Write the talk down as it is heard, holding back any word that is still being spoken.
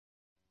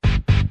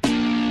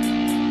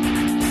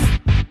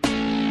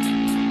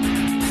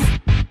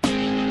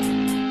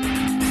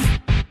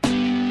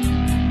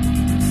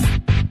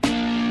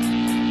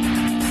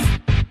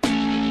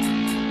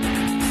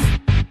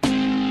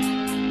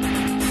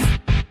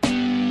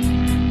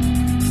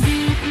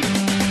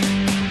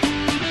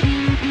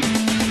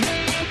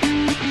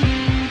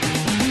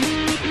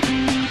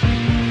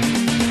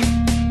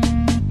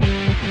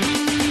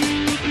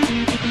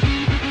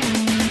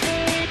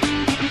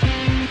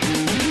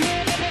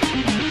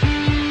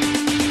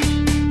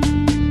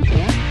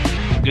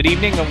Good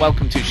evening and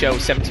welcome to show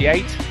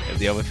 78 of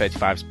the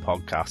o35's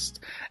podcast.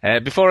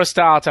 Before I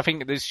start, I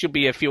think there should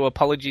be a few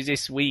apologies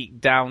this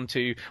week down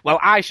to... Well,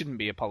 I shouldn't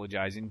be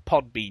apologising.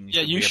 Podbean.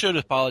 Yeah, you should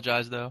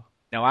apologise, though.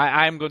 No,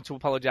 I'm going to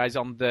apologise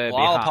on the behalf...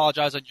 I'll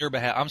apologise on your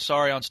behalf. I'm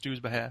sorry on Stu's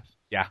behalf.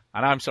 Yeah,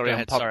 and I'm sorry on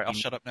Podbean. Sorry, I'll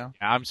shut up now.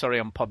 I'm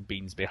sorry on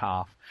Podbean's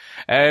behalf.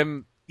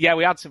 Yeah,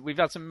 we've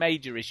had some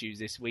major issues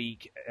this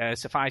week.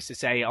 Suffice to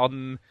say,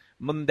 on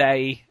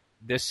Monday,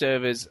 the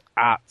servers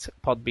at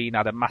Podbean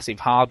had a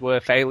massive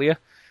hardware failure.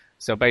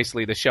 So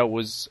basically, the show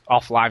was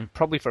offline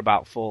probably for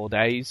about 4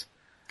 days.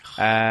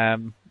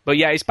 But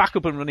yeah, it's back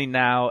up and running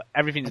now.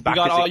 Everything's back.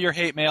 We got all your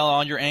hate mail,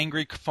 all your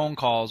angry phone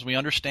calls. We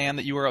understand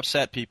that you were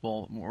upset,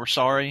 people. We're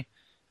sorry.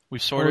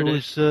 We've sorted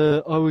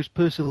it. I was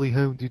personally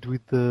hounded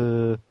with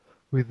a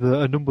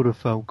number of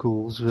phone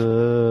calls.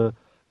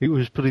 It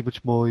was pretty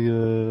much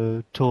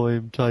my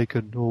time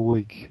taken all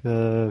week.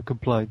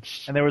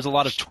 Complaints. And there was a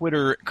lot of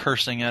Twitter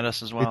cursing at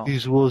us as well.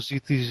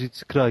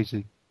 It's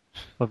crazy.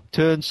 I've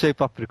turned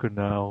South African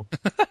now.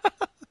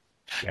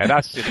 Yeah,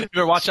 that's just... You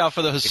better watch out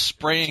for those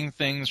spraying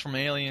things from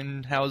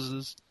alien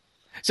houses.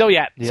 So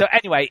so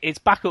anyway, it's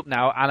back up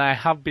now, and I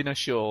have been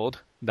assured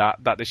that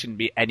there shouldn't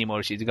be any more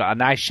issues. We've got a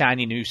nice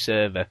shiny new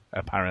server,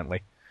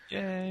 apparently.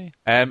 Yay.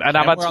 And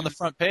we're on the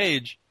front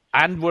page.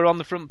 And we're on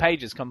the front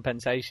page as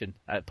compensation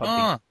at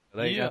Podbean. So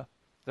there you go.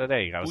 So there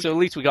you go. So at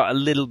least we got a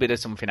little bit of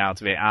something out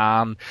of it.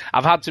 And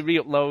I've had to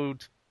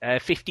re-upload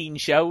 15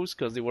 shows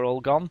because they were all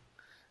gone.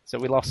 So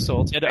we lost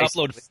sort. You had to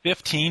upload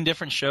 15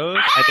 different shows?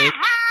 I did.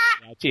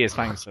 Yeah, cheers,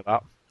 thanks for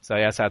that. So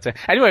yes, I had to.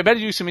 Anyway, better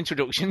do some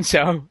introductions.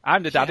 So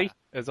I'm the daddy,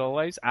 as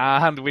always.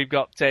 And we've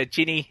got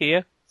Chinny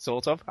here,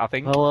 sort of, I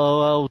think.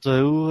 Hello,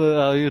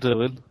 how you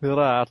doing? You're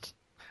right.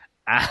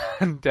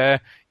 And,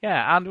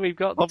 and we've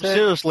got... I'm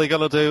seriously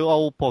going to do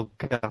all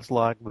podcasts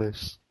like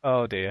this.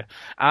 Oh, dear.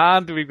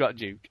 And we've got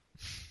Duke.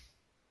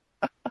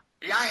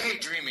 Yeah, I hate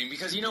dreaming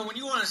because, when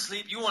you want to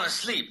sleep, you want to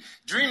sleep.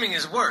 Dreaming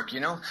is work,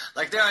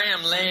 Like there I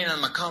am laying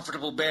on my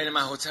comfortable bed in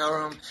my hotel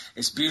room.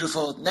 It's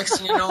beautiful. Next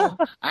thing you know,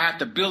 I have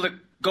to build a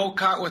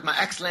go-kart with my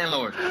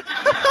ex-landlord.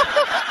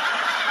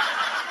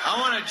 I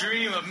want to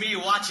dream of me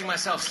watching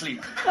myself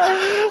sleep.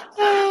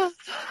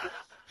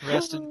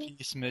 Rest in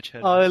peace, Mitch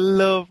Hedberg. I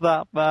love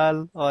that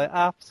man. I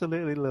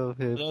absolutely love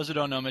him. For those who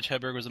don't know, Mitch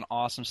Hedberg was an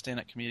awesome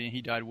stand-up comedian.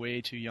 He died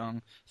way too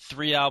young.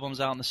 3 albums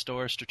out in the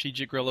store,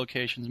 strategic grill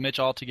locations, Mitch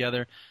all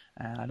together.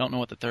 I don't know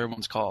what the third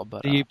one's called,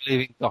 but... Do you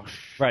believe in Gosh?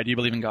 Right, Do You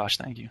Believe in Gosh?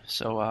 Thank you.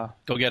 So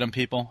go get him,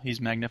 people.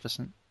 He's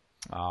magnificent.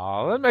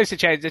 Oh, that makes a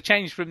change. A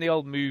change from the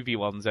old movie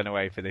ones,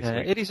 anyway, for this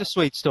week. It is a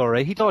sweet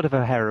story. He died of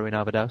a heroin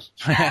overdose.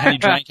 He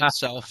drank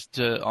himself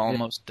to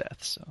almost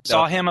death. So.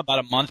 Saw him about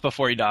a month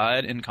before he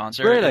died in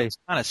concert. Really? It's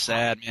kind of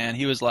sad, man.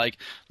 He was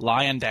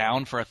lying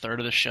down for a third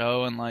of the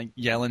show and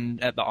yelling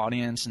at the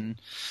audience,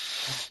 and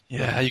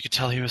you could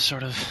tell he was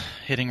sort of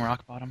hitting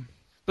rock bottom.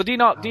 But do you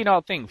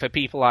not think for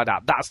people like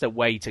that, that's the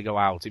way to go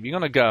out? If you're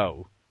gonna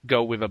go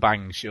with a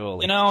bang,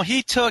 surely.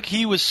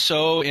 He was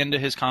so into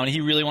his comedy. He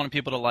really wanted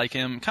people to like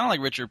him, kind of like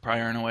Richard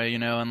Pryor in a way,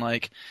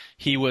 and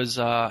he was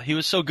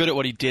so good at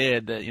what he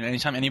did that,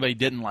 anytime anybody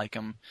didn't like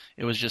him,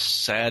 it was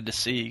just sad to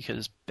see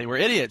because they were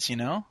idiots,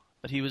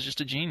 but he was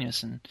just a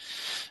genius and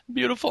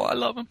beautiful. I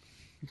love him.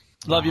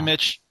 Love you,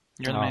 Mitch.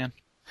 You're the man.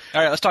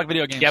 All right, let's talk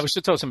video games. Yeah, we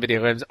should talk some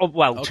video games. Oh,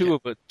 well,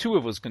 okay. two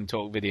of us can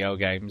talk video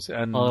games.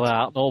 And... All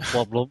right, no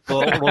problem.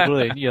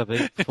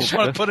 Just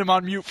want to put him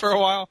on mute for a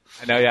while.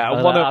 I know, yeah.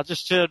 I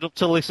just turned up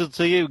to listen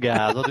to you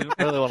guys. I didn't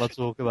really want to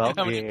talk about you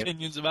don't have any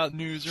opinions about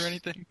news or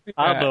anything?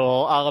 I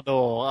know.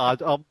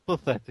 I'm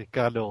pathetic,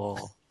 I know.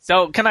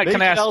 So, can I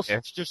ask you?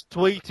 Just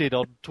tweeted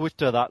on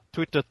Twitter, that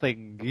Twitter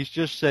thing. He's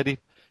just said if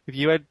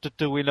you enter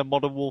to win a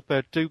Modern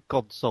Warfare 2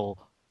 console,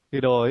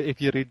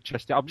 if you're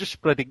interested. I'm just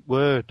spreading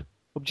word,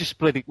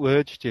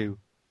 Stu.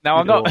 No,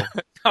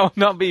 I'm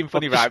not being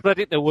funny, right?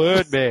 Spreading the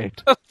word,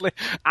 mate.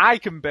 I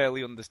can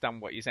barely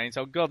understand what you're saying,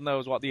 so God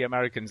knows what the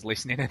Americans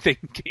listening are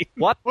thinking.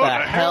 What the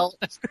hell?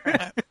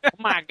 Oh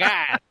my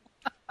God.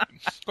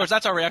 Of course,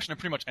 that's our reaction to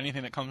pretty much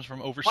anything that comes from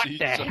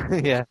overseas.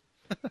 Yeah.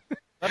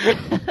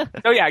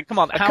 Oh yeah, come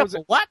on. How's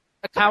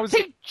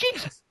it?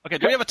 Jesus. Okay,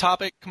 do we have a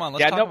topic? Come on,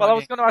 let's talk about I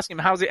was going to ask him,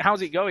 how's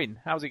it going?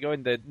 How's it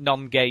going, the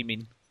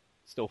non-gaming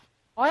stuff?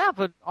 I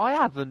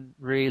haven't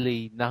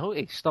really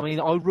noticed. I mean,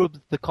 I rubbed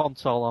the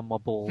console on my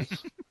balls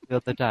the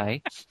other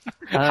day.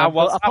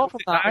 Apart from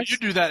that, you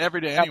do that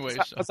every day anyway.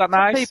 Was that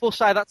nice? Some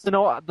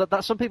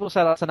people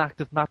say that's an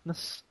act of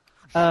madness.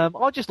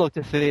 I just like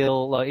to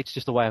feel like it's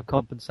just a way of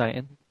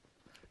compensating.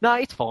 No,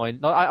 it's fine.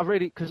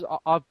 Because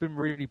I've been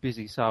really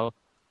busy. So,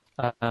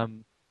 what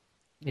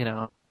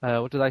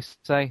did they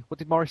say? What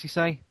did Morrissey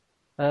say?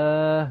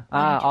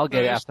 I'll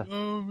get it after.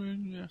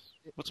 Yes.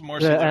 What's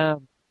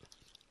Morrissey?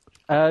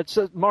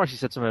 So Morrissey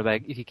said something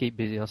about if you keep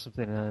busy or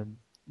something,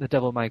 the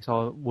devil makes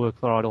work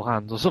for idle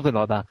hands or something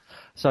like that.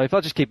 So if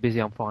I just keep busy,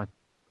 I'm fine.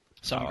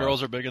 Some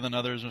girls are bigger than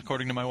others,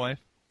 according to my wife.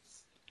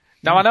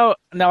 Now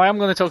I am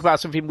going to talk about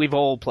something we've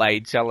all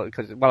played.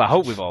 I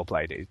hope we've all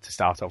played it to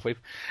start off with,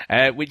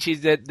 which is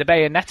the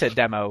Bayonetta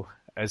demo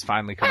has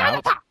finally come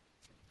out.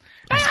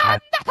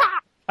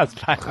 That's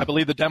fine. I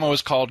believe the demo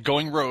is called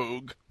Going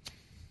Rogue.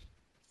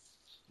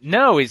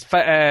 No, it's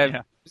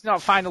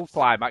not Final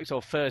Climax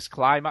or First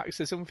Climax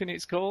or something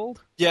it's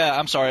called. Yeah,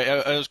 I'm sorry.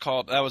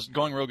 That was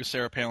Going Rogue is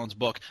Sarah Palin's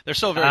book. They're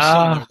so very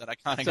similar that I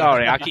kind of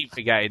Sorry, I keep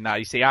forgetting that.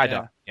 You see, I Yeah.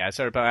 don't. Yeah,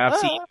 Sarah Palin. I've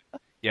seen.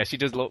 Yeah, she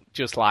does look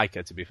just like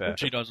her, to be fair.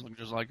 She does look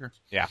just like her.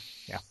 Yeah.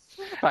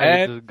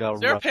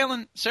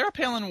 Sarah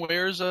Palin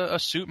wears a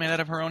suit made out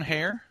of her own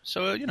hair,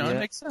 so it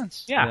makes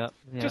sense. Yeah,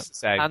 just the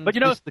same. And But the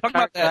talking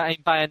about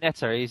character in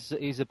Bayonetta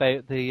is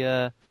about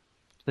the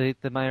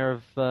mayor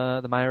of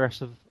the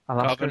mayoress of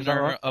Alaska. Is that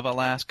Governor right? of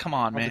Alaska. Come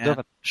on, Oh, the man.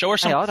 governor. Show her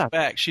some Hey, I don't-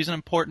 respect. She's an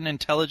important,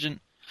 intelligent.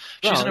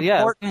 She's Well, an yeah.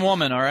 important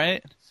woman. All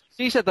right.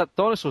 She said that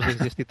dinosaurs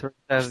existed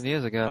 3,000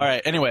 years ago. All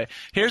right. Anyway,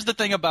 here's the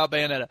thing about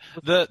Bayonetta.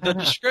 The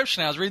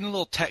description. I was reading the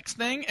little text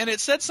thing, and it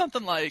said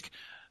something like,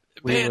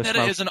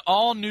 "Bayonetta is an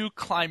all-new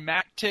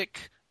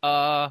climactic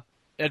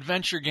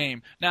adventure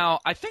game."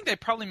 Now, I think they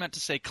probably meant to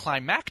say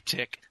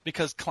climactic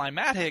because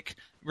climatic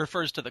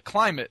refers to the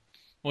climate,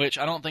 which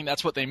I don't think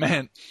that's what they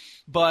meant.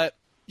 But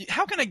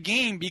how can a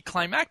game be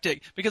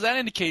climactic? Because that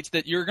indicates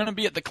that you're going to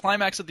be at the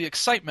climax of the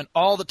excitement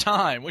all the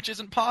time, which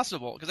isn't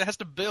possible because it has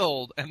to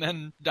build and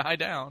then die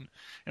down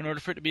in order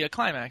for it to be a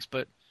climax.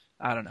 But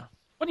I don't know.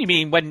 What do you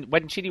mean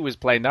when Chinny was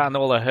playing that and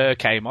all her hair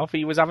came off,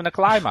 he was having a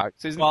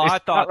climax? Isn't Well, I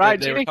thought right,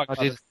 that they were Chinny? talking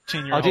about the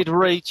 10-year-old.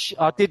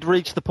 I did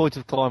reach the point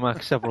of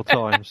climax several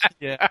times.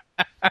 Yeah.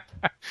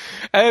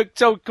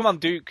 So come on,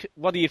 Duke.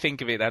 What do you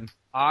think of it then?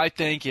 I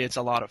think it's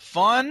a lot of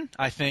fun.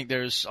 I think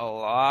there's a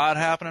lot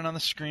happening on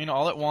the screen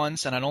all at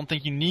once, and I don't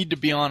think you need to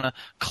be on a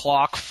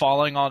clock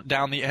falling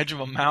down the edge of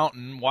a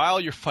mountain while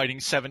you're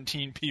fighting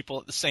 17 people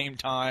at the same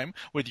time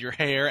with your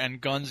hair and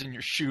guns in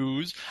your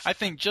shoes. I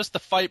think just the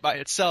fight by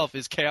itself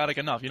is chaotic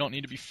enough. You don't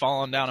need to be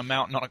falling down a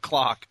mountain on a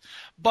clock.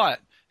 But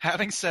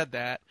having said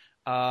that,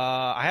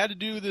 I had to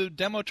do the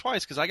demo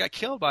twice because I got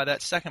killed by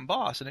that second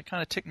boss, and it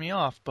kind of ticked me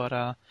off. But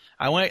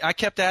I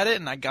kept at it,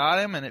 and I got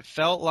him, and it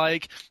felt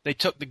like they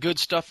took the good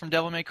stuff from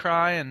Devil May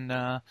Cry, and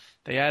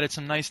they added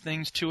some nice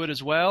things to it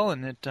as well,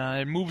 and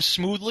it moves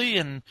smoothly,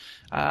 and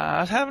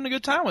I was having a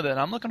good time with it.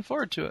 I'm looking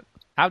forward to it.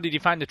 How did you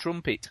find the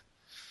trumpet?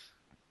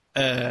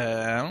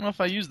 I don't know if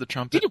I used the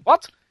trumpet. Did you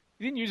what?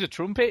 You didn't use a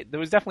trumpet?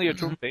 There was definitely a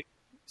trumpet.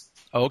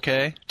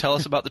 Okay, tell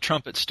us about the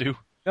trumpet, Stu.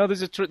 No,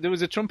 there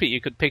was a trumpet you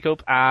could pick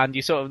up, and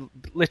you sort of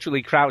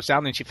literally crouch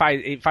down, and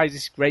it fires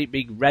this great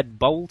big red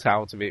bolt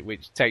out of it,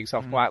 which takes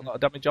off quite a lot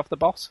of damage off the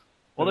boss.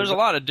 Well, there's a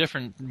lot of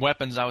different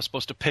weapons I was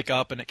supposed to pick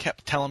up, and it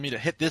kept telling me to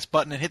hit this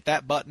button and hit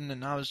that button,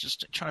 and I was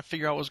just trying to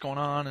figure out what was going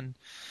on, and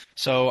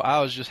so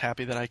I was just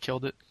happy that I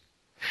killed it.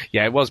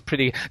 Yeah, it was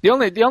pretty. The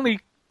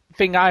only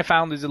thing I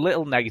found as a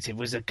little negative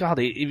was that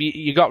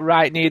you got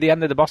right near the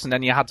end of the boss and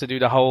then you had to do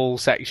the whole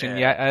section.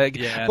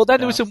 But then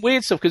there was some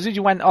weird stuff because as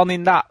you went on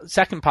in that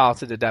second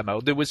part of the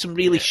demo, there was some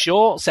really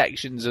short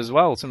sections as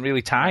well, some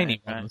really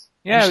tiny ones.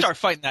 Yeah, you start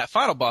fighting that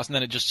final boss and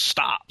then it just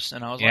stops,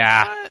 and I was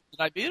like, "What?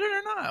 Did I beat it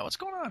or not? What's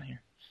going on here?"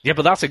 Yeah,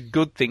 but that's a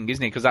good thing,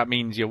 isn't it? Because that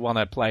means you want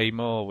to play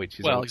more, which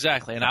is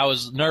exactly. And I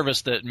was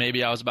nervous that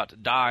maybe I was about to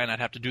die and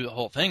I'd have to do the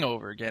whole thing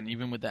over again,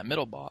 even with that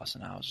middle boss.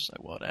 And I was just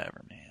like,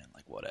 "Whatever, man.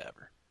 Like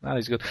whatever." That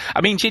is good.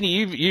 I mean, Chinny,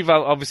 you've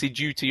obviously,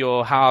 due to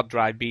your hard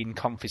drive being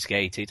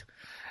confiscated,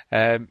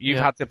 you've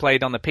had to play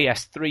it on the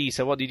PS3.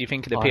 So what did you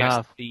think of the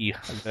PS3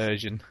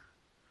 version?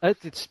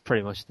 It's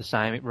pretty much the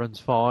same. It runs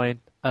fine.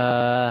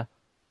 No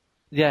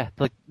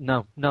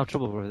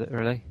trouble with it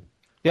really.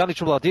 The only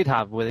trouble I did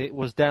have with it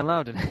was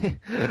downloading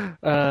it.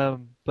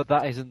 But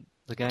that isn't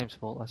the game's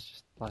fault. That's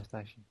just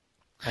PlayStation.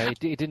 It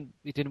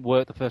didn't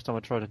work the first time I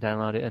tried to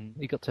download it, and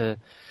it got to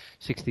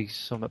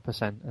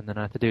 60% and then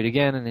I had to do it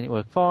again, and then it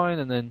worked fine,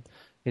 and then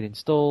it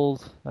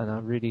installed, and I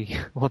really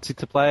wanted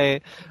to play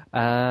it.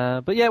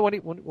 But yeah,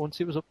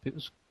 once it was up, it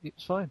was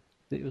fine.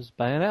 It was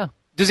Bayonetta.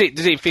 Does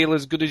it feel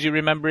as good as you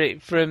remember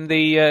it from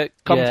the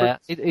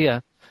conference?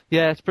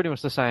 Yeah, it's pretty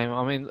much the same.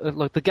 I mean,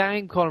 like the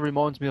game kind of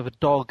reminds me of a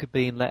dog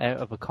being let out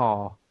of a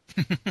car.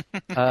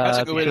 That's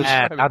a good way to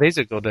describe it. That is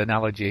a good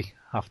analogy,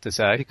 I have to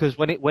say. Because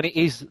when it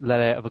is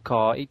let out of a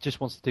car, it just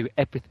wants to do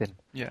everything.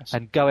 Yes.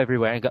 And go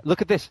everywhere and go,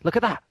 look at this, look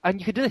at that, and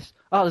you can do this.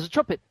 Oh, there's a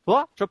trumpet.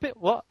 What? Trumpet?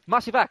 What?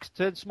 Massive axe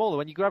turns smaller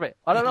when you grab it.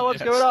 I don't know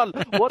what's going on.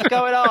 What's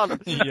going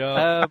on?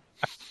 Yeah.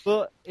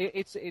 But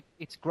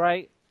it's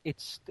great.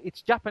 It's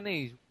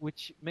Japanese,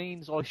 which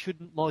means I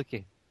shouldn't like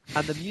it.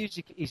 And the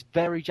music is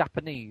very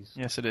Japanese.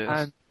 Yes, it is.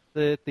 And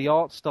the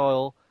art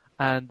style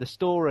and the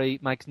story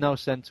makes no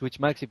sense, which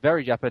makes it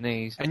very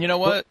Japanese. And you know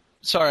what?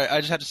 Sorry, I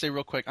just have to say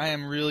real quick, I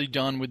am really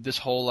done with this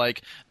whole,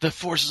 like, the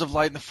forces of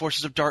light and the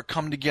forces of dark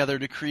come together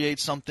to create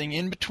something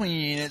in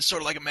between. It's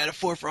sort of like a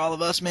metaphor for all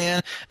of us,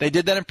 man. They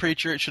did that in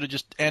Preacher. It should have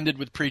just ended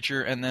with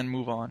Preacher and then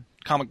move on.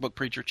 Comic book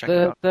Preacher, check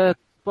it out.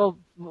 Well,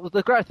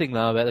 the great thing,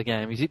 though, about the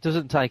game is it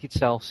doesn't take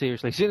itself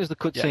seriously. As soon as the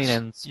cutscene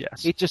ends,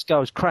 it just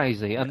goes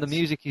crazy, and the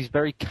music is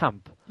very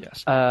camp,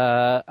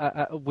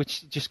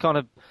 which just kind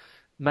of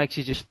makes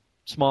you just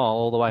smile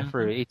all the way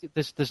through.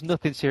 There's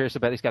nothing serious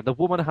about this game. The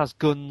woman has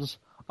guns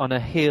on her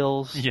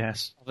heels,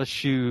 Yes. on her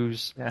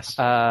shoes. Yes.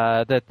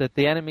 The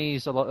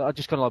enemies are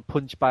just kind of like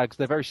punch bags.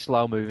 They're very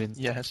slow moving.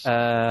 Yes.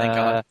 Thank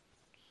God.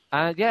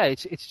 And yeah,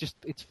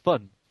 it's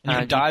fun. And you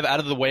can dive out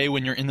of the way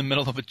when you're in the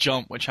middle of a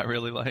jump, which I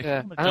really like.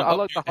 Yeah, and I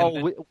like the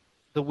whole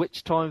the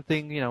witch time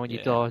thing. When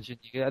you dodge and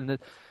you and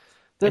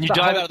you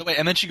dive out of the way,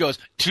 and then she goes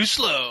too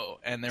slow,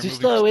 and they're too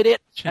moving slow,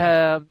 idiot.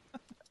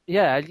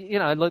 Yeah,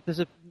 like there's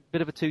a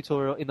bit of a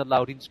tutorial in the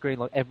loading screen.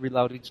 Like every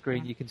loading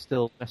screen, you can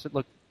still mess it.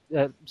 Look,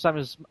 same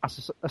as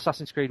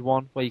Assassin's Creed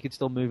 1, where you can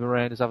still move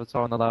around as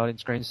Avatar on the loading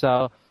screen.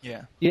 So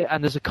yeah,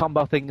 and there's a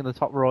combo thing in the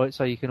top right,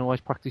 so you can always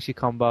practice your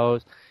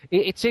combos.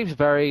 It seems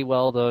very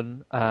well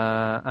done,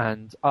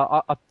 and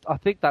I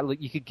think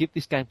that you could give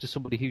this game to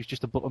somebody who's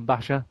just a button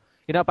basher.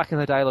 Back in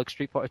the day, like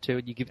Street Fighter 2,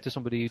 and you give it to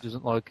somebody who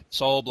doesn't like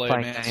Soul Blade,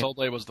 man. games. Soul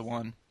Blade was the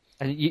one.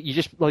 And you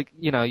just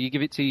you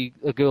give it to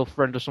a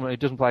girlfriend or someone who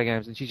doesn't play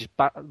games, and she just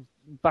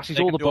bashes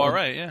all the buttons. All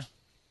right, yeah.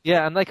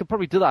 Yeah, and they could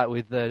probably do that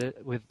with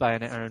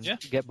Bayonetta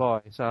and get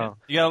by. So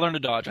you gotta learn to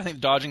dodge. I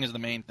think dodging is the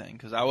main thing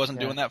because I wasn't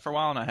doing that for a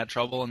while and I had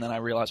trouble, and then I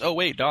realized, oh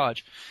wait,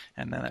 dodge,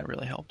 and then that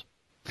really helped.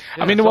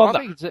 Yeah, I mean, I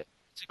think it's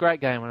a great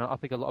game, and I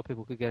think a lot of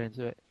people could get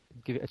into it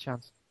and give it a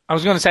chance. I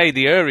was going to say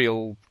the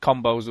aerial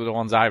combos were the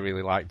ones I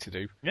really like to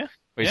do. Yeah.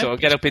 We sort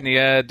of get up in the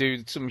air,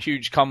 do some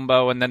huge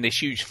combo, and then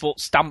this huge foot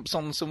stamps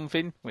on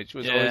something, which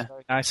was always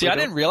very nice. See, I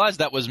didn't realize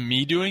that was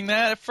me doing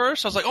that at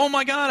first. I was like, oh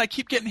my god, I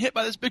keep getting hit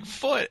by this big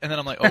foot. And then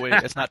I'm like, oh wait,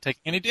 it's not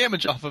taking any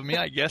damage off of me.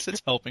 I guess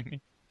it's helping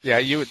me. Yeah,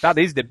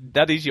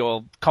 that is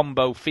your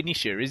combo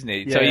finisher, isn't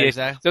it? Yeah, so,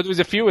 exactly. So there was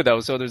a few of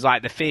those. So there was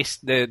like the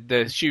fist,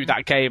 the shoe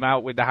that came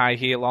out with the high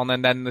heel on,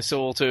 and then the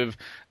sort of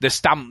the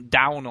stamp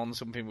down on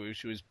something,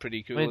 which was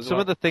pretty cool. I mean, some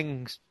of the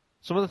things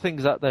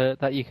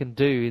that you can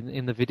do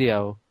in the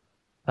video.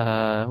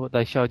 What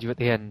they showed you at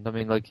the end. I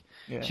mean,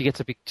 she gets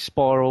a big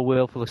spiral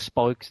wheel full of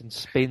spikes and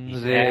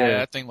spins it. Yeah,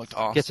 that thing looked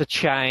awesome. Gets a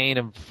chain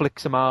and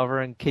flicks them over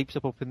and keeps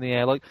them up in the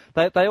air. Like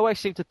they always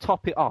seem to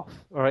top it off.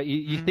 All right,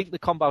 you think the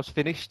combo's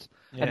finished,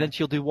 and then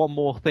she'll do one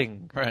more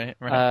thing.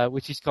 Right.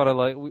 Which is kind of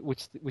like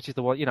which is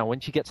the one. When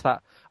she gets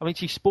that. I mean,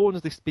 she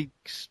spawns this big,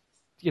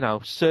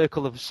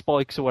 circle of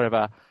spikes or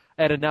whatever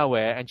out of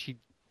nowhere, and she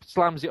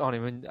slams it on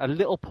him, and a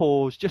little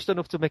pause, just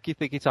enough to make you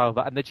think it's over,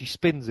 and then she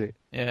spins it.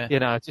 Yeah.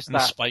 Just and that.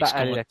 The spikes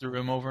that going through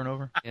him over and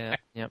over. Yeah,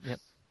 yep.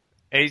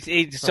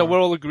 So we're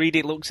all agreed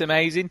it looks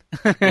amazing.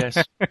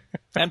 Yes.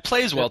 And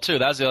plays well, too.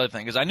 That's the other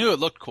thing, because I knew it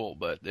looked cool,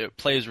 but it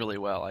plays really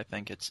well. I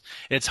think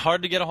it's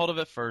hard to get a hold of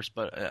it first,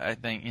 but I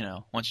think,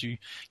 once you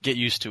get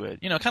used to it,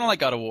 kind of like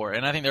God of War.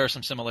 And I think there are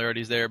some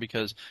similarities there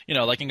because,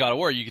 like in God of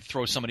War, you could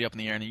throw somebody up in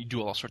the air and you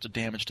do all sorts of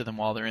damage to them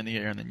while they're in the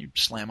air, and then you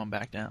slam them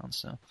back down,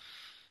 so...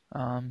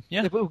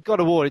 But with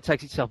God of War, it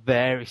takes itself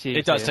very seriously.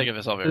 It does take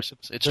itself very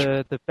seriously. It's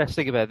true. The best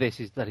thing about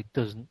this is that it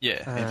doesn't.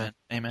 Yeah,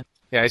 amen.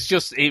 Yeah,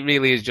 it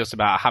really is just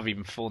about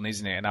having fun,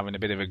 isn't it? And having a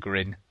bit of a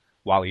grin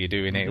while you're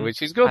doing it,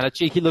 which is good. And a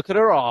cheeky look at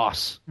her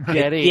arse.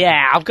 Get it?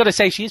 Yeah, I've got to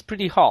say she's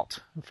pretty hot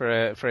for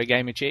a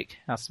gamer chick,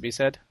 has to be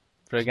said.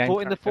 For a game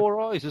in the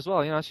 4 eyes as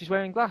well. She's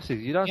wearing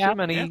glasses. You don't see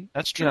many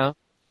that's true.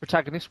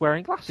 Protagonists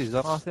wearing glasses.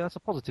 I think that's a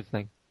positive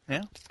thing.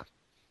 Yeah.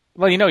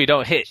 Well, you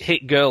don't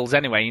hit girls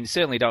anyway. You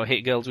certainly don't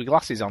hit girls with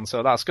glasses on,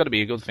 so that's got to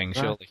be a good thing,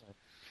 surely.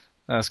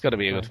 That's got to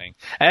be a good thing.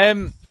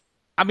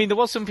 I mean, there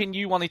was something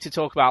you wanted to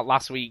talk about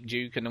last week,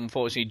 Duke, and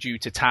unfortunately, due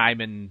to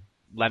time and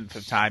length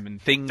of time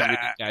and things, we didn't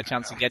get a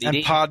chance to get it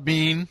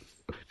in.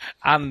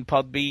 And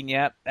Podbean,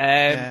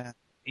 yeah.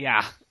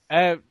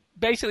 Yeah.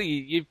 Basically,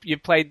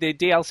 you've played the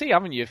DLC,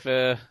 haven't you,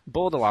 for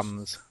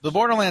Borderlands? The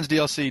Borderlands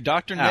DLC,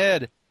 Dr.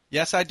 Ned.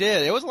 Yes, I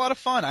did. It was a lot of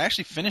fun. I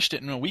actually finished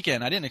it in a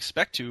weekend. I didn't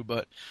expect to,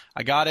 but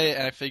I got it,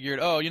 and I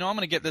figured, I'm going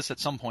to get this at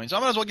some point, so I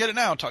might as well get it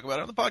now and talk about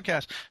it on the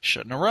podcast.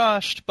 Shouldn't have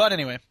rushed. But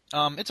anyway,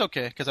 it's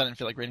okay, because I didn't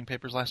feel like grading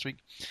papers last week.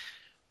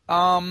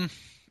 And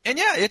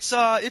yeah,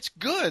 it's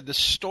good. The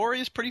story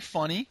is pretty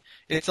funny.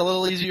 It's a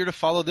little easier to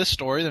follow this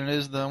story than it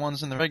is the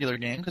ones in the regular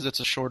game, because it's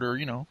a shorter,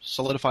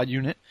 solidified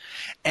unit.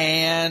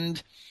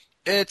 And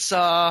it's,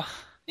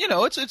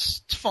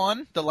 it's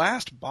fun. The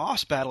last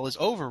boss battle is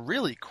over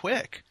really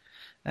quick.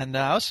 And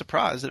I was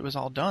surprised that it was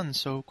all done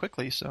so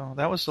quickly, so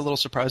that was a little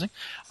surprising.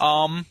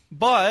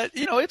 But,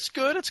 it's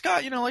good. It's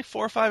got, like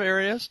 4 or 5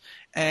 areas,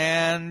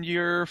 and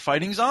you're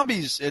fighting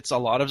zombies. It's a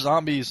lot of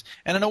zombies.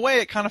 And in a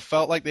way, it kind of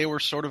felt like they were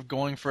sort of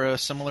going for a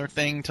similar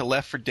thing to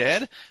Left 4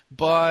 Dead,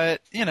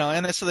 but,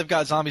 and so they've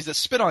got zombies that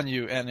spit on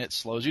you, and it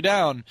slows you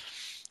down.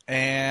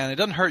 And it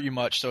doesn't hurt you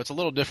much, so it's a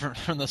little different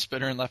from the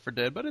spitter in Left 4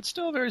 Dead, but it's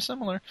still very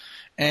similar.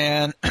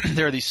 And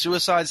there are these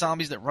suicide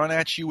zombies that run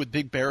at you with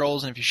big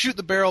barrels, and if you shoot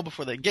the barrel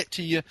before they get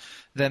to you,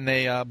 then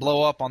they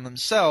blow up on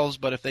themselves,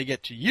 but if they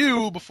get to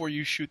you before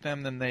you shoot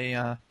them, then they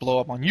blow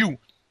up on you.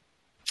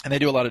 And they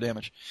do a lot of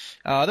damage.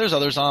 There's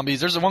other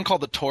zombies. There's the one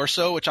called the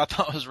Torso, which I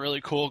thought was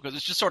really cool, because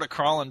it's just sort of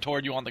crawling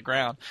toward you on the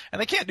ground.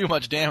 And they can't do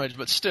much damage,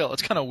 but still,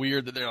 it's kind of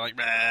weird that they're like,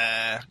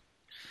 bah.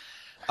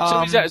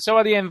 So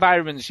are the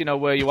environments,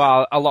 where you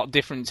are, a lot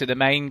different to the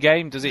main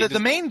game? The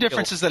main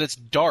difference is that it's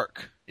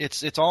dark.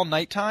 It's all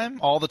nighttime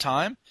all the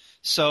time,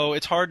 so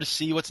it's hard to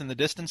see what's in the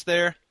distance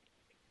there.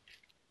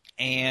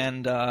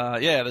 And,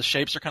 the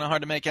shapes are kind of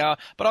hard to make out.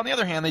 But on the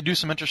other hand, they do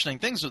some interesting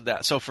things with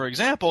that. So, for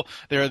example,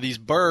 there are these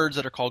birds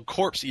that are called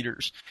corpse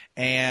eaters.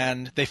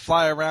 And they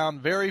fly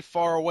around very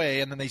far away,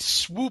 and then they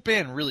swoop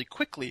in really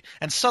quickly.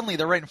 And suddenly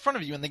they're right in front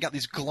of you, and they got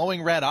these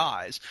glowing red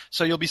eyes.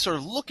 So you'll be sort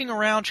of looking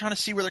around, trying to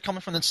see where they're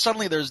coming from. Then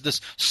suddenly there's this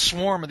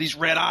swarm of these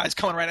red eyes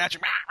coming right at you.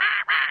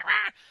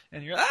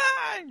 And you're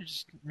and you're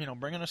just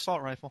bring an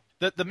assault rifle.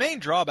 The main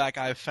drawback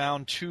I've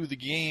found to the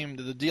game,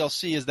 to the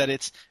DLC, is that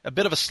it's a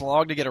bit of a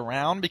slog to get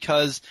around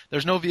because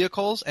there's no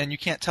vehicles and you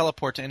can't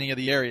teleport to any of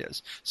the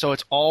areas. So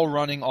it's all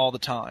running all the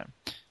time,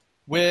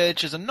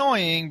 which is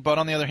annoying. But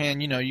on the other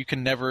hand, you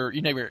never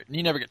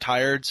get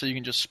tired, so you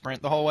can just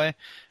sprint the whole way.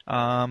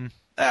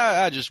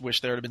 I just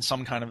wish there would have been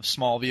some kind of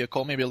small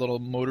vehicle, maybe a little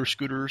motor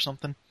scooter or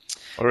something.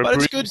 Or but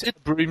it's good.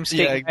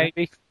 Broomstick,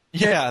 maybe.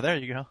 Yeah, there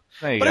you go.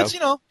 It's,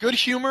 good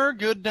humor,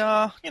 good,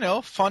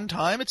 fun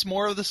time. It's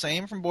more of the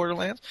same from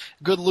Borderlands.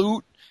 Good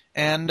loot,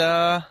 and,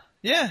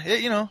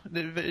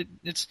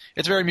 it's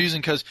very amusing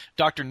because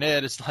Dr.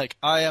 Ned is like,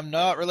 I am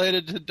not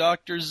related to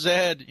Dr.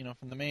 Zed,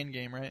 from the main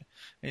game, right?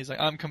 And he's like,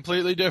 I'm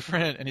completely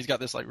different, and he's got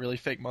this, really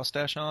fake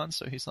mustache on,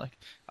 so he's like,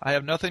 I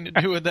have nothing to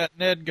do with that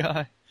Ned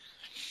guy.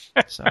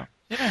 So...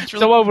 Yeah, it's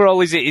really so overall,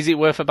 is it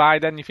worth a buy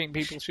then? You think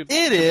people should?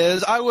 It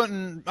is. I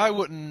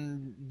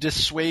wouldn't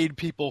dissuade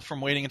people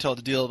from waiting until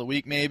the deal of the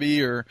week,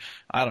 maybe, or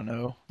I don't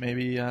know,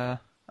 maybe. I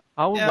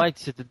would wait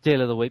to the deal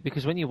of the week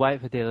because when you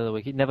wait for deal of the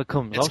week, it never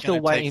comes. I'm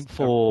still waiting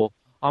for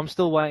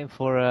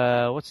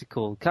what's it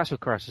called, Castle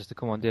Crashers to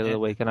come on deal of the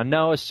week, and I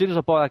know as soon as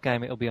I buy that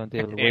game, it'll be on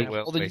deal of the week.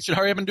 Well, then you should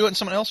hurry up and do it, and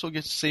someone else will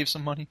get to save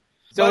some money.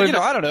 So, I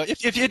don't know.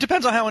 If it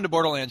depends on how into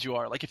Borderlands you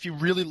are. Like, if you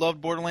really loved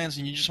Borderlands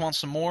and you just want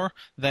some more,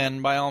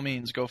 then by all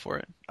means, go for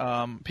it.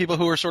 People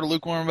who are sort of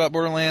lukewarm about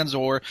Borderlands,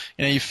 or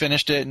you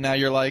finished it and now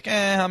you're like,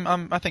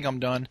 I think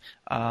I'm done.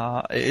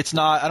 It's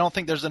not. I don't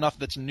think there's enough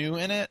that's new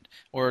in it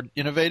or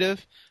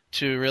innovative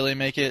to really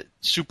make it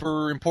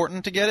super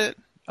important to get it.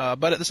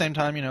 But at the same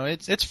time,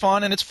 it's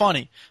fun and it's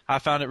funny. I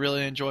found it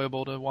really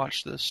enjoyable to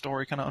watch the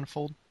story kind of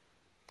unfold.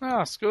 Oh,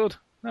 that's good.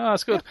 Yeah.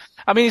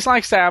 I mean, it's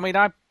like I say. I mean,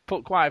 I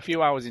put quite a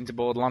few hours into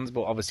Borderlands,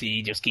 but obviously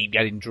you just keep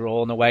getting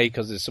drawn away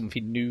because there's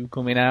something new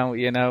coming out,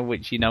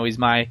 which is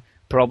my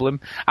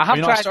problem.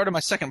 I started my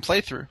second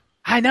playthrough.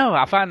 I know,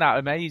 I find that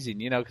amazing,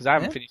 because I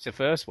haven't finished the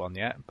first one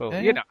yet, but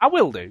I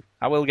will do.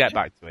 I will get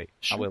back to it.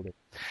 Sure. I will do.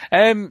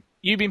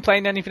 You been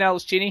playing anything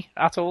else, Chinny,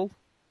 at all?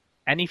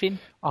 Anything?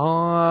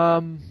 No,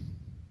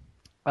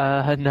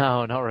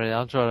 not really.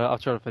 I'll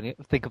try to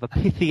think of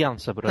the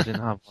answer, but I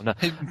didn't have one. No.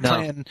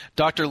 Playing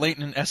Dr.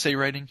 Layton in essay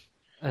writing.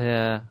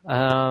 Yeah.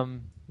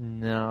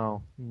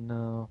 No.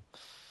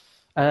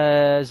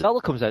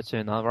 Zelda comes out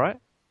soon, though, right?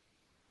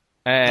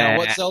 Now,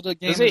 what Zelda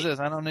game is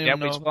this? I don't even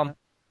know. Which one?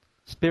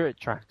 Spirit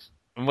Tracks.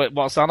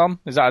 What's that on?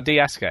 Is that a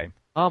DS game?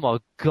 Oh my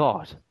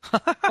god!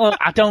 Well,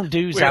 I don't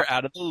do Zelda. We're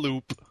out of the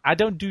loop. I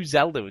don't do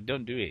Zelda.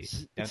 Don't do it.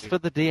 It's for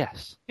the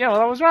DS. Yeah, well,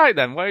 I was right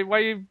then. Why are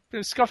you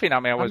scoffing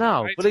at me? I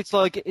know, right. But it's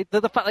like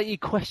the fact that you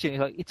question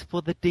it, it's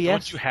for the DS.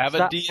 Don't you have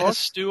a DS,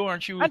 Stu?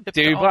 Aren't you? I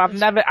do,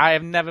 but I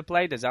have never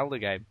played a Zelda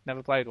game.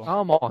 Never played one.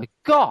 Oh my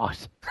god!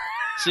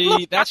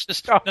 See, that's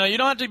just no. You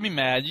don't have to be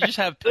mad. You just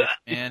have pick,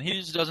 man. He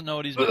just doesn't know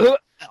what he's doing.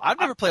 I've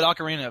never played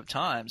Ocarina of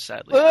Time,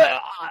 sadly.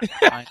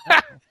 I know.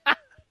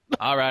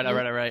 All right.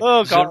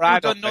 Oh, God,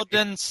 Zeruga no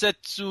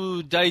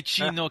Densetsu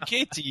Daichi no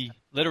Keti,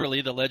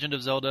 literally The Legend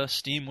of Zelda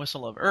Steam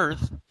Whistle of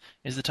Earth,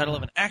 is the title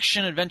of an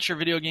action-adventure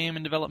video game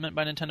in development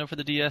by Nintendo for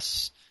the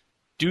DS,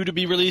 due to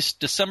be released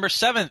December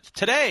 7th,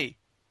 today.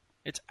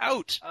 It's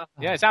out.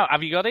 Yeah, it's out.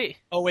 Have you got it?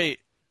 Oh, wait.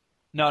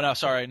 No,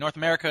 sorry. North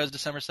America is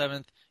December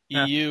 7th.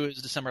 EU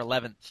is December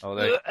 11th. Oh,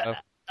 there you go.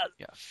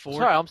 Yeah,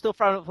 sorry, I'm still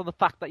thrown up from the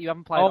fact that you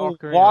haven't played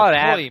Ocarina what?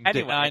 of Time.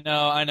 Anyway. I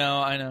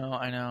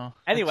know.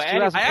 Anyway,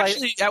 I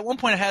actually, at one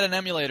point I had an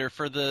emulator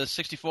for the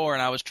 64,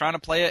 and I was trying to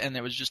play it, and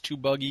it was just too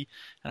buggy,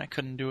 and I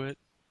couldn't do it.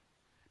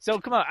 So,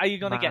 come on, are you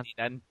going to get it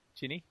then,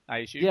 Chinny? I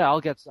assume? Yeah,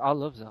 I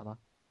love Zelda.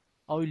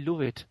 I love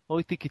it.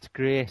 I think it's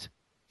great.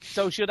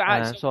 So, should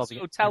I, so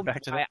tell me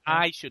why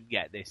I should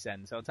get this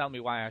then. So, tell me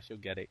why I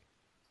should get it.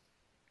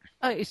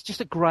 It's just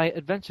a great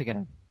adventure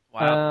game.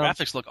 Wow,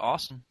 graphics look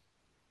awesome.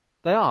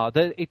 They are.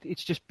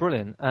 It's just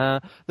brilliant.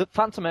 The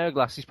Phantom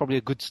Hourglass is probably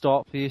a good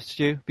start for you,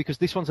 Stu, because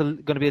this one's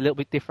going to be a little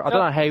bit different. I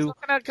don't know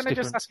how. Can I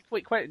just ask a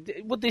quick question?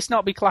 Would this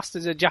not be classed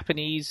as a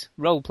Japanese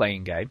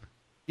role-playing game?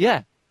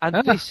 Yeah. And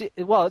no,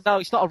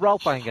 it's not a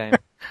role-playing game.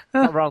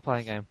 Not a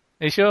role-playing game.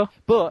 Are you sure?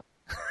 But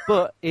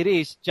it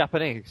is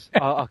Japanese.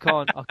 I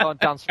can't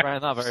dance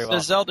around that very well.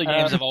 The Zelda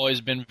games have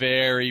always been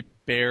very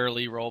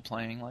barely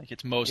role-playing. Like,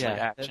 it's mostly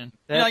action.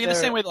 In the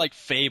same way that, like,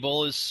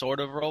 Fable is sort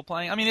of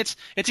role-playing. I mean, it's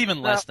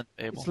even less than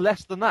Fable. It's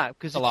less than that,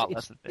 because it's a lot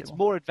less than Fable. It's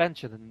more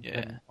adventure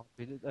than...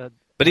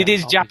 but it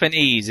is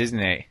Japanese, isn't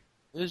it?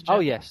 Oh,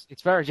 yes.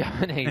 It's very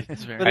Japanese.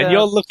 And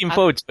you're looking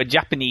forward to a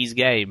Japanese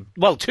game.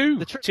 Well, two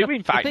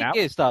in fact now. The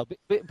thing is, though,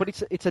 but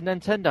it's a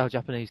Nintendo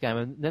Japanese game,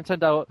 and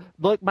Nintendo,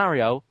 like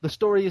Mario, the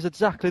story is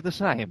exactly the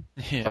same.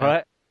 Yeah.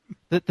 Right?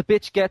 the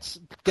bitch gets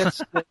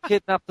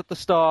kidnapped at the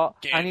start,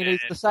 and he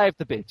needs to save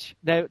the bitch.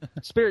 Now,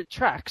 Spirit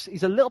Tracks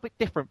is a little bit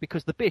different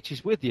because the bitch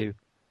is with you.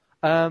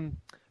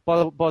 By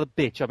the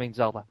bitch, I mean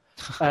Zelda.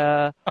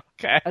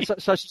 Okay. And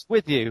so she's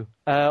with you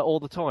all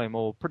the time,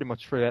 or pretty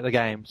much throughout the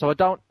game. So I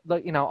don't,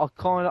 like, you know,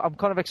 I'm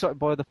kind of excited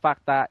by the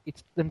fact that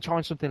it's them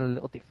trying something a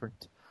little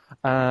different.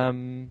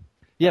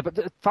 Yeah, but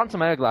the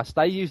Phantom Hourglass,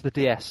 they use the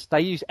DS.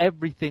 They use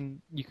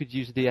everything you could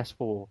use a DS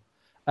for.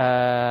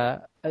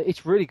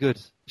 It's really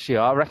good, Shia.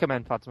 I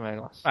recommend Phantom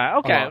Hourglass.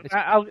 Okay,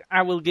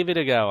 I will give it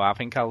a go. I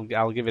think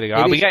I'll give it a go.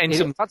 I'll be getting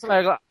some. Phantom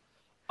Hourglass.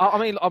 I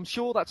mean, I'm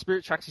sure that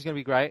Spirit Tracks is going to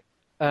be great.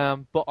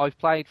 But I've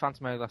played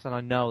Phantom Hourglass and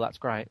I know that's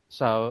great.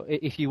 So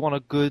if you want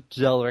a good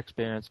Zelda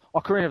experience,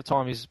 Ocarina of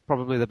Time is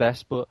probably the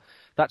best, but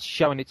that's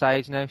showing its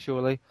age now,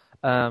 surely.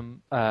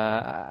 And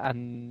I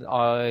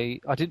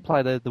didn't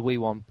play the Wii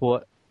one,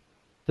 but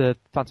the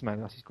Phantom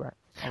Hourglass is great.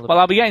 Well,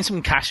 I'll be getting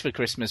some cash for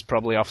Christmas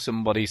probably off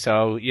somebody,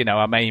 so you know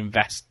I may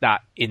invest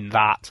that in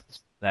that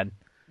then.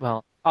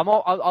 Well,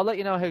 I'll let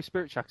you know how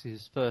Spirit Tracks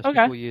is first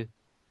before you.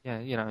 Yeah,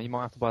 you know, you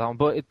might have to buy that one,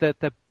 but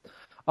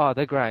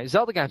they're great.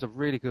 Zelda games are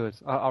really good.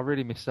 I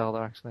really miss Zelda,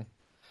 actually.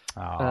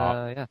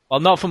 Yeah. Well,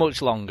 not for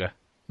much longer.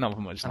 Not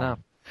for much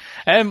longer.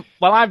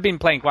 Well, I've been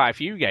playing quite a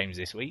few games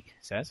this week,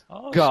 it says.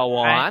 Go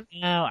on.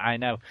 I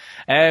know.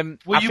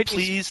 Will you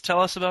please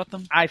tell us about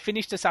them? I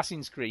finished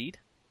Assassin's Creed.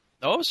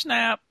 Oh,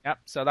 snap. Yep,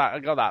 so I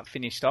got that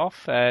finished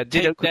off.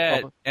 Take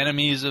that,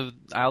 Enemies of...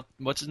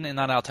 what's his name?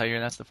 Not Altair,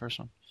 that's the first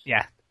one.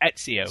 Yeah,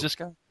 Ezio. Is this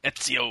guy?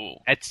 Ezio.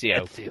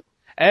 Ezio.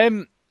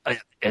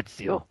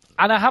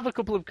 And I have a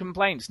couple of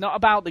complaints, not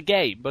about the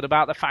game, but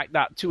about the fact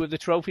that two of the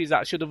trophies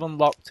that should have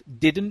unlocked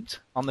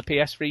didn't on the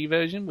PS3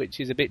 version, which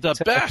is a bit... The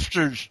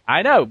bastards!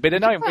 I know, bit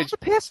annoying. Which... the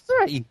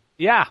PS3?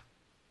 Yeah.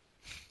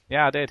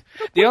 Yeah, I did.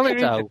 The only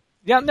reason...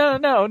 Yeah,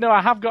 no,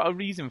 I have got a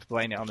reason for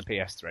playing it on the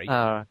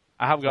PS3.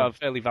 I have got a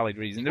fairly valid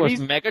reason. It was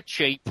mega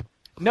cheap.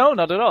 No,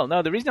 not at all.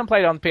 No, the reason I'm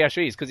playing it on the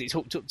PS3 is because it's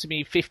hooked up to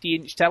me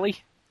 50-inch telly.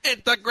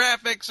 The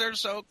graphics are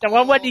so cool. So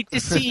I wanted to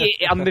see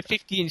it on the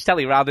 50-inch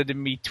telly rather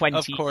than me 20.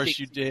 Of course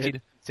you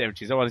did. I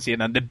want to see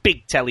it on the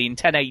big telly in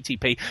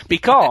 1080p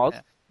because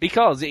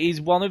it is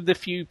one of the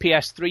few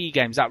PS3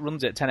 games that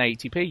runs at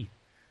 1080p.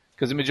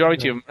 Because the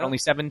majority of them are only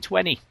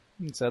 720.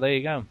 So there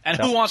you go. And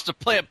who wants to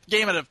play a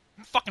game at a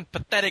fucking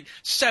pathetic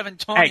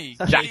 720?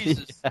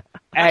 Jesus.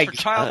 That's for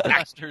child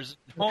masters.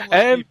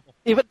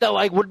 Even though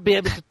I wouldn't be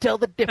able to tell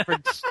the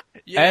difference.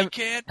 You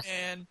can't,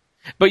 man.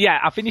 But yeah,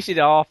 I finished it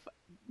off.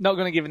 Not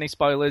going to give any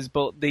spoilers,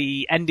 but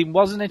the ending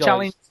wasn't a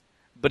challenge,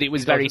 but it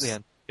was very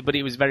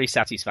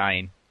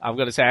satisfying. I've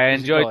got to say, I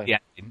enjoyed the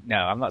ending. No,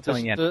 I'm not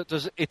telling you anything.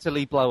 Does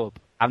Italy blow up?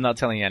 I'm not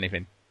telling you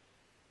anything.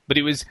 But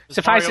it was,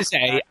 suffice to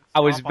say, I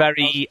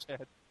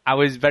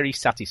was very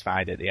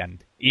satisfied at the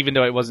end. Even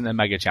though it wasn't a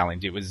mega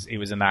challenge, it was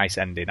a nice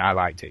ending. I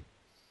liked it.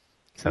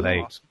 So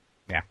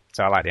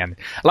so I like the ending.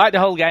 I like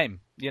the whole game.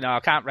 You know, I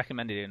can't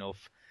recommend it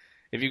enough.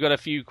 If you've got a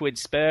few quid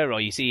spare, or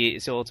you see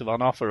it sort of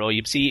on offer, or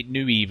you see it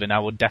new even, I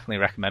would definitely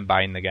recommend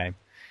buying the game.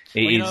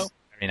 It is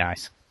very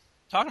nice.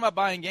 Talking about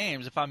buying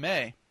games, if I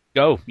may.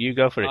 You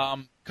go for it.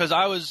 Because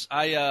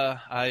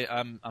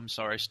I'm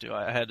sorry, Stu.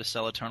 I had to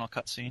sell Eternal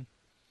Cutscene.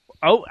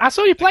 Oh, I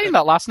saw you playing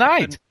that last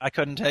night. I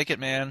couldn't take it,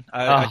 man.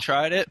 I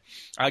tried it.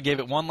 I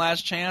gave it one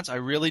last chance. I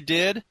really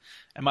did.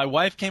 And my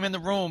wife came in the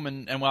room,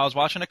 and while I was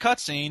watching a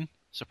cutscene,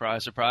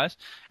 surprise, surprise,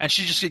 and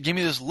she just gave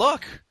me this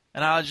look.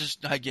 And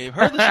I gave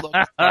her this look.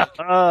 Like,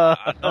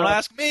 don't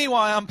ask me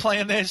why I'm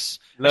playing this.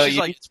 Look, she's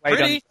like, it's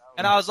pretty.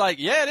 And I was like,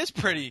 yeah, it is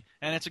pretty.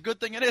 And it's a good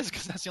thing it is,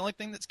 because that's the only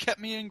thing that's kept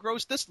me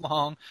engrossed this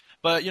long.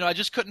 But, I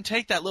just couldn't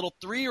take that little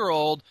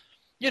 3-year-old.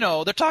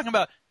 They're talking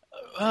about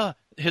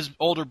his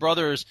older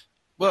brothers.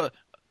 Well,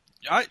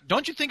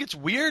 don't you think it's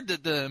weird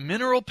that the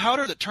mineral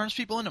powder that turns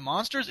people into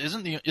monsters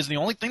is the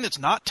only thing that's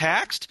not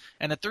taxed?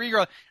 And the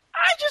 3-year-old,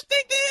 I just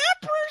think the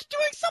Emperor's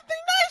doing something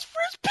nice for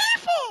his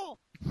people.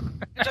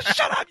 Just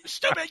shut up, you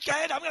stupid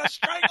kid! I'm going to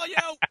strangle you!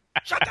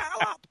 Shut the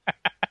hell up!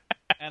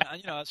 And,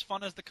 as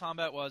fun as the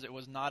combat was, it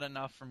was not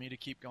enough for me to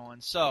keep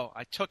going. So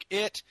I took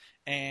it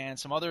and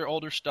some other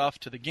older stuff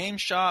to the game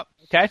shop.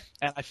 Okay.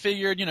 And I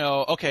figured,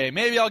 okay,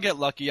 maybe I'll get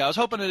lucky. I was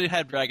hoping it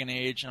had Dragon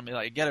Age, and I'll be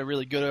like, get a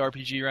really good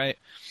RPG, right?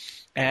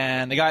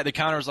 And the guy at the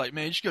counter was like,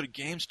 man, you should go to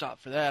GameStop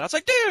for that. I was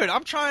like, dude,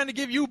 I'm trying to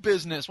give you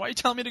business. Why are you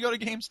telling me to go to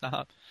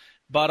GameStop?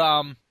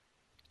 But,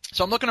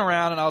 so I'm looking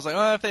around, and I was like,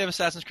 if they have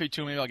Assassin's Creed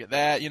 2, maybe I'll get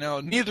that.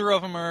 Neither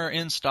of them are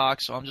in stock,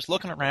 so I'm just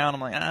looking around.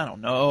 I'm like, I don't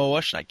know.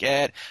 What should I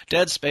get?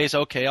 Dead Space,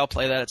 okay, I'll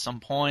play that at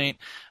some point.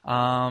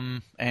 I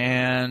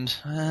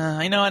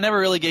never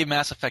really gave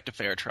Mass Effect a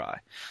fair try.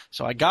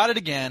 So I got it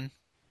again,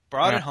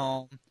 brought it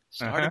home,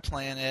 started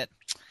playing it.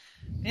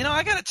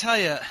 I got to tell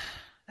you,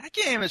 that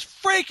game is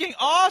freaking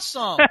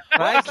awesome. What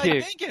was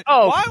I thinking?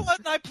 Why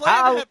wasn't I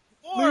playing that?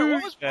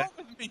 What was wrong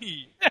with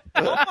me?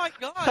 Oh my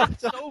god,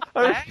 it's so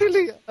fast.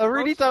 I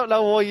really don't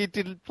know why you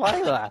didn't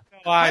play that.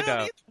 I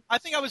don't. I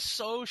think I was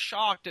so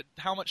shocked at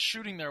how much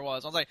shooting there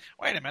was. I was like,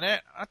 wait a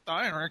minute,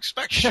 I didn't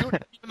expect shooting,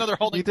 even though they're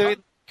holding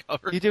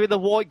covered. You're doing the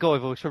white guy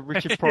voice from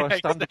Richard Pryor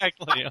standard.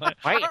 Exactly.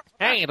 Wait,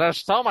 hey,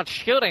 there's so much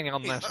shooting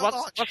on this.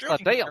 What's the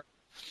deal?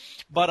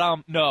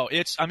 But no,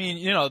 I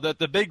mean,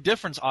 the big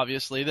difference,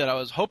 obviously, that I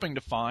was hoping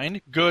to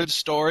find, good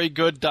story,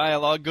 good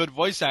dialogue, good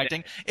voice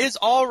acting, is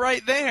all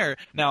right there.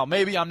 Now,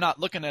 maybe I'm not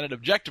looking at it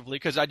objectively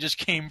because I just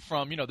came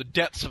from, the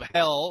depths of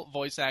hell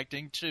voice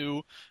acting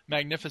to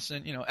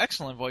magnificent,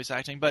 excellent voice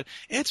acting. But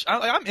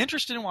I'm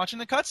interested in watching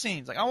the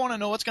cutscenes. Like, I want to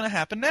know what's going to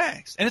happen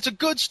next. And it's a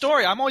good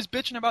story. I'm always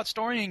bitching about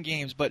story in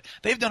games, but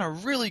they've done a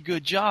really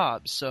good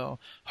job. So,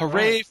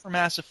 hooray for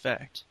Mass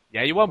Effect.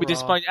 Yeah, you won't be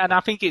disappointed. And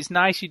I think it's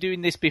nice you're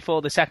doing this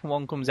before the second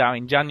one comes out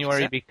in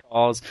January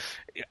because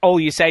all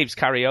your saves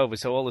carry over.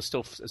 So a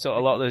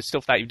lot of the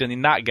stuff that you've done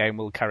in that game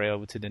will carry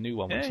over to the new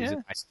one, which is a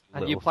nice.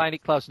 And you're playing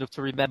it close enough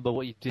to remember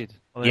what you did.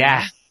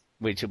 Yeah,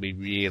 which will be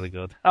really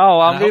good. Oh,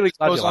 I'm really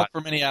glad it goes on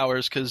for many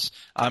hours because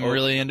I'm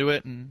really into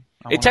it. And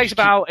it takes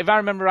about, if I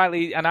remember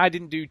rightly, and I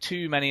didn't do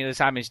too many of the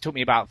side missions, it took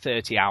me about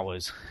 30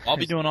 hours. I'll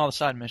be doing all the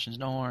side missions,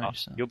 don't worry.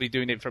 So. You'll be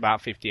doing it for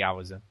about 50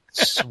 hours then.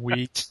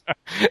 Sweet.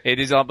 It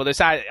is on, but the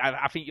side,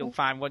 I think you'll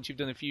find once you've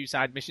done a few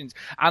side missions,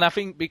 and I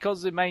think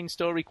because the main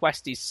story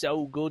quest is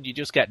so good, you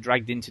just get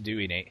dragged into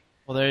doing it.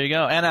 Well, there you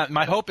go. And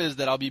my hope is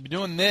that I'll be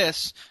doing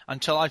this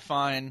until I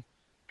find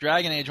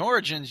Dragon Age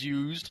Origins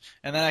used,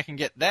 and then I can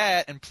get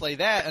that and play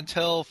that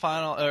until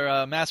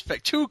Mass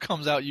Effect 2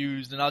 comes out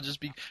used, and I'll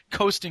just be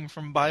coasting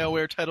from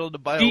BioWare title to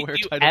BioWare title.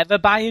 Do you ever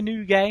buy a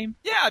new game?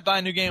 Yeah, I buy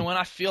a new game when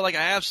I feel like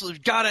I absolutely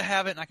gotta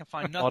have it, and I can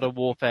find nothing. Modern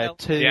Warfare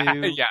 2.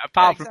 Yeah,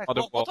 apart from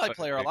Modern Warfare.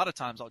 Multiplayer, a lot of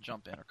times I'll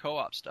jump in, or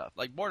co-op stuff.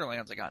 Like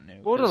Borderlands, I got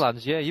new.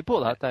 Borderlands, yeah, you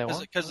bought that day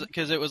one.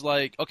 Because it was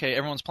like, okay,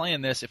 everyone's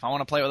playing this. If I want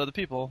to play with other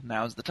people,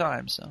 now's the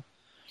time, so...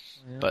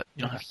 Yeah, but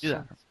you don't have to do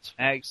that.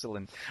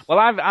 Excellent. Well,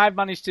 I've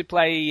managed to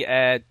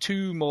play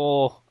 2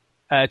 more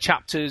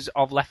chapters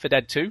of Left 4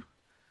 Dead 2.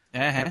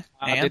 I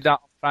did that.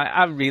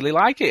 I really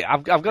like it.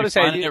 I've got to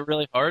say, finding it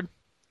really hard.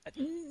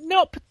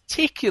 Not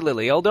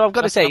particularly, although I've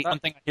got to say, one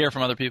thing I hear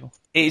from other people.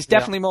 It's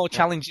definitely more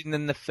challenging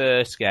than the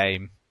first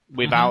game,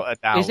 without a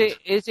doubt.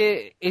 Is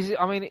it?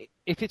 I mean,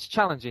 if it's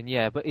challenging,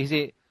 yeah, but is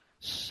it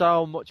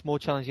so much more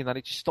challenging that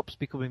it just stops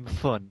becoming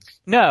fun?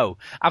 No,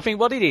 I think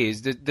what it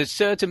is, there's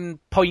certain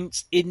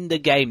points in the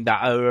game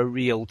that are a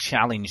real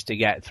challenge to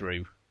get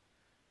through,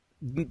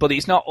 but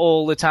it's not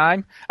all the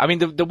time. I mean,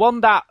 the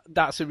one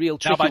that's a real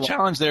tricky now by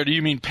challenge there, do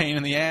you mean pain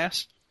in the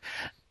ass?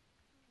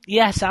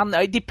 Yes, and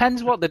it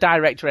depends what the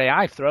director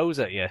AI throws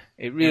at you.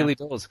 It really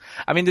does.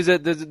 I mean,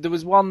 there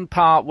was one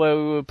part where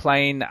we were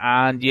playing,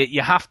 and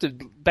you have to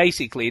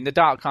basically in the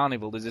Dark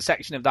Carnival. There's a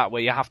section of that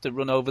where you have to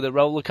run over the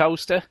roller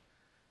coaster.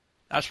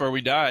 That's where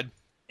we died.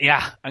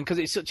 Yeah, and because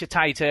it's such a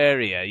tight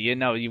area,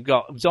 you've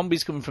got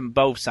zombies coming from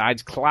both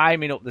sides,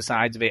 climbing up the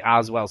sides of it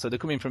as well. So they're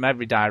coming from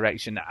every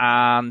direction,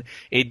 and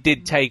it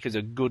did take us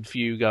a good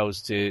few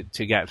goes to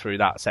get through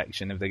that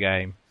section of the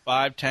game.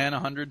 5, 10,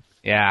 100?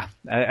 Yeah,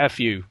 a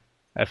few.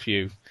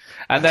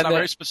 And that's not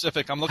very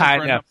specific. I'm looking for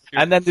a number.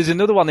 And then there's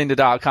another one in the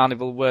Dark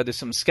Carnival where there's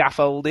some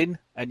scaffolding,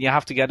 and you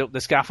have to get up the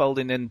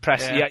scaffolding and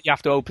press. Yeah. You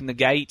have to open the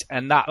gate,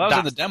 and that was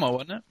in the demo,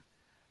 wasn't it?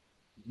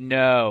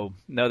 No,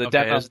 the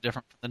demo is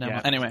different from the demo.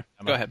 Yeah, anyway,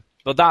 go ahead.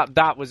 But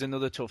that was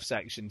another tough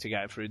section to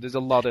get through. There's a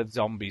lot of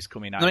zombies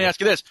coming out. Let me ask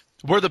you this.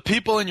 Were the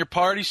people in your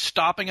party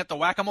stopping at the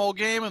whack-a-mole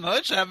game and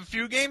let's have a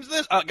few games of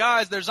this?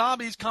 Guys, there's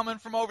zombies coming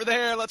from over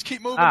there. Let's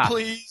keep moving,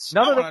 please.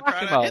 Not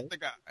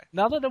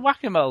at the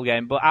whack-a-mole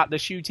game, but at the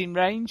shooting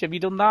range. Have you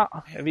done that?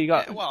 Have you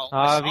got?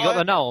 Have you got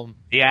the gnome?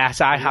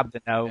 Yes, I had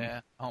the gnome. Yeah.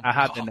 I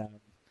had the gnome.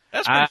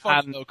 That's pretty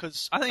fun, though,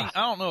 because I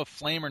don't know if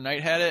Flame or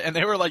Knight had it, and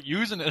they were, like,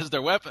 using it as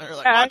their weapon. They were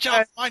like, watch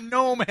out for my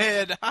gnome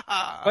head!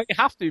 Well, you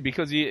have to,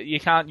 because you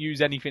can't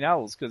use anything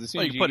else, because as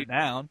soon as you put it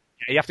down.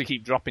 Yeah, you have to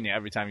keep dropping it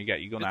every time you get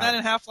your gun out. Isn't that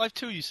in Half-Life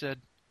 2, you said?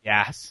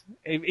 Yes.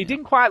 It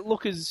didn't quite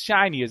look as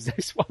shiny as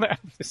this one, I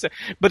have to say.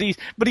 But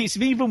it's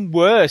even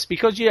worse,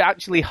 because you're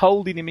actually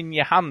holding him in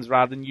your hands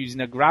rather than using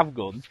a grav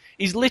gun.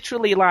 He's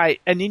literally like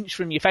an inch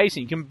from your face,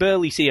 and you can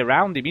barely see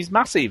around him. He's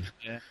massive.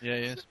 Yeah, he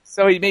is.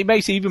 So it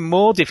makes it even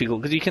more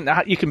difficult, because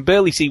you can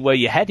barely see where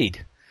you're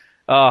headed.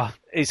 Oh,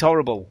 it's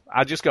horrible.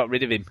 I just got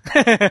rid of him.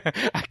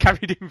 I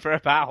carried him for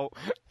about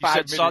 5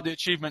 minutes. Saw the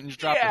achievement and just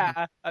dropped him.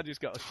 Yeah, I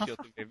just got shut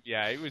of him.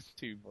 Yeah, it was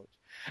too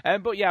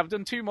much. But yeah, I've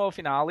done 2 more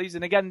finales,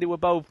 and again, they were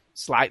both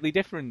slightly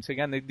different.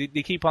 Again,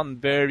 they keep on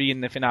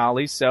varying the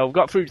finales. So I've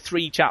got through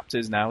 3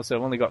 chapters now, so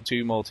I've only got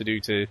 2 more to do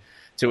to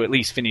at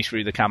least finish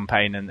through the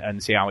campaign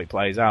and see how it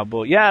plays out.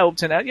 But yeah, up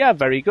to now, yeah,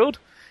 very good.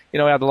 We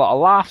had a lot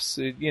of laughs.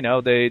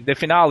 The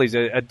finales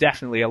are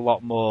definitely a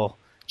lot more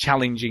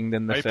challenging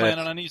than the first. Are you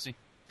playing on easy?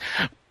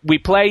 We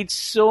played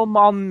some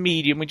on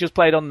medium. We just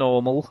played on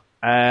normal.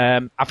 I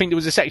think there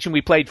was a section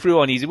we played through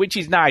on easy, which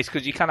is nice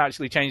because you can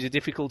actually change the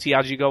difficulty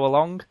as you go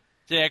along.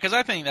 Yeah, because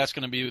I think that's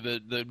going to be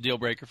the deal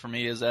breaker for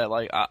me. Is that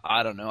like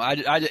I don't know.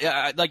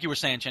 I like you were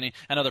saying, Chinny,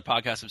 and other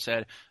podcasts have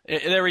said,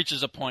 there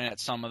reaches a point at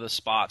some of the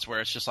spots where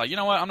it's just like, you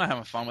know what, I'm not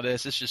having fun with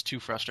this. It's just too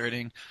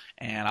frustrating,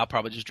 and I'll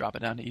probably just drop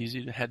it down to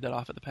easy to head that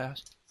off at the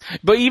pass.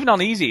 But even on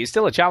easy, it's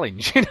still a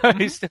challenge. You know,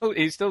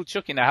 he's still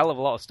chucking a hell of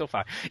a lot of stuff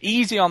out.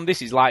 Easy on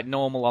this is like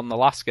normal on the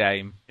last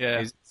game.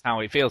 Yeah, is how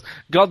it feels.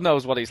 God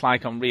knows what it's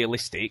like on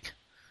realistic,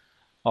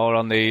 or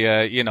on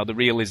the the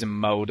realism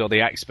mode or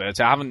the expert.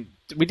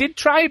 We did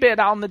try a bit of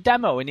that on the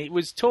demo, and it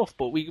was tough,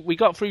 but we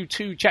got through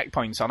 2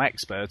 checkpoints on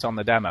expert on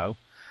the demo.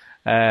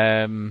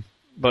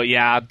 But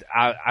yeah,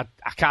 I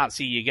can't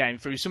see you getting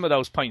through some of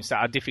those points that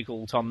are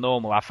difficult on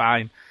normal. I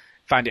find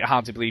it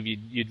hard to believe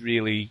you'd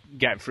really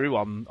get through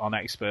on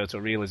expert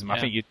or realism. Yeah. I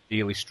think you'd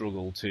really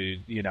struggle to,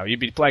 you'd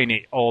be playing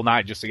it all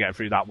night just to get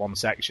through that one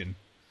section.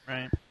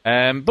 Right.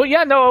 But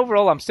yeah, no,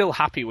 overall I'm still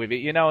happy with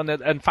it,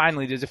 and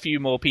finally there's a few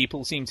more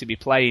people seem to be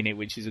playing it,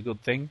 which is a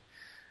good thing.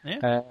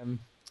 Yeah.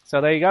 So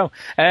there you go.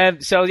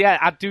 So yeah,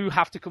 I do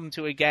have to come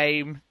to a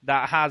game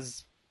that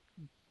has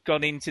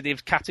gone into the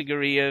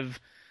category of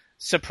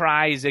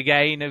surprise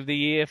again of the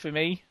year for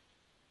me.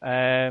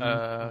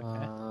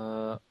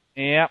 Okay.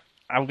 Yeah,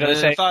 I'm going to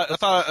say... I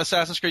thought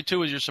Assassin's Creed 2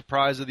 was your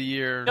surprise of the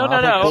year. No.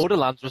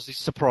 Borderlands was the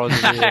surprise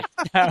of the year.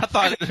 I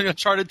thought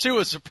Uncharted 2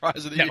 was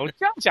surprise of the year.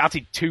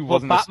 Uncharted 2 well,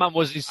 wasn't... Batman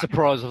was his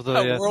surprise of the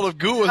year. World of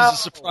Goo was the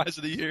surprise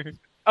of the year.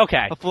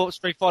 Okay. I thought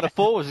Street Fighter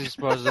 4 was his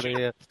surprise of the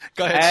year.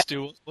 Go ahead,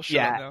 Stu. We'll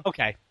shut up now.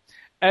 Okay.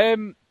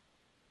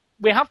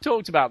 We have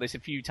talked about this a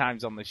few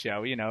times on the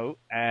show,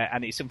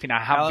 and it's something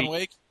I have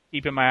been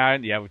keeping my eye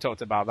on. Yeah, we've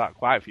talked about that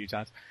quite a few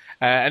times.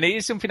 And it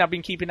is something I've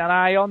been keeping an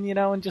eye on,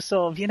 and just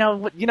sort of,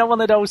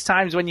 one of those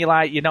times when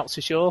you're not so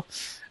sure.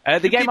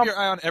 Keep your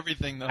eye on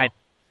everything, though.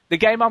 The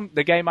game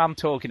I'm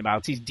talking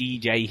about is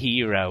DJ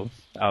Hero.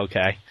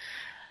 Okay.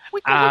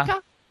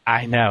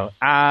 I know.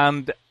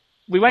 And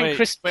we went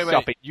Christmas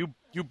shopping. You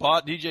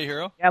bought DJ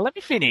Hero? Yeah, let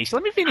me finish. No,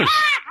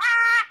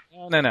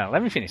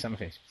 let me finish.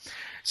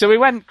 So we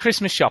went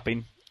Christmas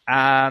shopping,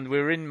 and we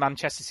were in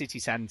Manchester City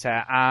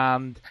Centre,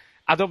 and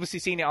I'd obviously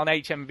seen it on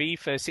HMV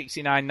for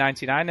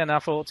 $69.99, and I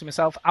thought to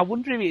myself, I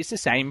wonder if it's the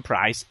same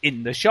price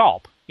in the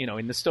shop,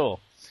 in the store.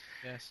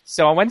 Yes.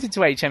 So I went into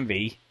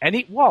HMV, and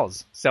it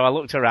was. So I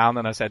looked around,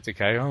 and I said to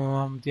Kay,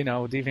 do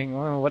you think,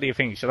 what do you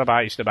think? Should I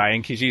buy it?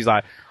 And she's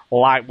like,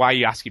 why are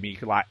you asking me?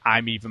 Like,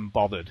 I'm even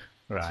bothered.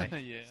 Right.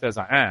 Yeah. So I was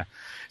like,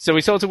 So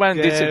we sort of went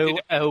and did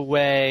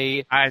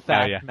away,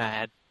 fat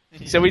man.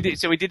 So we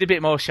did a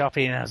bit more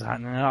shopping, and I was like,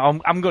 no,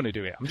 I'm going to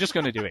do it. I'm just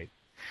going to do it.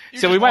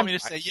 So we want me to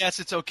say, yes,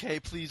 it's okay,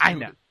 please do I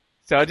know.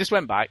 So I just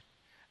went back,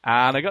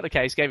 and I got the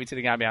case, gave it to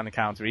the guy behind the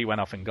counter. He went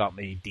off and got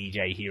me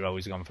DJ Hero.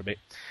 He's gone for a bit.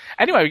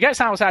 Anyway, we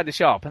get outside the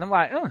shop, and I'm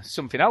like,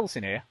 something else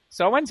in here.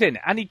 So I went in,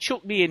 and he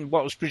chucked me in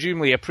what was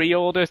presumably a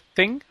pre-order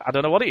thing. I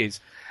don't know what it is.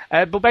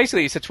 But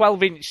basically, it's a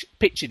 12-inch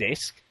picture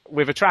disc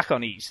with a track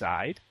on each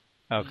side.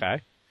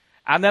 Okay.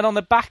 And then on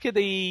the back of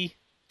the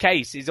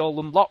case is all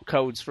unlock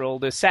codes for all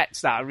the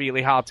sets that are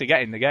really hard to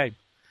get in the game.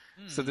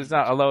 So there's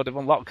not a load of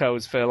unlock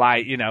codes for,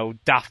 like,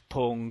 Daft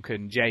Punk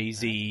and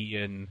Jay-Z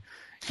and,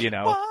 DJ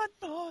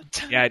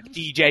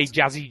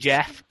Jazzy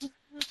Jeff.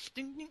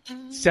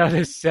 So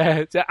there's,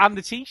 and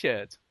the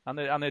T-shirt, and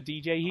a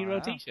DJ Hero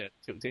T-shirt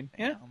tucked in.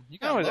 Yeah. You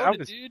got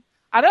loaded, dude.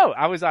 I know.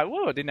 I was like,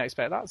 whoa, I didn't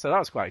expect that. So that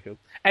was quite cool.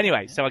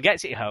 Anyway, so I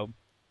gets it home,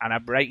 and I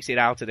breaks it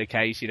out of the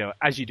case,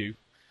 as you do.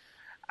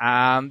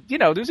 And,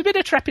 there was a bit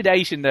of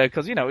trepidation there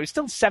because, it was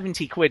still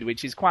 70 quid,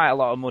 which is quite a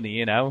lot of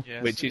money, Yes,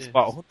 which is,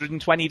 what,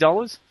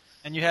 $120?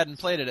 And you hadn't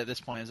played it at this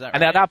point, is that right?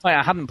 And at that point,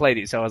 I hadn't played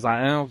it, so I was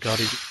like, oh,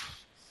 God.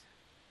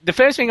 The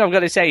first thing I've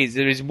got to say is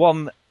there is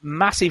one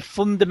massive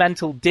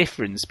fundamental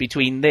difference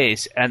between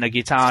this and a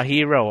Guitar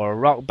Hero or a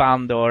Rock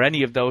Band or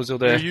any of those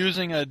other... You're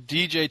using a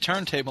DJ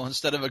turntable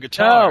instead of a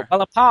guitar. No,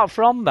 well, apart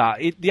from that,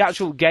 the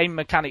actual game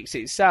mechanics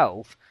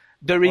itself,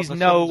 there is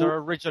no... They're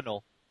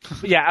original.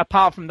 Yeah,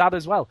 apart from that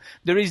as well.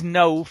 There is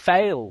no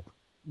fail.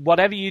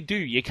 Whatever you do,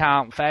 you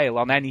can't fail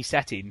on any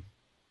setting.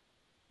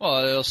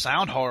 Well, it'll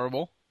sound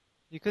horrible.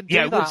 You can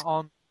do that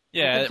on...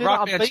 Yeah,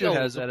 Rock Band 2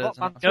 has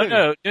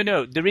that.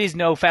 No. There is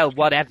no fail,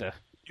 whatever.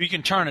 You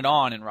can turn it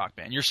on in Rock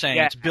Band. You're saying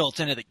it's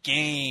built into the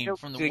game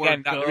from the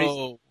word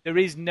go. There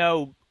is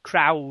no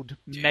crowd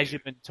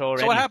measurement or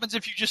anything. So what happens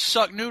if you just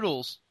suck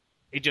noodles?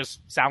 It just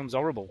sounds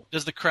horrible.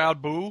 Does the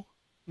crowd boo?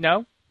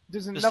 No.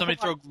 Does somebody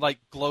throw, like,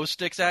 glow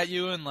sticks at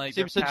you and, like,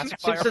 Simpsons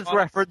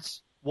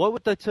reference? Why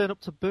would they turn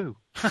up to boo?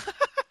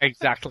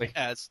 Exactly.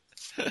 Yes.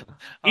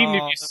 Even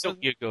if you suck,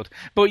 you're good.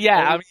 But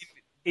yeah, I mean,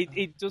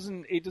 it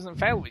doesn't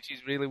fail, which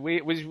is really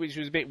weird. Which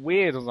was a bit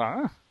weird. I was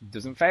like, it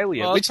doesn't fail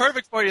you. Well, it's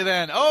perfect for you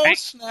then. Oh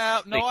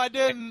snap! No, I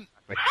didn't.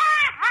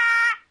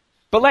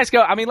 But let's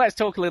go. I mean, let's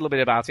talk a little bit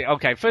about it.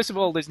 Okay, first of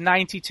all, there's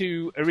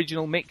 92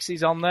 original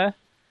mixes on there.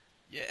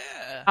 Yeah.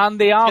 And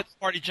they are get the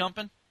party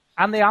jumping.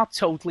 And they are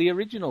totally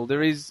original.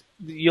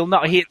 You'll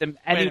not hear them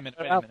anywhere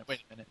else. Wait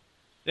a minute.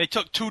 They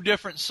took 2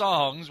 different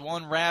songs,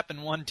 one rap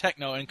and one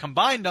techno, and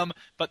combined them,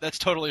 but that's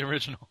totally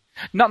original.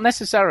 Not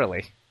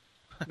necessarily.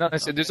 Not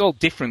necessarily. There's all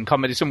different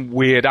comedy. Some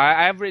weird.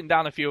 I have written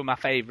down a few of my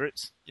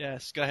favourites.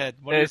 Yes, go ahead.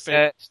 What are your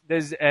favorites?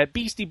 There's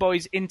Beastie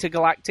Boys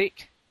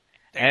Intergalactic.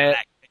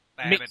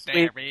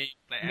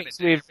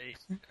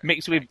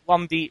 Mixed with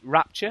Blondie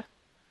Rapture.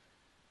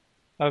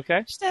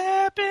 Okay.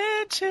 Step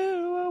into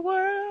a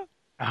world.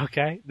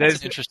 Okay. That's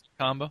an interesting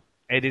combo.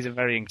 It is a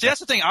very interesting. See, that's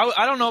the thing.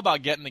 I don't know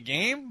about getting the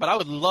game, but I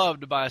would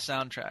love to buy a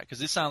soundtrack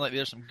because it sounds like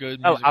there's some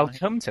good music. Oh, I'll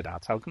come to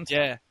that.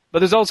 Yeah. But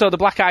there's also the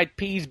Black Eyed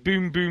Peas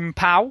Boom Boom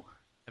Pow.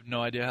 I have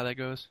no idea how that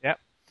goes. Yep.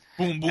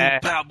 Boom boom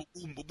pow, boom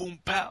boom boom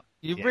pow.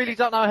 You really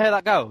don't know how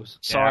that goes?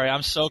 Sorry,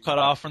 I'm so cut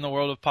off from the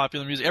world of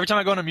popular music. Every time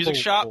I go in a music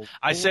shop,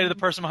 I say to the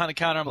person behind the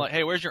counter, I'm like,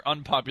 hey, where's your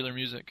unpopular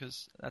music?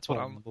 Because that's what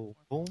I'm...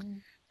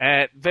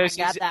 Versus...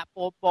 I got that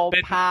boom boom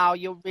pow,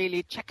 you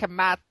really check him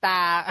out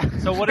that.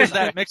 So what is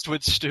that mixed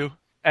with, Stu?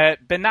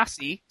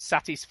 Benassi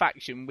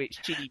Satisfaction,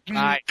 which Chinny...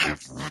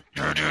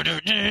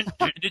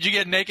 Did you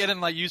get naked and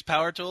like use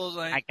power tools?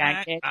 Like, I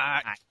can't get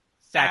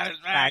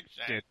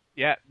satisfaction.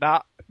 Yeah,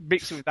 that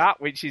mixed with that,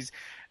 which is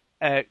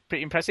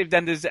pretty impressive.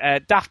 Then there's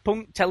Daft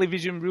Punk,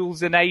 Television Rules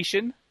the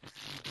Nation,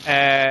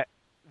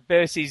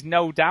 versus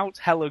No Doubt,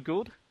 Hella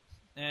Good.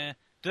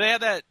 Do they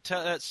have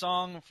that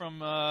song from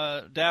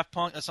Daft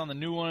Punk that's on the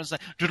new one? It's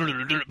like...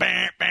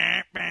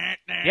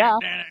 Yeah,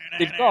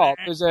 they've got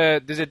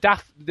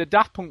the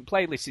Daft Punk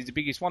playlist is the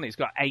biggest one. It's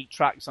got 8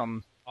 tracks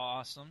on.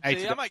 Awesome.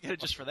 See, I might get it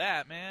just for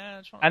that,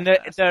 man. And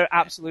they're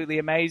absolutely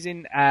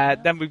amazing.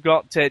 Then we've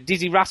got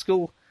Dizzy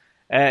Rascal,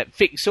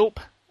 Fix Up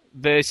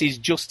versus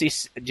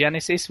Justice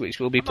Genesis, which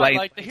will be played. I'd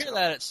like to hear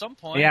that at some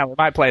point. Yeah, we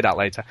might play that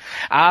later.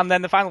 And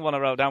then the final one I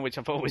wrote down, which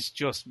I thought was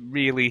just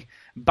really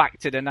back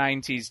to the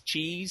 90s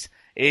cheese,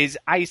 is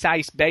Ice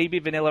Ice Baby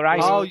Vanilla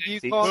Ice. Oh, you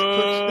can't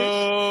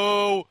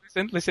touch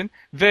this. Listen.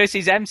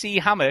 Versus MC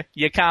Hammer,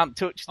 You Can't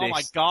Touch This. Oh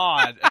my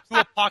god. Two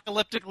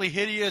apocalyptically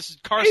hideous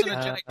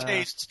carcinogenic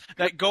tastes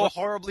that go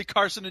horribly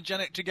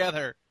carcinogenic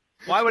together.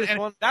 Why would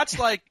that's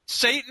like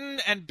Satan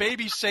and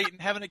baby Satan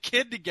having a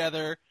kid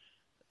together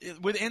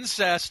with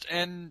incest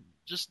and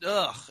just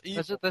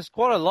There's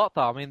quite a lot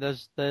though. I mean,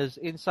 there's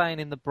Insane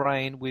in the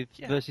Brain with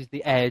versus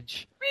The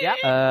Edge.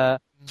 Yeah.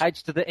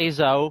 Edge to the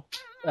Izzo,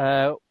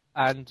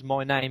 and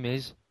My Name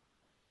Is.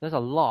 There's a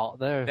lot.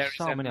 There's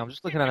so many. I'm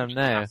just looking at them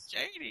now.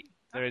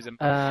 There is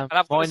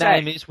My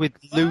Name Is with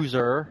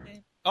Loser.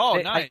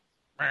 Oh, nice.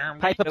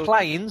 Paper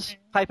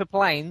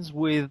Planes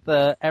with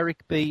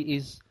Eric B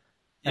is.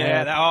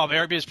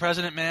 Eric B is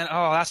president, man.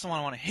 Oh, that's the one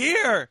I want to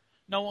hear.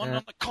 No one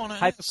on the corner.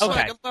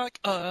 Like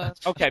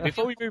us. Okay,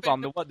 before we move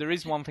on, there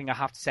is one thing I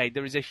have to say.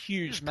 There is a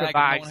huge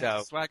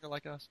proviso. Swagger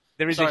like us.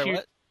 There is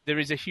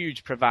a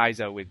huge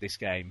proviso with this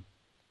game.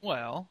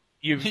 Well,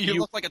 you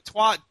look like a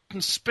twat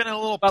spinning a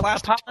little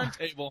plastic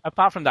turntable.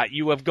 Apart from that,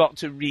 you have got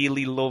to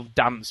really love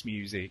dance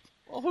music.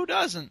 Well, who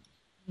doesn't?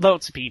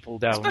 Lots of people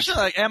don't. Especially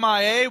like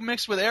MIA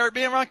mixed with Eric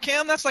B and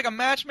Rakim. That's like a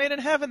match made in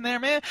heaven there,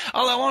 man.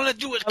 All I want to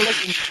do is...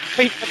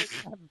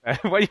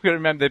 What you got to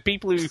remember,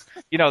 people who,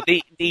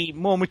 the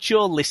more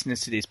mature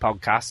listeners to this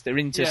podcast, they're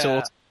into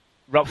sort of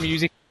rock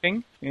music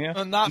thing.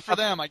 Well, not for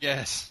them, I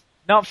guess.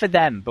 Not for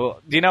them,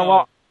 but do you know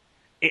what?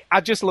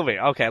 I just love it.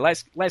 Okay,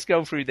 let's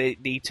go through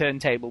the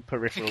turntable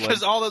peripheral.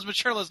 Because all those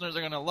mature listeners are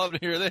going to love to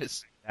hear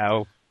this.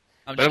 No.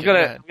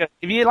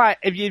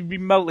 If you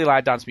remotely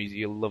like dance music,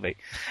 you'll love it.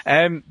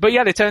 But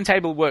yeah, the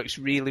turntable works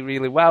really,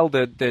 really well.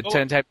 The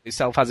turntable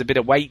itself has a bit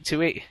of weight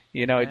to it.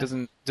 It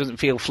doesn't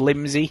feel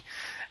flimsy.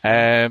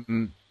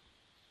 Didn't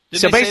they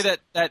say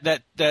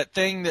that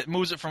thing that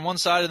moves it from one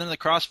side and then the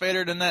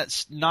crossfader, then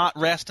that's not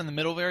rest in the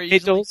middle very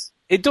easily?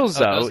 It does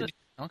though. Does it?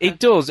 Okay. It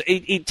does.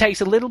 It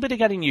takes a little bit of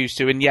getting used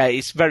to, and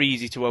it's very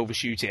easy to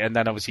overshoot it, and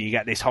then obviously you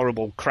get this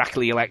horrible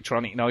crackly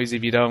electronic noise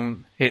if you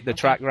don't hit the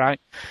track right.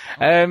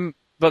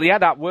 But yeah,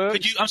 that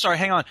works. I'm sorry,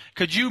 hang on.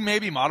 Could you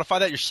maybe modify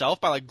that yourself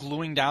by like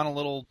gluing down a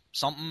little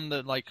something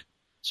that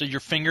so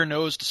your finger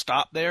knows to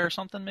stop there or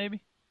something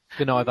maybe?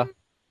 You know either.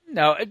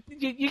 No,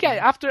 you get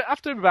after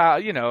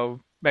about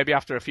maybe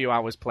after a few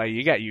hours play,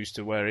 you get used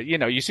to where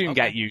you soon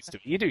get used to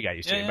it. You do get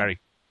used to it very.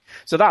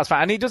 So that's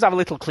fine, and it does have a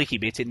little clicky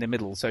bit in the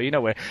middle. So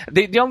where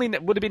the only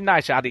would have been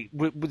nice had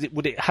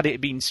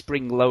it been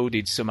spring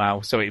loaded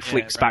somehow, so it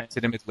flicks back to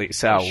the middle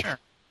itself. Sure.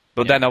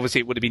 But then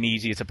obviously it would have been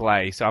easier to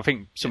play. So I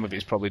think some of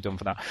it's probably done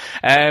for that.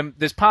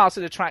 There's parts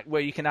of the track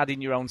where you can add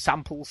in your own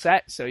sample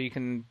set, so you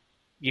can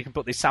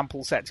put this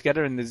sample set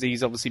together, and there's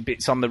these obviously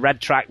bits on the red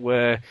track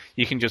where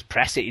you can just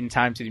press it in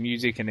time to the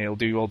music and it'll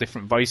do all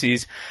different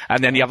voices.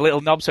 And then you have a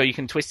little knob so you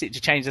can twist it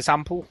to change the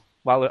sample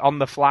while on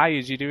the fly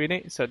as you're doing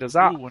it. So it does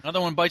that. Ooh, another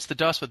one bites the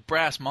dust with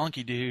Brass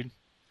Monkey, dude.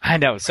 I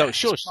know. So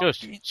shush.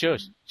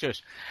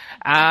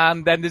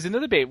 And then there's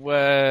another bit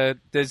where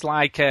there's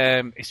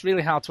it's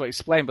really hard to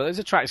explain, but there's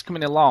a track that's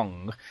coming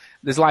along.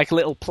 There's like a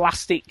little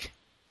plastic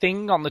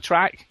thing on the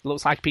track. It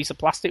looks like a piece of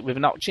plastic with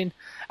a notch in,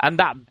 and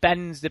that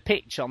bends the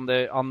pitch on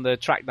the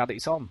track that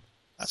it's on.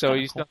 So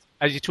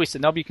as you twist the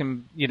knob, you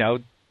can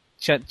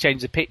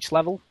change the pitch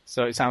level,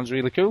 so it sounds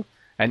really cool.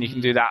 And you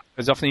can do that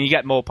as often. You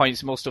get more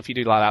points. The more stuff you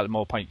do like that, the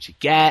more points you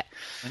get.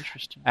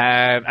 Interesting.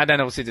 And then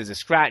obviously there's a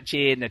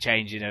scratching, the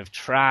changing of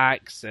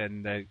tracks,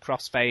 and the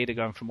crossfader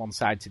going from one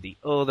side to the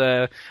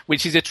other,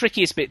 which is the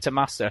trickiest bit to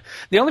master.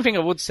 The only thing I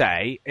would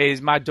say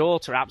is my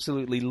daughter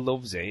absolutely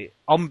loves it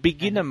on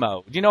beginner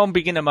mode. You know, on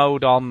beginner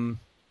mode on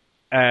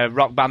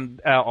Rock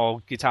Band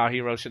or Guitar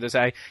Hero, should I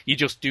say, you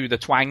just do the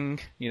twang.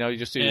 You know, you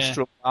just do the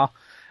strum bar.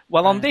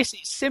 Well, on this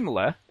it's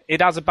similar.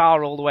 It has a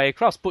bar all the way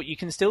across, but you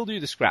can still do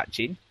the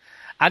scratching.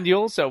 And you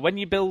also, when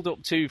you build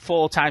up to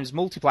 4x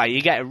multiplier,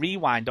 you get a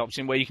rewind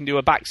option where you can do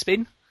a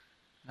backspin.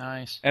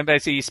 Nice. And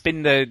basically you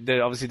spin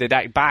obviously the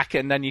deck back,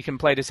 and then you can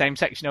play the same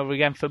section over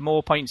again for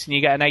more points, and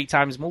you get an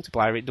 8x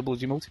multiplier. It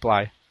doubles your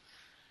multiplier.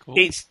 Cool.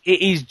 It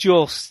is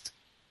just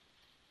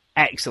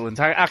excellent.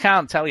 I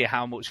can't tell you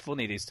how much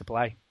fun it is to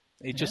play.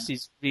 It just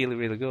is really,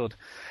 really good.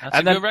 That's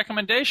a good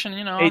recommendation.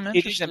 You know, I'm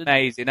It is interested.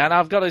 amazing, and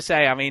I've got to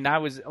say, I mean, I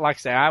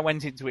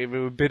went into it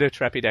with a bit of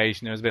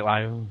trepidation. I was a bit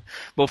like, oh.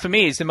 But for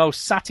me, it's the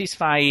most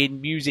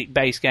satisfying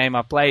music-based game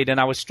I've played, and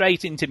I was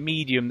straight into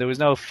medium. There was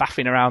no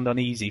faffing around on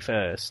easy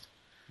first.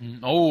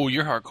 Oh,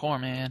 you're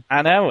hardcore, man.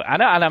 I know,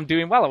 and I'm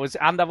doing well.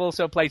 And I've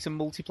also played some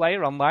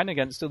multiplayer online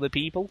against other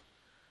people.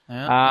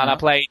 Yeah, And I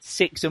played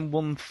 6 and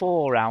won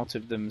 4 out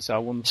of them, so I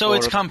won. So 4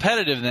 it's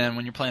competitive then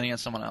when you're playing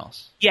against someone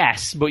else.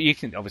 Yes, but you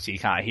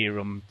can't hear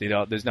them.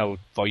 There's no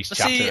voice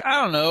chatter. See,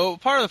 I don't know.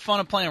 Part of the fun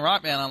of playing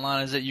Rock Band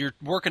online is that you're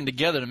working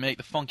together to make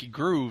the funky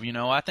groove. You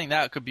know, I think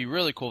that could be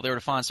really cool if they were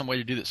to find some way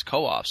to do this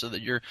co-op, so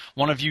that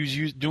one of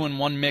you's doing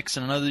one mix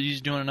and another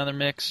you's doing another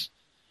mix.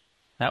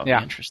 That would be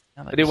interesting.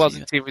 But it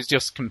wasn't. It was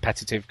just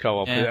competitive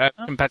co-op. Yeah.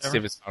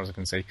 Competitive as far as I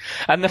can see.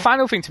 And the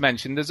final thing to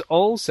mention, there's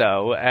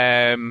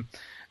also.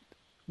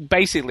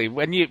 Basically,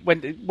 when you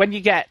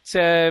get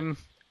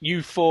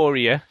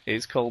euphoria,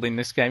 it's called in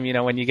this game. You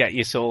know, when you get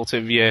your sort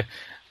of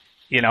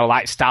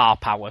like star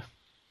power.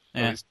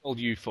 Yeah. It's called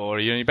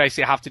euphoria. You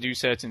basically have to do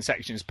certain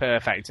sections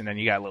perfect, and then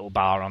you get a little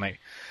bar on it.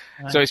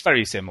 Right. So it's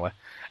very similar.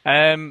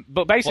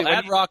 But basically,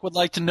 Adrock would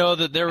like to know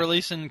that they're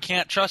releasing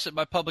 "Can't Trust It"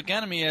 by Public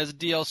Enemy as a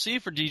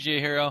DLC for DJ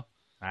Hero.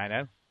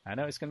 I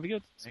know, it's going to be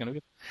good. It's going to be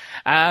good.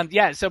 And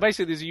yeah, so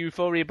basically there's a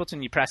euphoria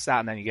button, you press that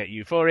and then you get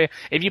euphoria.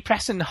 If you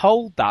press and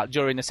hold that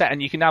during a set,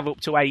 and you can have up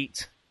to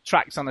 8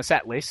 tracks on a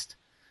set list,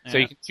 so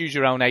you can choose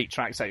your own 8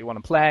 tracks that you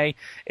want to play.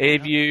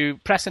 If you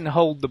press and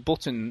hold the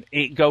button,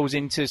 it goes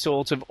into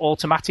sort of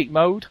automatic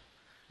mode.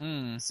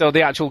 So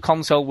the actual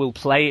console will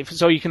play it,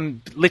 so you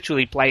can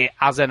literally play it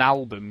as an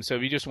album. So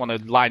if you just want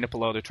to line up a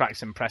load of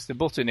tracks and press the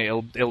button,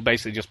 it'll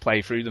basically just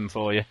play through them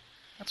for you.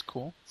 That's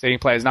cool. So you can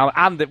play as now,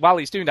 and while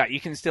it's doing that,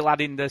 you can still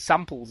add in the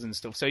samples and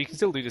stuff. So you can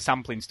still do the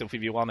sampling stuff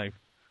if you want to.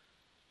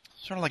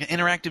 Sort of like an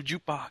interactive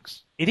jukebox.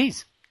 It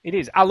is.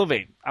 I love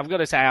it. I've got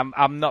to say,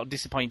 I'm not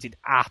disappointed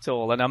at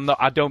all, and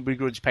I don't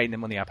begrudge paying the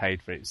money I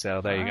paid for it.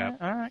 So there you go.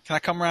 All right. Can I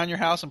come around your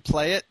house and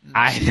play it?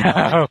 I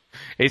know.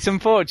 It's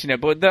unfortunate,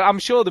 but I'm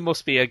sure there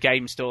must be a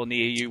game store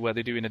near you where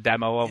they're doing a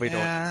demo of it.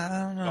 Yeah,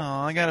 I don't know.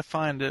 I gotta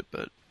find it,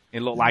 but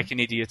it looked like an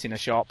idiot in a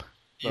shop.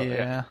 But,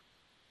 yeah.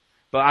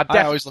 But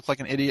I always look like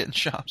an idiot in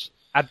shops.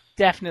 I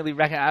definitely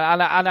reckon,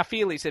 and I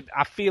feel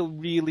I feel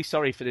really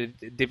sorry for the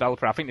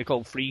developer. I think they're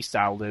called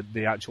Freestyle,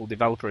 the actual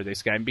developer of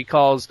this game,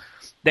 because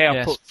they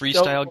have put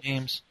freestyle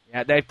games.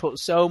 Yeah, they've put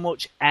so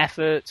much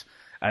effort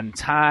and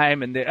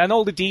time, and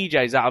all the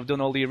DJs that have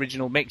done all the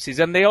original mixes,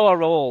 and they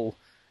are all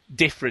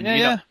different.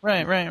 Yeah,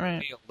 right.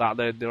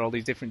 That they're all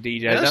these different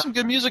DJs. Yeah, there's some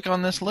good music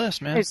on this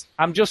list, man.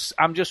 I'm just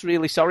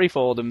really sorry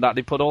for them that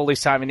they put all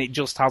this time and it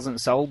just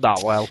hasn't sold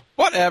that well.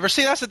 Whatever.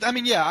 See, I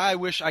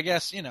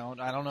guess, I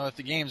don't know if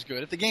the game's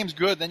good. If the game's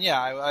good, then yeah,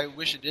 I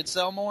wish it did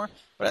sell more.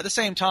 But at the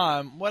same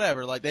time,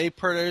 whatever. Like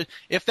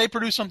if they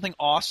produce something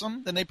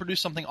awesome, then they produce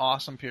something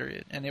awesome,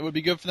 period. And it would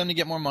be good for them to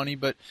get more money,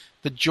 but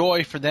the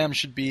joy for them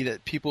should be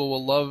that people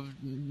will love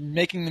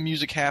making the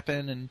music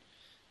happen, and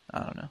I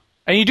don't know.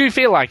 And you do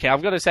feel like it.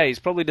 I've got to say, it's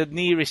probably the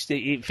nearest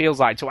it feels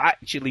like to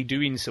actually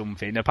doing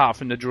something, apart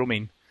from the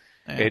drumming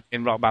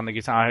in Rock Band the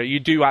Guitar.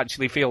 You do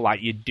actually feel like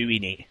you're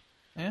doing it.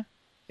 Yeah.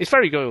 It's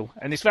very cool.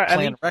 And it's very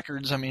playing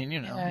records, and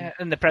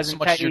the presentation. As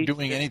much as you're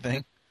doing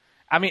anything.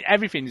 I mean,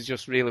 everything's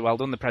just really well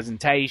done. The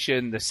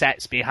presentation, the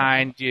sets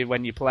behind you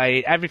when you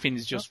play,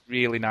 everything's just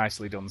really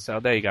nicely done.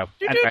 So there you go.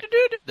 Anyway,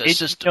 the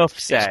system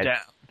is down.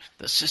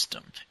 The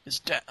system is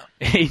down.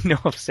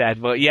 Enough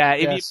said. But yeah,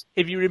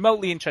 if you're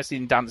remotely interested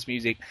in dance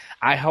music,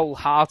 I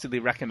wholeheartedly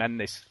recommend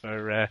this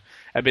for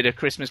a bit of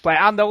Christmas play.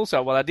 And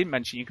also, I didn't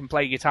mention, you can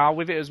play guitar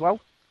with it as well.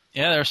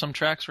 Yeah, there are some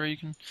tracks where you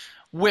can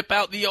whip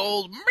out the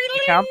old...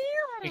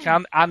 You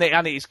can, and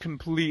it is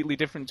completely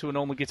different to a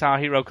normal Guitar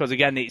Hero, because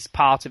again, it's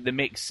part of the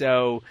mix,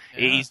 so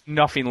it is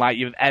nothing like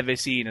you've ever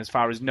seen as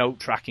far as note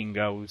tracking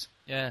goes.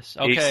 Yes.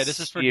 Okay, this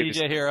is for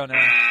DJ Hero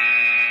now.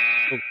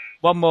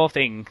 One more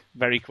thing,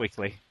 very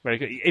quickly.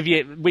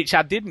 Which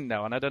I didn't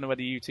know, and I don't know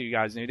whether you two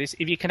guys knew this.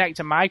 If you connect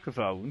a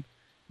microphone,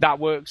 that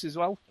works as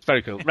well. It's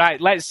very cool.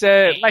 Right, let's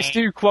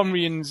do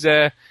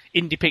Quanrians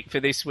indie pick for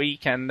this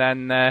week, and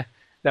then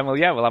we'll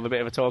have a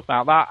bit of a talk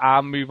about that.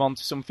 I'll move on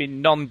to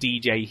something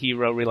non-DJ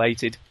Hero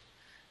related.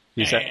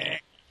 You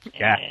said,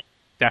 yeah.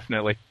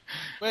 definitely.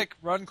 Quick,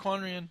 run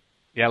Quanrian.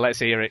 Yeah, let's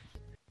hear it.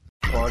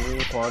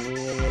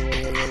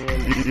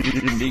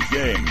 Indie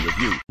game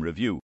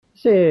review.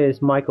 This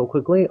is Michael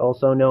Quigley,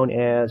 also known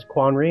as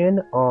Quanrian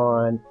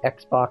on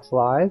Xbox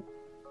Live.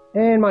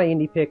 And my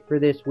indie pick for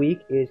this week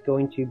is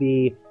going to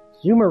be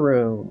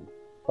Zoomaroom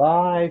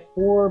by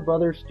Four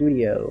Brother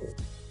Studios.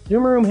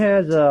 Zoomaroom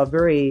has a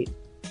very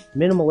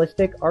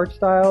minimalistic art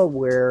style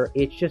where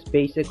it's just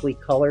basically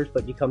colors,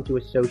 but you come to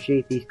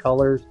associate these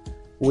colors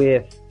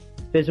with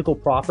physical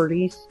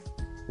properties,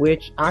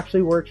 which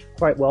actually works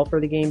quite well for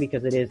the game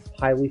because it is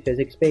highly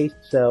physics-based.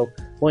 So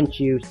once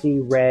you see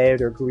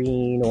red or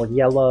green or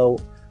yellow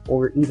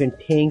or even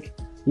pink,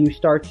 you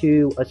start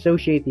to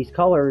associate these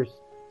colors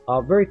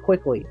very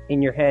quickly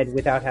in your head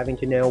without having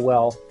to know,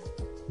 well,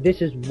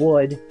 this is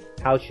wood,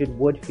 how should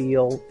wood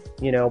feel,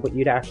 but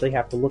you'd actually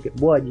have to look at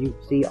wood. You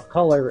see a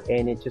color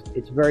and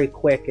it's very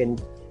quick, and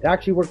it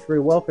actually works very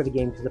well for the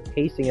game because the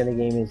pacing of the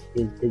game is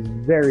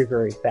very,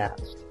 very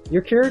fast.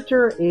 Your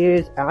character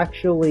is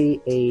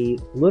actually a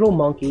little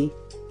monkey,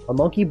 a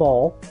monkey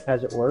ball,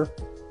 as it were,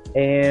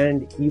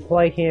 and you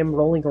play him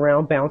rolling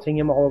around, bouncing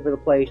him all over the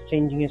place,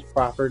 changing his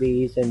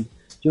properties, and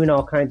doing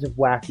all kinds of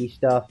wacky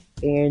stuff.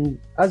 And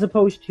as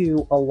opposed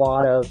to a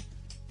lot of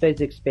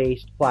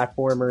physics-based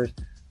platformers,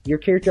 your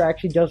character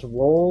actually does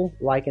roll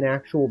like an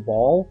actual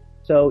ball.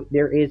 So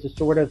there is a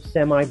sort of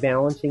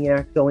semi-balancing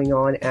act going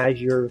on as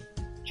you're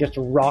just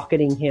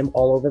rocketing him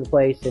all over the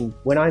place. And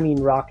when I mean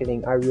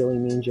rocketing, I really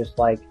mean just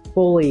like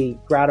fully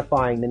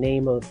gratifying the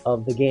name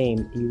of the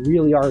game. You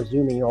really are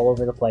zooming all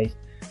over the place.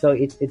 So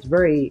it's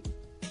very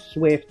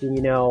swift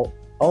and,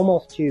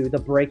 almost to the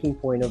breaking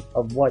point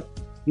of what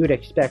you would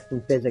expect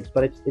from physics,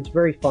 but it's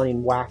very fun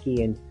and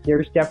wacky, and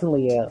there's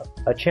definitely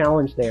a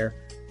challenge there,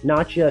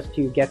 not just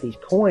to get these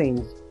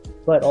coins,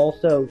 but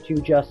also to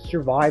just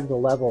survive the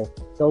level.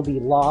 There'll be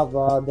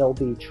lava, there'll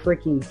be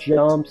tricky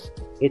jumps.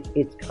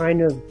 It's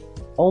kind of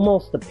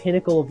almost the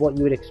pinnacle of what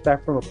you would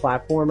expect from a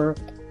platformer.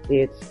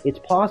 It's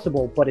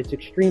possible, but it's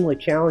extremely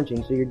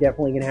challenging, so you're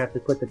definitely going to have to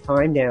put the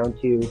time down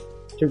to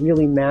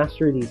really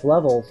master these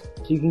levels,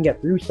 so you can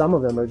get through. Some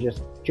of them are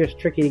just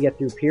tricky to get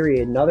through,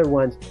 period. And other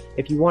ones,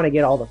 if you want to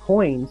get all the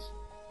coins,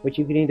 which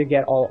you can either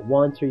get all at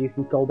once or you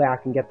can go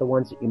back and get the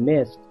ones that you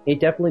missed, it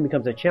definitely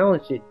becomes a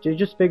challenge to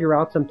just figure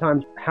out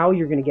sometimes how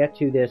you're going to get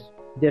to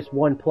this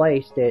one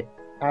place that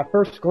at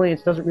first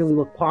glance doesn't really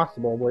look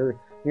possible, where you're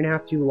going to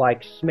have to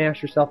like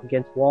smash yourself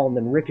against a wall and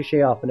then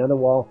ricochet off another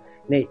wall.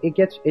 And it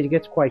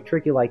gets quite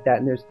tricky like that.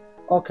 And there's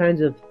all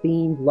kinds of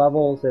themed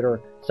levels that are,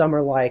 some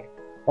are like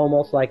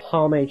almost like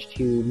homage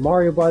to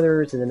Mario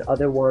Brothers, and then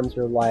other ones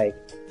are like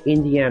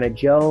Indiana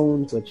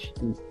Jones, which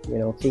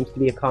seems to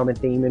be a common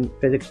theme in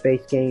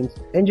physics-based games,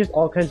 and just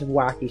all kinds of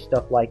wacky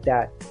stuff like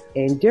that.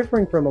 And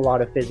differing from a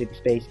lot of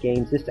physics-based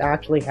games, this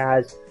actually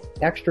has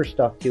extra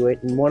stuff to it,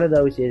 and one of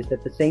those is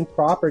that the same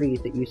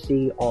properties that you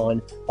see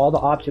on all the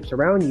objects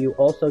around you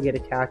also get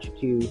attached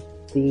to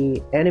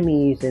the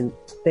enemies and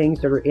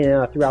things that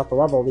are throughout the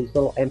level, these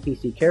little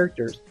NPC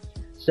characters.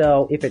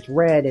 So if it's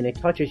red and it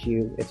touches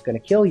you, it's going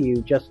to kill you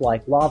just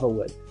like lava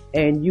would.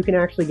 And you can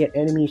actually get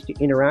enemies to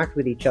interact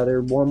with each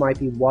other. One might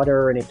be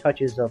water and it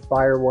touches a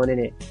fire one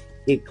and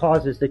it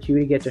causes the two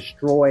to get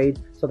destroyed,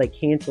 so they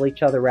cancel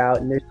each other out.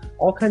 And there's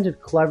all kinds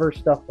of clever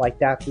stuff like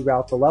that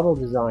throughout the level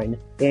design.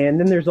 And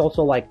then there's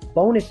also like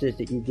bonuses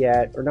that you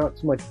get, or not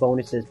so much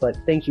bonuses, but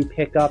things you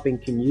pick up and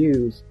can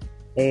use.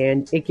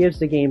 And it gives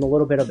the game a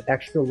little bit of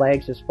extra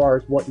legs as far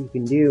as what you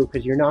can do,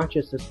 because you're not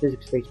just this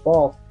physics-based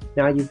ball.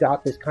 Now you've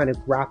got this kind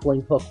of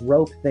grappling hook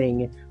rope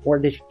thing, or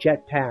this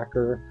jetpack,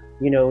 or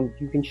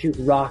you can shoot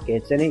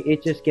rockets, and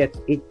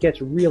it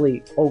gets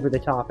really over the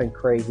top and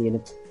crazy.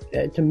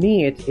 And to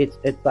me,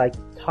 it's like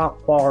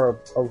top bar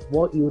of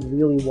what you would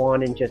really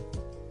want in just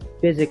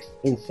physics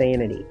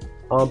insanity.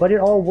 But it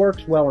all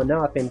works well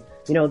enough, and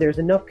there's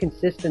enough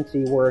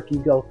consistency where if you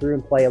go through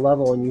and play a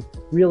level and you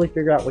really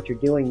figure out what you're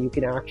doing, you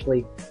can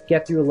actually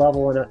get through a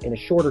level in a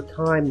shorter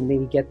time and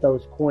maybe get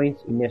those coins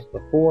you missed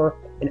before.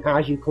 And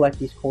as you collect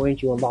these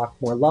coins, you unlock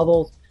more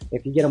levels.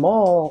 If you get them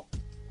all,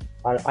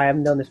 I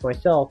haven't done this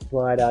myself,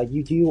 but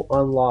you do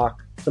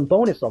unlock some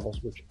bonus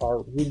levels, which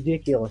are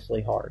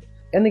ridiculously hard.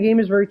 And the game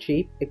is very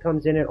cheap. It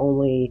comes in at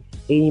only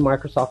 80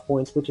 Microsoft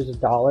points, which is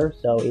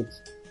 $1, so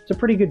it's a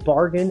pretty good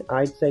bargain.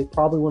 I'd say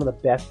probably one of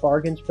the best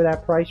bargains for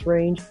that price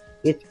range.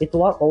 It's a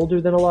lot older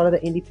than a lot of the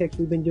indie picks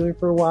we've been doing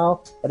for a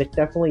while, but it's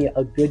definitely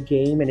a good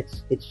game, and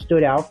it's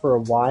stood out for a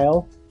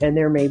while. And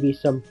there may be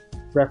some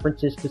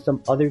references to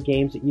some other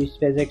games that use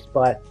physics,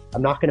 but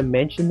I'm not going to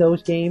mention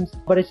those games.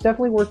 But it's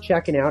definitely worth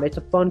checking out. It's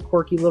a fun,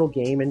 quirky little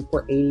game, and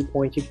for 80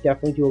 points, you can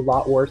definitely do a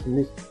lot worse. And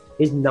this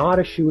is not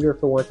a shooter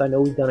for once. I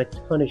know we've done a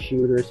ton of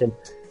shooters, and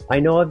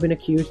I know I've been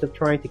accused of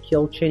trying to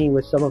kill Chinny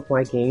with some of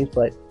my games,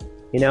 but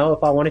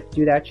if I wanted to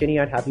do that, Chinny,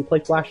 I'd have you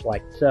play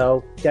Flashlight.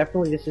 So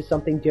definitely this is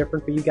something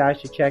different for you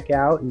guys to check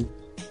out, and,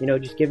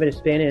 just give it a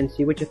spin and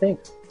see what you think.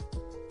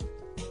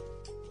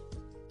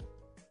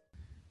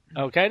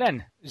 Okay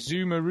then,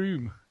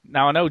 Zoomaroom.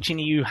 Now I know,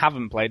 Chinny, you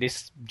haven't played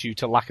this due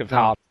to lack of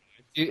hardware.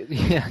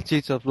 Yeah,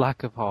 due to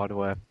lack of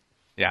hardware.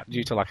 Yeah,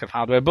 due to lack of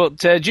hardware. But,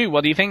 Drew,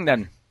 what do you think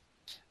then?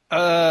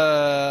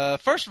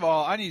 First of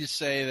all, I need to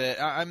say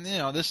that I'm,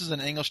 this is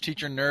an English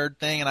teacher nerd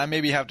thing, and I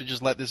maybe have to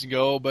just let this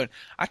go, but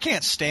I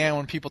can't stand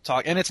when people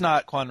talk, and it's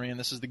not Quanrian,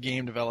 this is the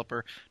game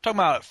developer, talking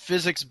about a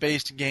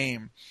physics-based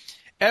game.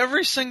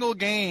 Every single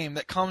game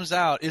that comes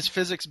out is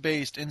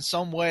physics-based in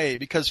some way,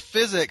 because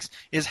physics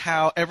is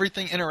how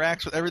everything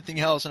interacts with everything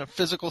else in a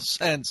physical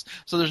sense.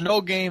 So there's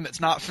no game that's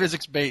not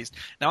physics-based.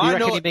 Now,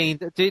 Do you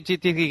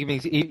think he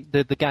means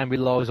the game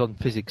relies on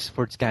physics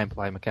for its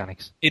gameplay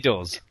mechanics? It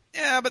does.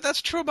 Yeah, but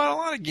that's true about a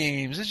lot of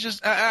games. It's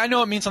just, I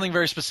know it means something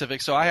very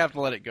specific, so I have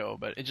to let it go,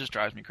 but it just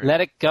drives me crazy.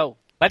 Let it go.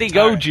 Let it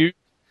go, Drew.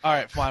 All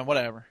right, fine,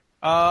 whatever.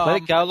 Let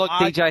it go, look,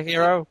 DJ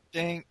Hero. I didn't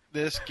think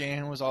this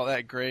game was all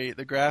that great.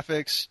 The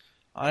graphics,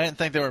 I didn't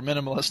think they were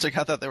minimalistic.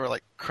 I thought they were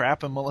like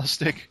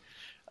crap-imalistic.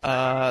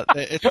 They're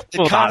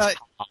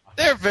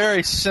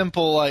very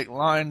simple, like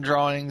line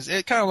drawings.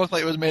 It kind of looked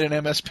like it was made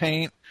in MS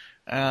Paint.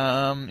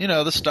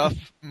 The stuff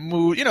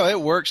moved. It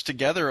works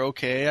together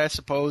okay. I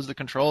suppose the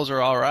controls are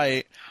all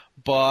right,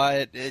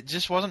 but it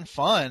just wasn't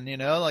fun.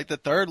 Like the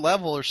third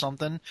level or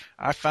something,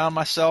 I found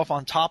myself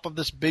on top of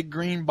this big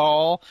green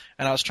ball,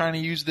 and I was trying to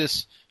use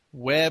this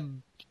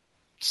web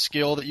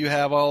skill that you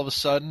have all of a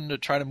sudden to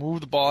try to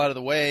move the ball out of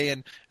the way,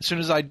 and as soon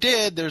as I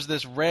did, there's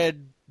this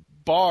red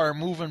bar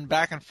moving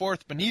back and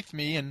forth beneath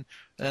me, and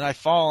then I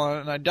fall on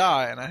it and I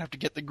die, and I have to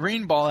get the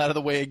green ball out of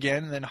the way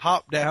again, and then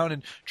hop down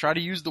and try to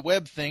use the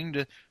web thing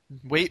to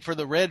wait for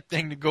the red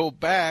thing to go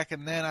back,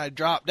 and then I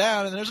drop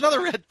down, and there's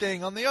another red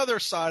thing on the other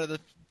side of the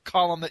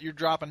column that you're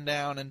dropping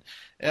down, and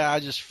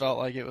I just felt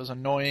like it was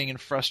annoying and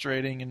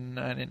frustrating, and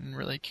I didn't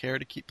really care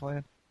to keep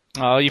playing.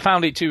 Oh, you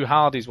found it too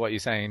hard is what you're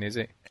saying, is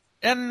it?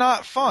 And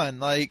not fun.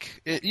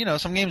 Like,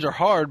 some games are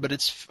hard, but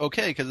it's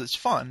okay because it's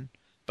fun,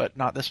 but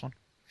not this one.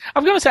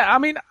 I'm going to say,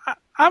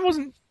 I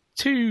wasn't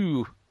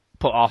too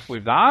put off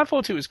with that. I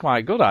thought it was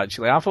quite good,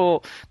 actually. I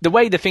thought the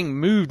way the thing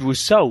moved was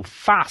so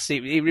fast.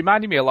 It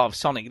reminded me a lot of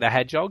Sonic the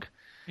Hedgehog.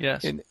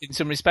 Yes. In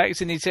some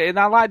respects. And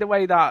I like the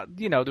way that,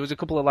 there was a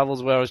couple of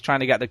levels where I was trying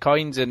to get the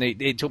coins, and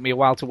it took me a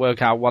while to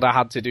work out what I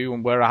had to do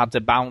and where I had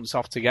to bounce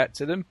off to get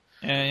to them.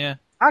 Yeah.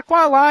 I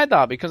quite like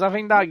that because I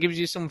think that gives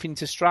you something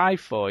to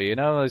strive for,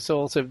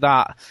 sort of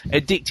that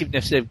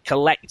addictiveness of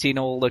collecting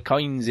all the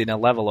coins in a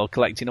level or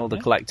collecting all the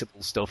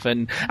collectible stuff.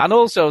 And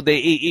also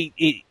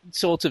it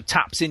sort of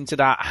taps into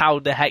that, how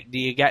the heck do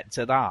you get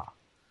to that?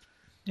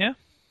 Yeah.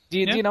 Do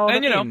you know what I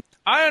mean?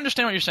 I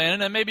understand what you're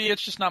saying, and maybe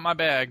it's just not my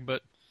bag,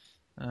 but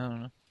I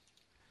don't know.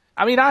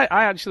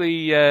 I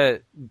actually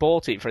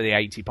bought it for the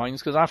 80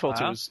 points because I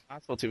thought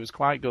it was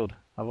quite good.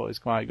 I thought it was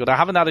quite good. I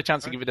haven't had a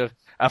chance to give it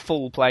a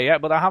full play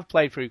yet, but I have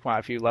played through quite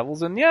a few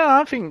levels, and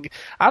I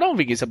don't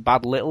think it's a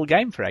bad little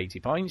game for 80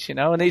 points,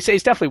 and it's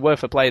definitely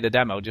worth a play of the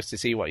demo just to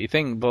see what you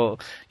think.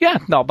 But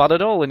not bad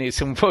at all, and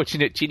it's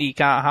unfortunate Chinny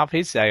can't have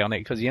his say on it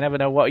because you never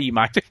know what he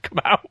might have come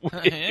out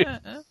with. Yeah.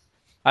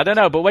 I don't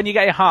know, but when you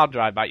get your hard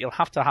drive back, you'll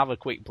have to have a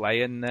quick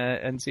play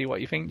and see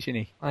what you think,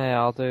 Chinny.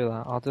 Yeah, I'll do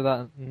that. I'll do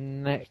that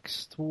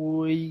next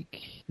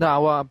week.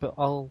 No, but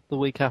the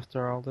week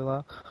after I'll do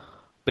that.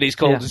 But it's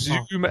called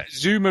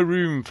Zuma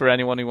Room for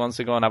anyone who wants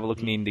to go and have a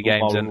look in indie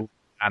games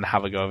and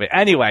have a go of it.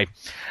 Anyway,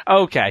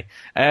 okay.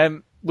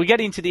 We're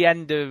getting to the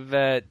end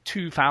of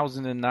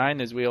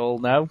 2009, as we all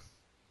know.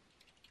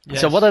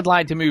 Yes. So what I'd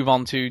like to move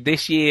on to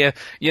this year,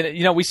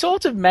 we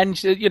sort of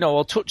mentioned,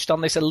 or touched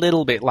on this a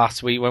little bit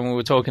last week when we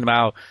were talking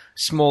about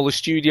smaller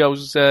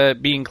studios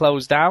being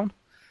closed down.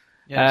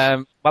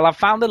 Yes. Well, I've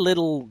found a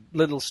little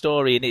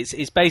story, and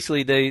it's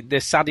basically the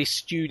saddest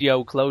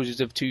studio closures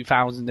of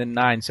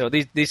 2009. So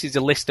this is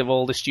a list of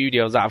all the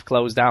studios that have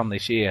closed down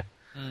this year.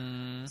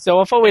 So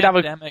I thought we'd have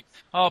a Pandemic.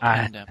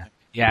 Pandemic.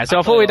 Yeah, so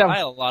I had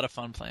a lot of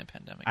fun playing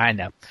Pandemic. I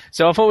know.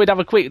 So I thought we'd have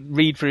a quick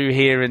read through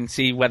here and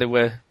see whether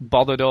we're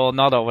bothered or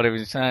not, or whatever.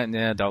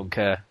 Yeah, don't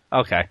care.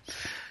 Okay.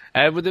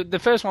 The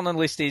first one on the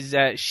list is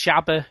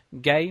Shabba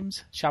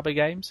Games.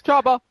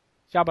 Shabba.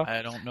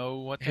 I don't know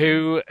what.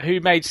 Who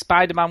made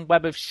Spider-Man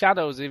Web of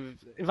Shadows?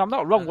 If I'm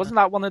not wrong, wasn't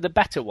that one of the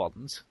better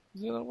ones?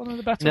 Was it one of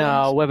the better ones?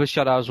 No, Web of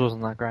Shadows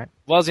wasn't that great.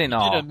 Was it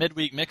not? You did a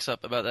midweek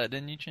mix-up about that,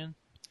 didn't you, Chin?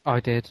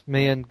 I did.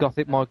 Me and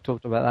Gothic Mike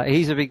talked about that.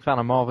 He's a big fan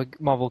of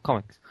Marvel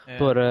comics. Yeah.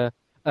 But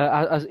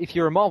as if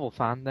you're a Marvel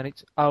fan, then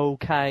it's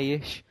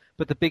okay-ish.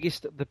 But the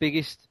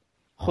biggest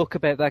hook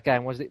about that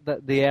game was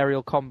the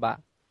aerial combat.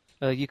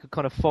 You could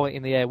kind of fight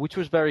in the air, which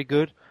was very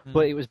good,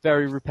 but it was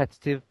very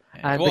repetitive.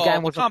 Yeah. And the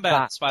game was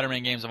combat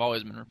Spider-Man games have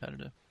always been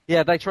repetitive.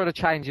 Yeah, they tried to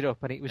change it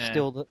up, and it was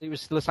still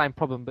the same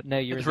problem. But now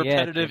you're in the air.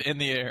 It's repetitive in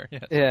the air.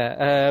 Yes.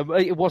 Yeah,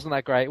 it wasn't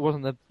that great. It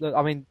wasn't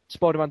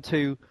Spider-Man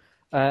 2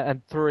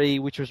 and 3,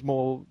 which was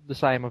more the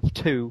same of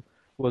 2,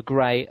 were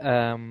great.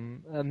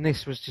 And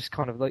this was just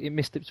kind of like it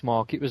missed its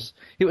mark. It was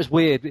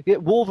weird.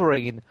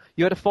 Wolverine,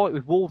 you had a fight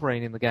with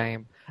Wolverine in the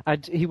game,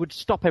 and he would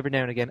stop every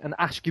now and again and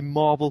ask you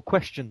Marvel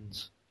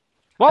questions.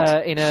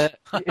 What? In a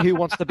Who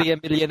Wants to Be a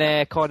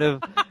Millionaire kind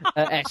of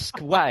esque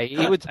way.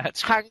 He would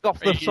hang off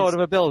the side of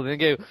a building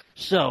and go,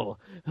 so,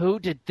 who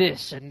did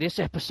this in this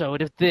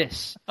episode of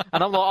this?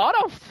 And I'm like, I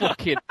don't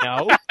fucking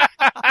know.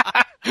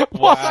 Wow.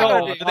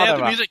 What? Did they have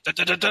the music? Da,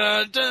 da, da,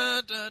 da,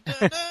 da, da,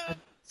 da, da.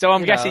 So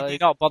I'm You guessing know, you're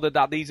not bothered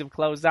that these have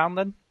closed down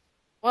then?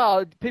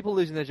 Well, people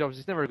losing their jobs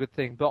is never a good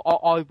thing, but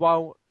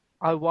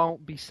I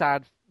won't be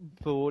sad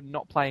for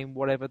not playing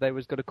whatever they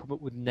was going to come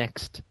up with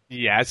next.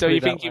 Yeah, so Put you it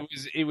that think way.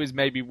 it was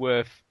maybe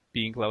worth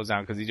being closed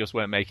down because they just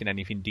weren't making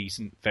anything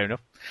decent. Fair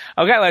enough.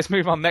 Okay, let's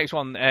move on. Next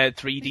one,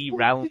 3D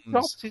Realms.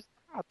 Jobs is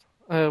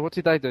bad. What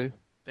did they do?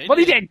 What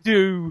did they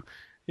do?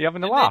 You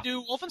having a Didn't laugh? they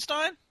do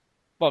Wolfenstein?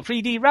 What,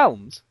 3D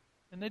Realms?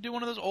 And they do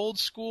one of those old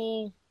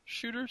school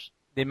shooters?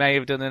 They may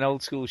have done an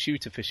old school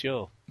shooter for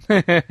sure.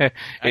 I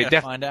it,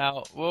 gotta find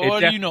out. Well, what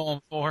do you know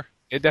them for?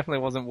 it definitely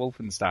wasn't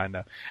Wolfenstein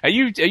though. Are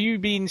you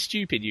being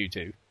stupid, you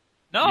two?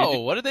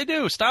 No, what did they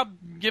do? Stop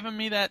giving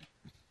me that.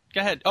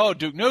 Go ahead. Oh,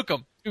 Duke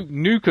Nukem. Duke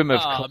Nukem,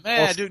 of Oh course.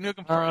 man, Duke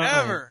Nukem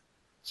forever.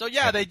 So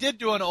yeah, they did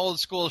do an old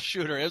school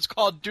shooter. It was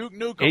called Duke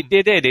Nukem. It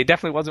did. It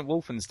definitely wasn't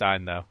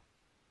Wolfenstein though.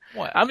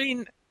 What? I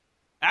mean,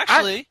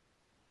 Actually,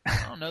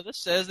 I don't know. This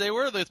says they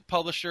were the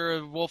publisher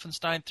of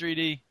Wolfenstein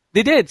 3D.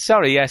 they did.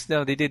 Sorry, yes,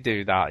 no, they did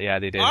do that. Yeah,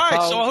 they did. All right,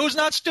 Oh. so who's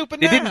not stupid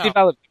They now? didn't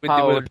develop. They were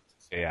Powered.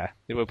 yeah,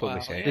 they were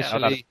publishing.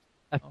 yeah.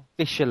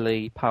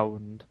 Officially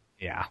pwned.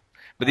 Yeah,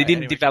 but they Alright, didn't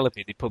anyway. develop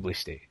it. They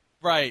published it.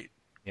 Right.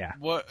 Yeah.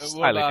 What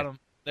Slightly about different. them?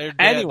 They're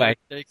dead. Anyway,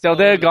 They so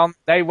they're closed. gone.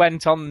 They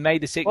went on May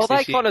the 6th. Well, they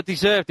this year. kind of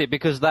deserved it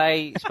because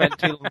they spent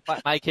too long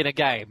making a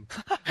game.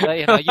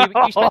 You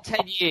spent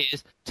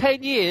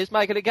 10 years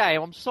making a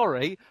game. I'm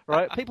sorry,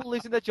 right? People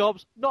losing their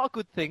jobs, not a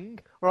good thing,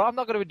 right? I'm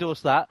not going to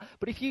endorse that.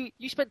 But if you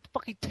spent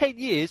fucking 10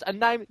 years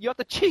and you have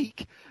the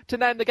cheek to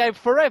name the game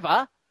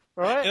Forever,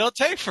 right? It'll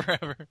take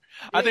forever.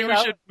 I Yeah, think you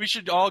know. we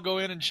should all go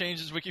in and change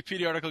this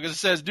Wikipedia article because it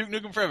says Duke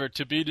Nukem Forever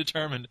to be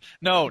determined.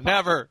 No,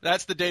 never.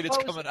 That's the date it's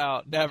If I was- coming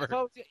out. Never.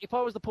 If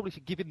I was the publisher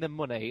giving them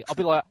money, I'd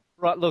be like,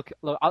 right, look,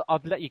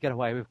 I've let you get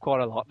away with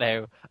quite a lot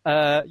now.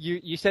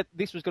 You said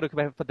this was going to come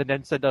out for the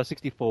Nintendo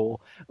 64.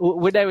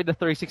 We're now in the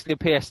 360 and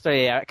PS3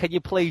 era. Can you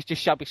please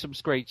just show me some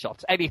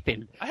screenshots?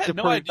 Anything. I to had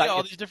no prove idea that all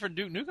you- these different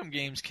Duke Nukem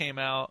games came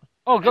out.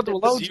 Oh god, there were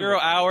loads. 0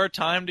 Hour,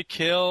 Time to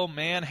Kill,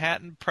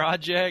 Manhattan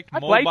Project, I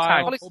played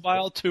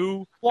Mobile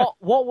 2.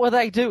 What were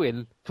they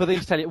doing for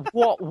these?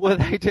 What were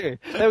they doing?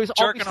 They was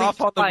Jerking obviously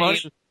off on the playing, money.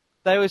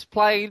 They was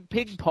playing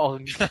ping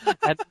pong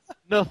and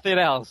nothing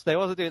else. They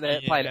wasn't doing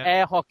that. Playing Yeah.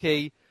 air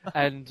hockey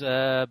and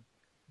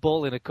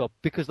ball in a cup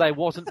because they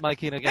wasn't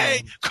making a game.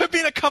 Hey, quit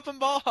being a cup and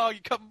ball hog,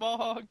 you cup and ball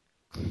hog.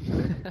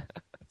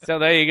 So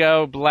there you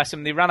go. Bless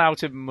them. They ran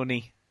out of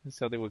money,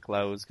 so they were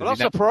closed. 'Cause Well, I'm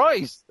they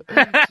surprised.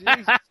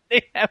 Jeez.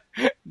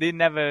 they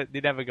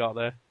never got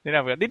there.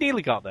 They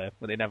nearly got there,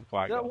 but they never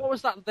quite got What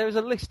was that? There was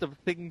a list of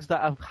things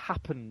that have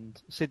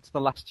happened since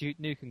the last Duke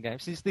Nukem game.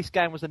 Since this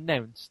game was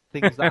announced,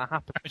 things that have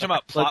happened. You're talking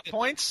about plot Like-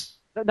 points?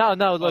 No,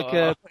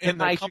 the in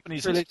the Matrix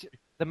company's trilogy.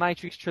 The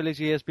Matrix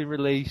trilogy has been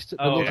released.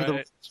 The Oh, Lord of the right.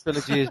 Rings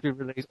trilogy has been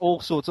released. All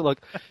sorts of The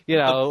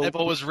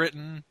Bible was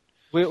written.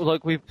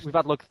 we've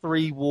had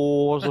 3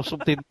 wars or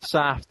something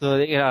after.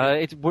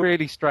 It's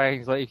really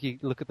strange. Like if you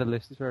look at the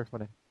list, it's very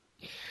funny.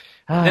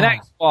 The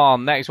next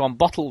one,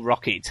 Bottle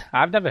Rocket.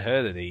 I've never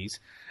heard of these,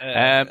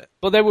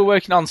 but they were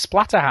working on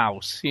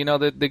Splatterhouse. You know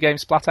the game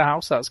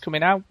Splatterhouse that's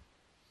coming out.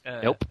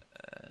 Nope.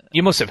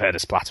 You must have heard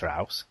of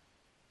Splatterhouse.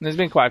 There's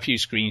been quite a few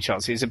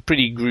screenshots. It's a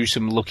pretty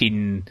gruesome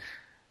looking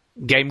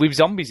game with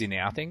zombies in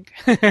it, I think.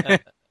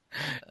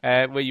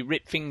 Where you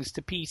rip things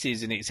to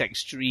pieces and it's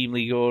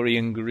extremely gory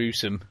and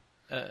gruesome.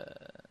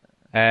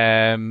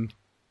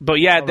 But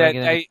yeah,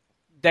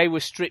 they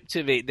were stripped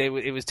of it.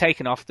 It was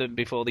taken off them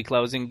before they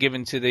closed and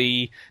given to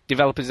the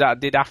developers that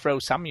did Afro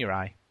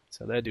Samurai.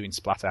 So they're doing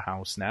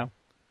Splatterhouse now.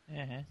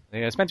 Yeah.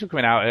 It's meant to be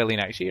coming out early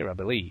next year, I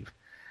believe.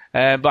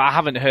 But I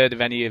haven't heard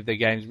of any of the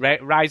games.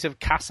 Rise of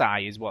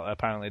Kasai is what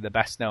apparently they're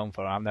best known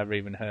for. I've never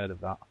even heard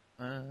of that.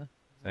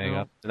 There you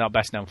go. They're not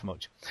best known for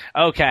much.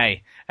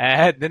 Okay.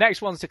 The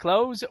next ones to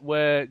close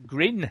were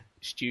Grin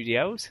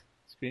Studios.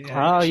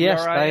 Oh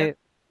yes,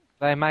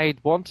 they made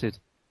Wanted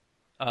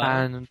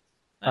and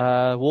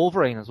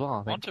Wolverine as well. I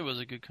think. Wanted was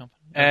a good company.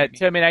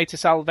 Terminator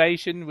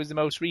Salvation was the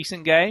most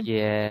recent game.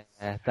 Yeah,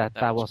 that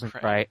was wasn't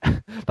great.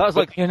 great. That was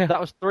that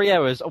was 3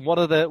 hours, and one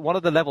of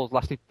the levels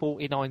lasted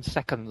 49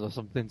 seconds or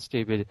something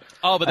stupid.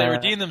 Oh, but they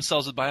redeemed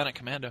themselves with Bionic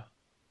Commando.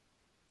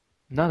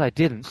 No, they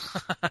didn't.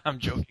 I'm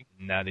joking.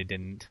 No, they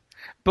didn't.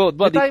 But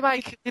Did they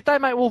make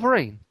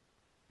Wolverine?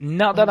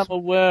 not that I'm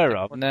aware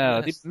of.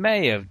 No, they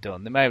may have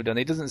done.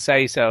 It doesn't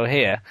say so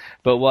here.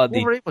 But what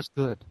Wolverine was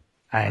good.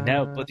 I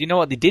know. But you know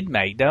what they did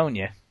make, don't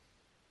you?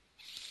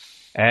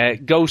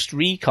 Ghost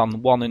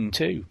Recon 1 and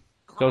 2.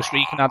 Ghost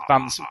Recon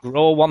Advance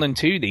Raw 1 and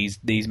 2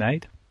 these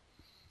made.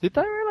 Did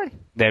they really?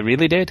 They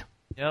really did.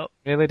 Yep.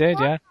 Really did,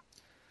 yeah.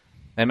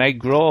 They made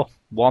Graw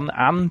 1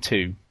 and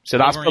 2. So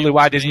that's Wolverine probably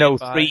why was there's no made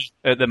by- 3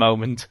 at the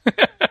moment.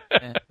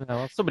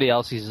 No, somebody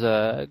else's.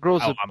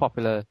 Grow's a I'm-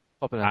 popular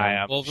I name.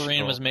 am Wolverine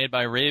sure. was made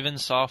by Raven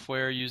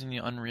Software using the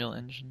Unreal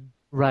Engine.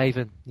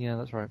 Raven. Yeah,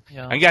 that's right.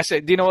 Yeah. I guess,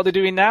 do you know what they're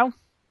doing now?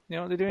 You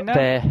know what they're doing now?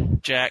 There.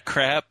 Jack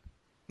crap.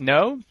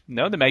 No,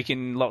 they're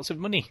making lots of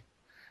money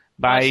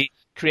by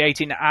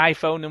creating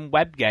iPhone and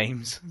web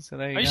games. So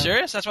there you Are you go.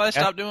 serious? That's why they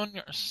stopped doing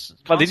Well, they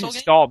console didn't games?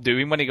 stop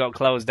doing when it got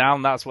closed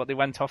down. That's what they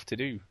went off to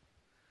do.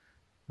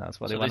 That's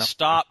what So they they went off.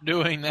 stopped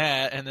doing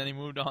that, and then he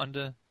moved on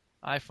to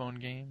iPhone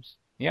games.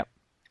 Yep.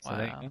 So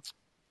there you Wow. go.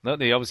 No,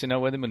 they obviously know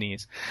where the money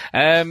is.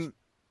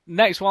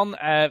 Next one,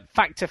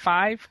 Factor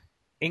 5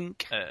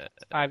 Inc.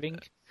 5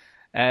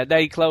 Inc.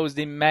 They closed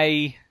in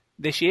May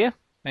this year.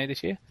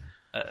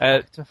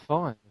 Factor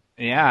 5.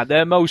 Yeah,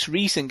 their most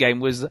recent game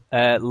was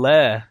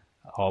Lair.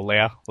 Or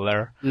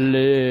Lair.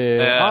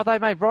 Oh, they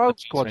made Rogue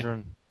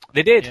Squadron.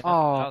 They did. Yeah,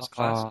 Oh, that was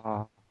classic.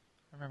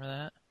 Remember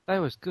that? That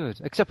was good.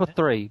 Except for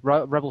 3.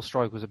 Rebel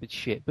Strike was a bit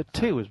shit, but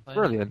 2 was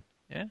brilliant.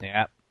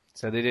 Yeah.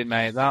 So they did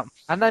make that.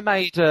 And they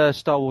made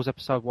Star Wars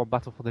Episode 1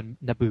 Battle for the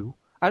Naboo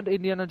and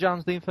Indiana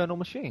Jones The Infernal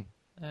Machine.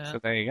 Yeah. So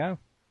there you go.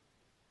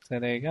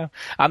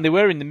 And they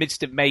were in the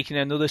midst of making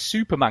another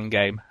Superman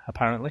game,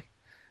 apparently,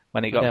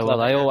 when it got Yeah, closed.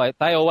 well,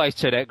 they always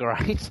turn out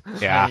great.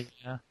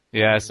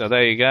 Yeah, so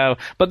there you go.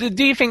 But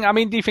do you think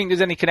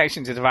there's any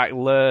connection to the fact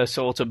Lure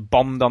sort of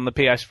bombed on the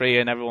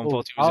PS3 and everyone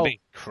thought it was a bit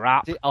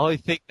crap? I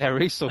think there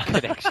is some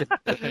connection.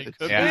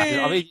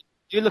 Yeah. I mean,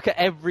 you look at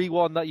every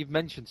one that you've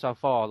mentioned so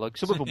far, like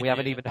some of them we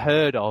haven't even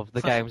heard of,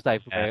 the games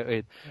they've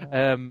promoted.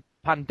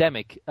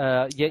 Pandemic,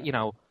 you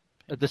know,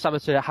 the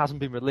Saboteur hasn't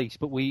been released,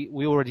 but we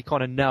already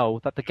kind of know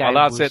that the game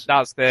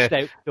That's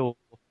the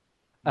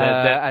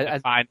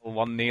and final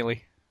one,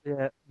 nearly.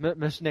 Yeah,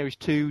 Mercenaries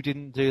 2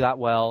 didn't do that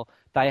well.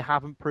 They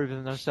haven't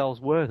proven themselves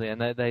worthy,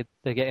 and they're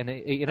getting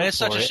eaten And up it's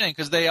such for a it. shame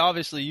because they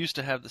obviously used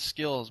to have the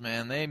skills,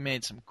 man. They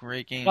made some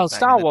great games. Well, back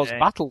Star in the Wars day.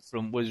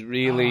 Battlefront was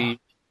really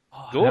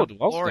good, wasn't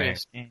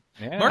glorious it? game.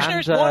 Yeah.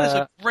 Mercenaries And, 1 is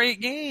a great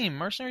game.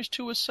 Mercenaries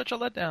 2 was such a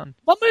letdown.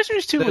 Well,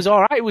 Mercenaries 2 was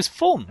alright. It was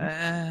fun.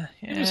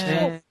 It was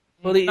fun.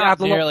 But it Not had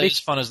a lot nearly of as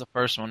fun as the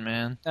first one,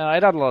 man. No,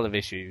 it had a lot of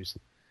issues.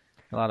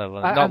 A lot of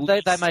And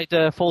they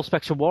made Full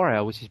Spectrum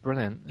Warrior, which is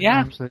brilliant. Yeah.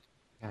 Absolutely.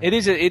 It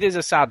is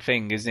a sad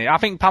thing, isn't it? I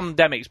think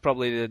Pandemic's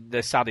probably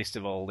the saddest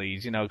of all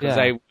these, you know, because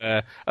they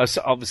were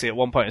obviously at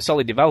one point a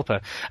solid developer.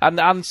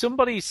 And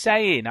somebody's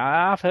saying,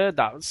 I've heard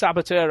that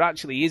Saboteur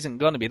actually isn't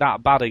going to be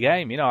that bad a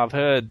game. You know, I've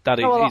heard that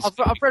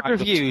I've read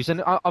reviews,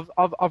 and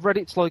I've read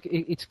it's like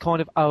it's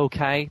kind of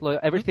okay.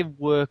 Like everything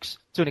works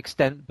to an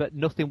extent, but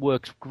nothing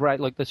works great.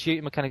 Like the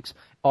shooting mechanics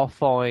are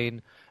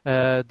fine.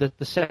 The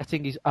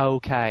setting is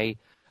okay.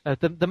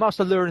 The most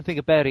alluring thing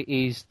about it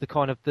is the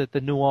kind of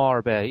the noir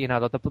about it, you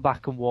know, the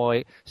black and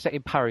white set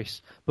in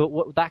Paris. But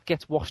that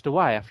gets washed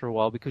away after a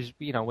while because,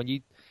 you know, when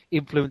you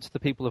influence the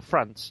people of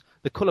France,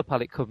 the colour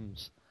palette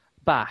comes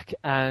back,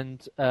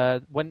 and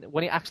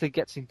when it actually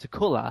gets into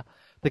colour,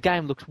 the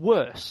game looks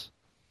worse.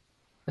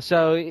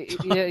 So,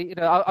 you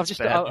know, I've just...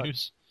 bad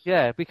news.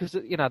 Yeah, because,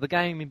 you know, the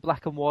game in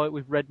black and white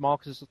with red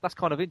markers, that's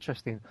kind of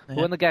interesting. But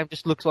when the game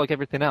just looks like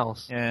everything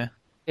else, you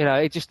know,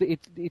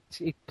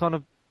 it kind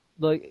of...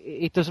 Like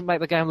it doesn't make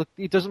the game look.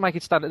 It doesn't make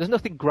it stand. There's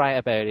nothing great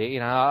about it,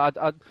 you know.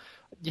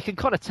 You can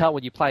kind of tell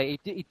when you play it.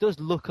 It does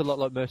look a lot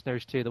like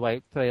Mercenaries 2, the way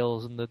it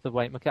feels and the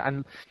way it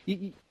and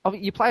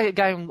you play a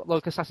game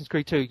like Assassin's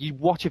Creed 2. You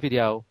watch a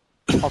video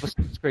of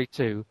Assassin's Creed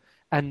 2,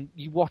 and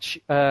you watch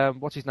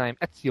what's his name,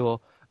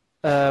 Ezio,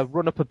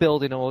 run up a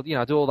building or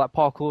do all that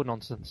parkour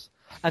nonsense,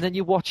 and then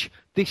you watch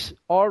this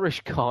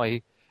Irish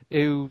guy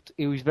who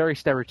is very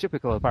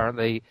stereotypical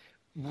apparently.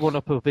 Run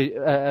up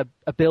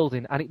a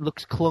building and it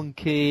looks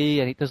clunky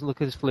and it doesn't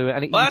look as fluid.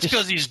 And Well, that's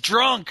because he's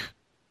drunk.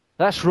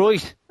 That's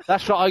right.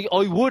 I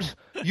would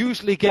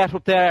usually get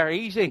up there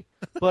easy,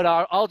 but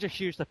I'll just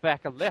use the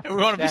fucking left. We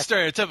want to be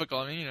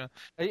stereotypical. I mean, you know,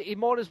 he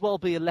might as well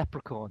be a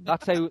leprechaun.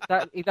 That's how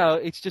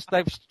it's just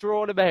they've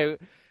drawn him out.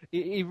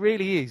 He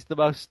really is the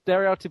most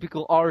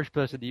stereotypical Irish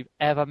person you've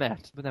ever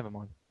met. But never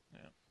mind.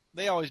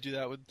 they always do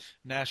that with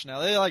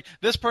nationality. They're like,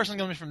 this person's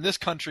going to be from this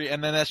country,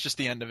 and then that's just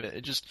the end of it.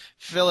 It just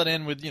fill it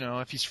in with,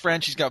 if he's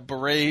French, he's got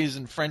berets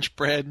and French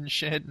bread and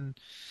shit, and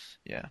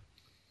yeah.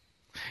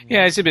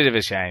 Yeah, it's a bit of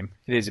a shame.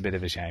 It is a bit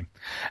of a shame.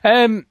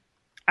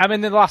 I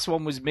mean, the last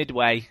one was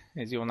Midway,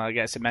 as you want to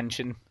get a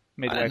mention.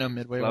 Midway. I didn't know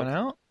Midway went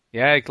out.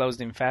 Yeah, it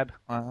closed in Feb.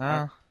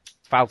 Wow.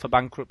 Filed for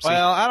bankruptcy.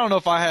 Well, I don't know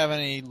if I have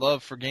any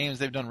love for games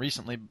they've done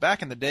recently.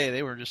 Back in the day,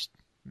 they were just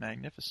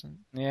magnificent.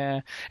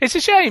 Yeah, it's a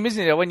shame,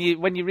 isn't it? When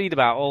you read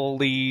about all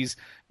these,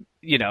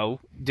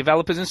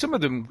 developers, and some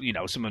of them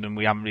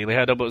we haven't really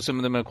heard of, but some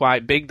of them are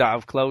quite big that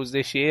have closed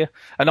this year.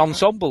 And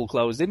Ensemble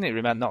closed, didn't it?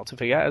 Remember, not to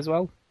forget as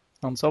well.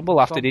 Ensemble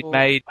after it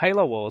made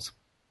Halo Wars.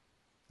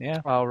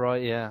 Yeah. Oh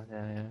right, yeah.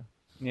 And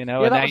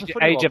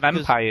Age of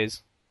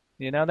Empires.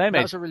 They made.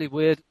 That was a really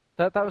weird.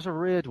 That was a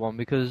weird one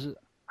because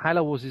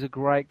Halo Wars is a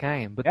great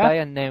game, but they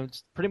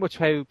announced pretty much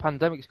how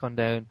Pandemic's gone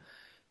down.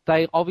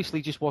 They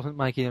obviously just wasn't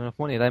making enough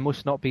money. They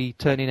must not be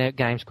turning out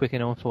games quick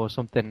enough or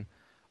something,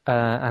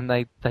 and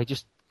they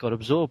just got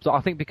absorbed.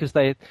 I think because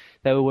they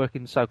were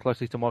working so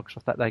closely to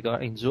Microsoft that they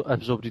got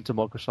absorbed into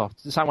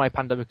Microsoft. The same way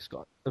Pandemic's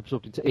got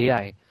absorbed into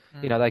EA.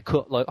 They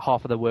cut like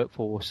half of their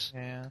workforce,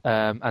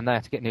 and they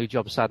had to get new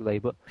jobs, sadly.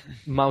 But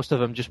most of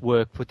them just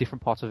work for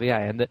different parts of EA,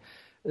 and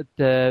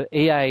the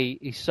EA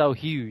is so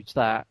huge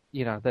that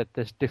that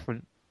there's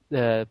different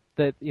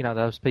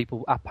those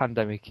people at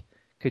Pandemic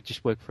could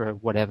just work for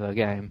whatever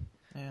game.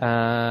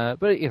 Yeah.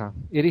 But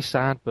it is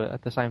sad. But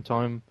at the same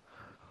time,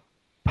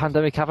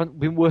 Pandemic haven't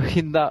been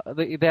working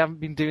they haven't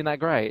been doing that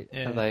great,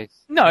 have they?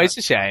 No, it's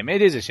a shame.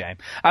 It is a shame.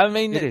 I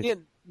mean, It is.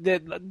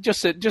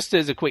 just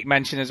as a quick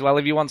mention as well,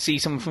 if you want to see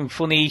something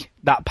funny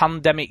that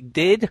Pandemic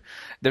did,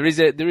 there is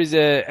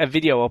a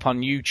video up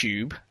on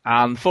YouTube,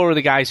 and 4 of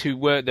the guys who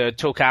worked there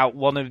took out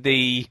one of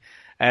the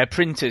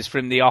printers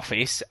from the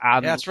office,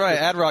 and Yeah, that's right.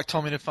 Adrock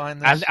told me to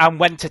find this. and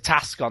went to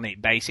task on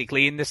it,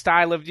 basically in the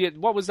style of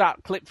what was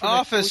that clip from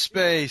Office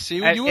Space. See,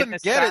 you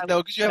wouldn't get it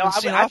though because you haven't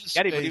seen I Office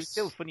get it, Space. but it was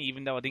still funny,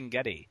 even though I didn't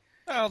get it.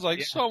 I was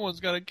like, someone's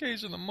got a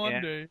case on the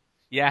Monday.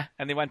 Yeah,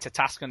 and they went to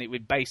task on it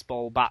with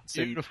baseball bats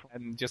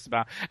and just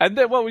about. And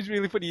then what was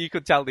really funny, you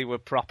could tell they were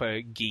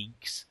proper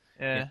geeks.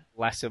 Yeah.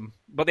 Bless them.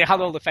 But they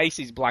had all the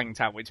faces blanked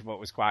out, which I thought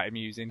was quite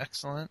amusing.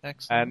 Excellent.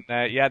 And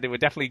they were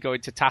definitely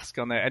going to task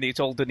on it, and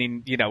it's all done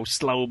in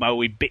slow-mo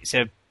with bits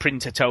of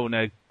printer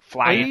toner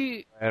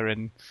flying.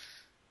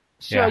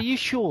 Are you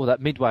sure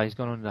that Midway's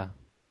gone under?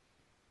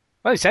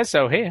 Well, it says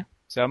so here,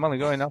 so I'm only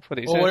going off what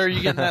it says. Well, where are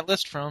you getting that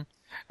list from?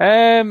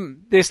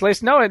 This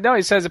list, no,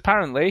 it says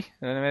apparently.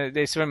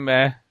 It's from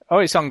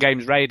it's on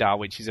Games Radar,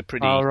 which is a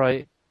pretty. Oh,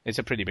 right. It's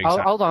a pretty big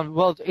site. Hold on.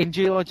 Well, in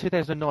July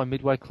 2009,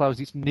 Midway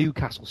closed its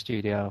Newcastle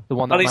studio. The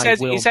one that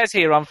it says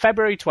here on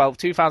February 12,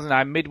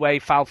 2009, Midway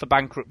filed for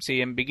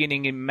bankruptcy, and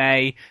beginning in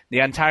May,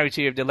 the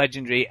entirety of the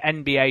legendary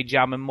NBA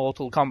Jam and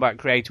Mortal Kombat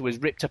creator was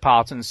ripped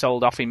apart and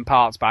sold off in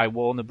parts by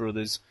Warner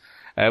Brothers,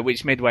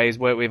 which Midway has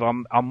worked with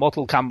on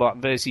Mortal Kombat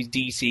versus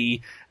DC,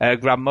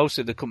 grabbed most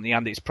of the company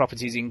and its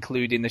properties,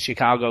 including the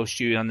Chicago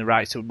studio and the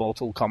rights to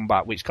Mortal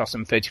Kombat, which cost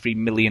them $33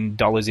 million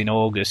in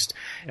August.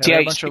 Yeah,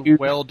 a bunch of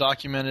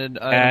well-documented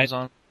items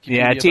on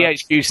Wikipedia.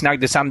 THQ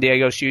snagged the San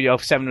Diego studio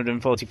for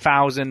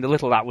 $740,000. The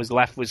little that was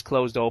left was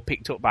closed or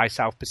picked up by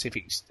South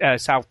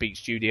Beach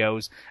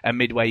Studios, and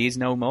Midway is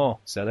no more.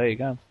 So there you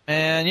go.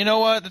 And you know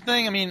what? The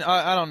thing, I mean,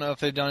 I don't know if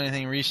they've done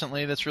anything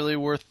recently that's really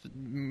worth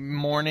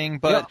mourning,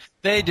 but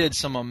they did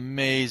some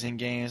amazing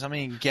games. I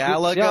mean,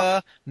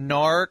 Galaga,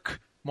 Narc,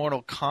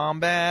 Mortal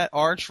Kombat,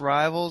 Arch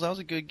Rivals. That was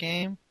a good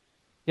game.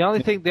 The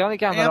only game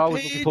that I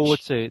was looking forward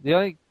to, the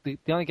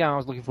only game I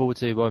was looking forward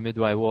to by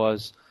Midway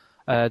was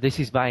This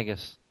Is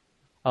Vegas.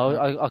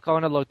 I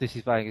kind of like This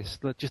Is Vegas,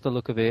 just the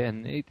look of it,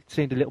 and it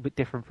seemed a little bit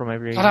different from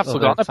every. I've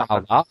forgotten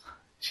about that.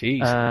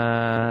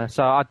 Jeez.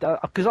 So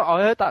because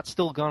I heard that's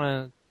still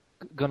gonna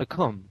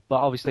come, but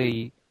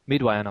obviously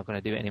Midway are not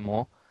going to do it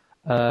anymore.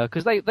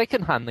 Because they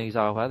can hand these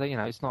over,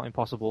 it's not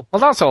impossible.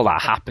 Well, that's all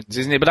that happens,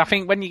 isn't it? But I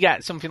think when you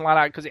get something like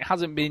that, because it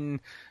hasn't been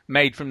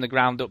made from the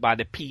ground up by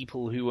the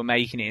people who were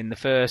making it in the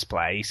first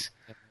place,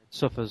 it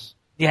suffers.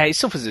 Yeah, it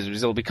suffers as a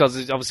result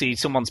because obviously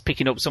someone's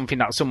picking up something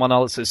that someone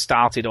else has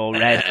started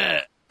already.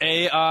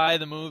 AI,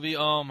 the movie,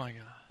 oh my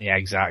god. Yeah,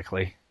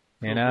 exactly.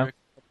 What have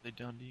they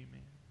done to you,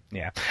 man?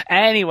 Yeah.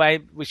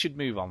 Anyway, we should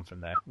move on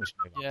from there.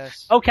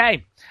 Yes.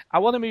 Okay, I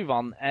want to move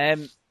on.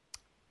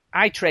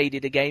 I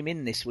traded a game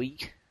in this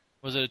week.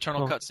 Was it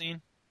Eternal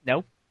Cutscene?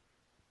 No.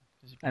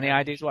 Any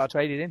ideas what I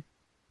traded in?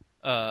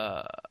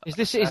 Is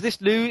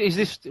this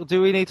new?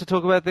 Do we need to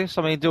talk about this?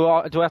 I mean, do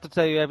I have to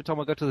tell you every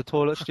time I go to the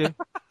toilet, Stu?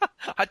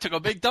 I took a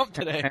big dump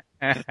today.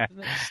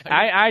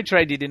 I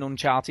traded in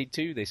Uncharted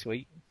 2 this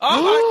week. Oh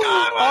my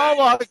god! Oh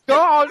my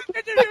god!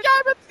 The game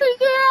is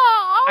here!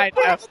 I'm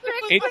gonna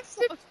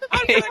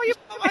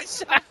kill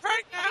myself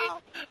right now!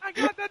 I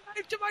got the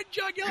knife to my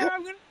jugular,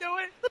 I'm gonna do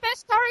it! The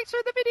best character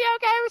in the video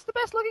game is the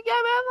best looking game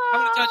ever! How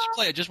many times did you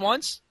play it? Just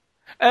once?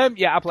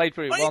 Yeah, I played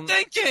through it once. What are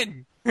you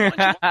thinking?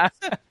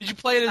 Did you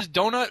play it as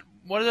Donut,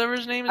 whatever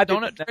his name is?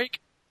 Donut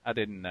Drake? I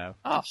didn't know.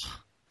 Oh.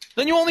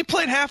 Then you only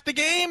played half the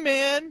game,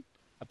 man!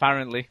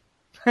 Apparently.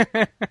 So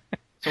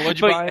what'd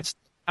you buy?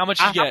 How much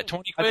did you get?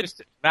 20 quid?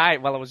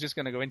 Right, well, I was just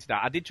going to go into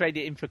that. I did trade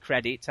it in for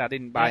credits. I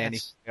didn't buy any.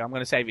 I'm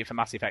going to save it for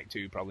Mass Effect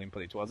 2 probably and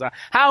put it towards that.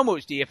 How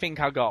much do you think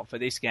I got for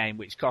this game,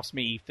 which cost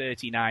me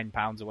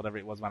 £39 or whatever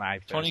it was when I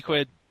first 20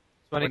 quid.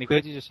 20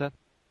 quid, you just said?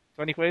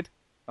 20 quid?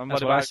 And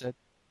what about, I said.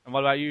 And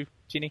what about you,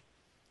 Chinny?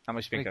 How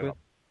much do you think I got?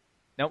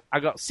 No, I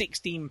got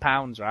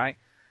 £16, right?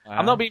 Wow.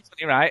 I'm not being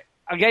funny, right?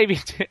 I gave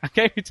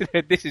it to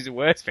this is the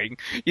worst thing.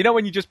 You know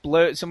when you just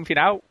blurt something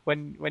out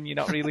when you're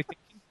not really thinking?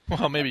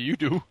 Well, maybe you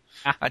do.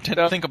 I tend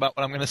to think about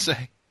what I'm going to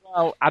say.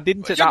 Well, I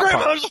didn't at that point. Your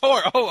grandmother's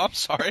whore! Oh, I'm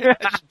sorry. I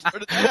just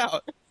blurted that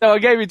out. So I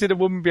gave it to the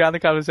woman behind the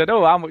counter and said,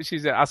 oh, how much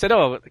is it? I said,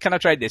 oh, can I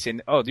trade this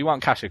in? Oh, do you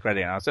want cash or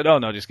credit? And I said, oh,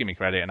 no, just give me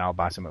credit and I'll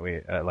buy something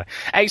with it.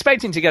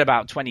 Expecting to get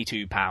about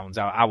 £22,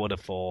 I would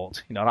have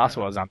thought. That's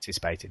what I was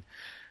anticipating.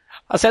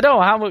 I said,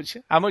 oh, how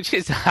much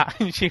is that?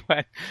 And she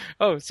went,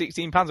 oh,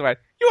 £16. I went,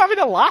 you having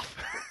a laugh?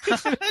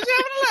 Is he having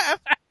a laugh?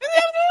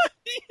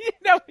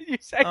 When you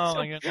say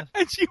something.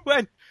 And she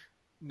went,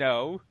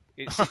 no,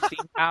 it's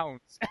 £16.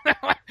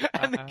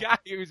 And the guy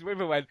who was with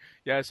her went,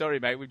 yeah, sorry,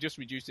 mate, we've just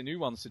reduced the new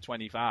ones to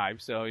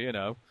 25, so,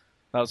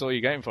 that's all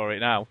you're getting for it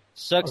now.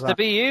 Sucks to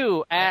be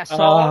you,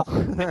 asshole.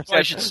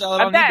 I should sell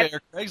it on eBay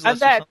or Craigslist. And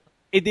then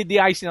it did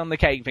the icing on the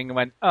cake thing and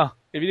went, oh,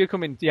 if you do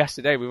come in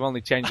yesterday, we've only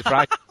changed the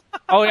price.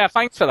 Oh, yeah,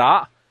 thanks for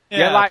that.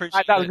 Like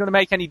that was going to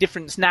make any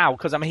difference now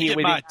because I'm here Get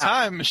with my it now.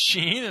 time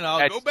machine and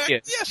I'll go back to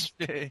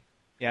yesterday.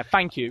 Yeah,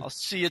 thank you. I'll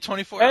see you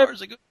 24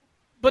 hours ago.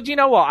 But you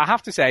know what? I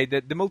have to say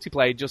that the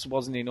multiplayer just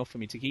wasn't enough for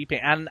me to keep it.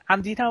 And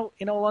you know,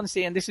 in all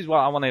honesty, and this is what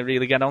I want to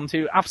really get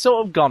onto, I've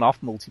sort of gone off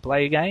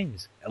multiplayer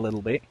games a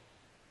little bit.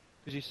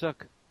 Because you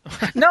suck.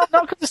 No,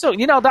 not because I suck.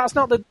 You know,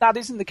 that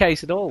isn't the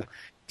case at all.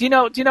 Do you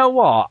know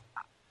what?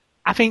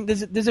 I think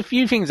there's a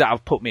few things that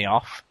have put me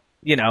off.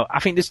 You know, I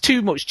think there's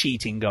too much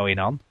cheating going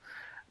on.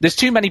 There's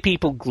too many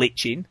people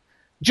glitching.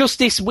 Just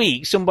this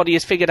week, somebody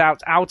has figured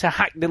out how to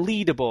hack the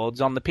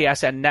leaderboards on the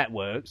PSN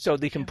network so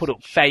they can put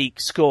up fake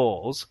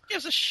scores.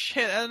 Gives a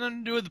shit. That has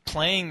nothing to do with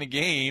playing the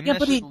game. Yeah,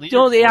 That's but just it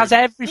does. It has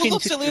everything Who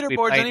looks to at do with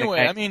leaderboards playing anyway?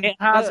 the game. I mean, it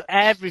has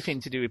everything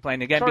to do with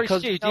playing the game. Sorry,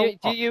 because Stu,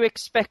 do you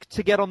expect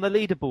to get on the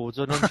leaderboards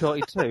on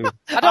Uncharted 2?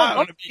 I don't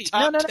want want to be to.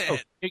 top No. 10.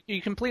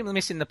 You're completely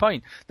missing the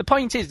point. The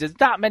point is, there's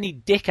that many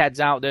dickheads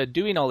out there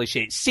doing all this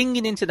shit,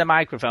 singing into the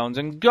microphones,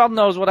 and God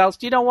knows what else.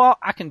 Do you know what?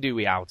 I can do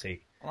without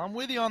it. Well, I'm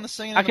with you on the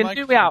singing. I can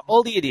do without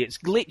all the idiots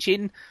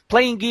glitching,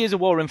 playing Gears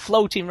of War, and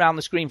floating around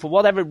the screen for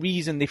whatever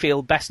reason they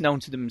feel best known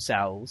to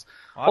themselves.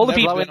 All the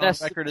people been in on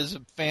this record as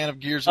a fan of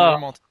Gears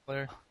of War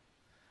multiplayer.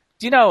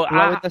 Do you know?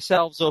 Blowing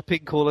themselves up in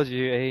Call of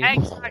Duty.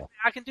 Exactly.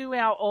 I can do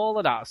without all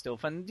of that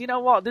stuff, and you know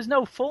what? There's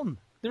no fun.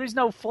 There is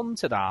no fun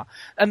to that.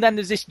 And then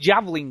there's this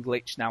javelin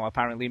glitch now,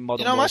 apparently, in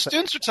Modern Warfare. My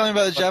students are telling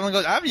me about the javelin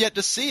glitch. I've yet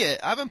to see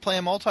it. I've been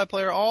playing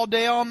multiplayer all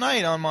day, all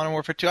night on Modern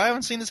Warfare 2. I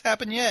haven't seen this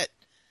happen yet.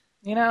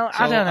 You know,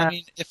 So, I don't know. I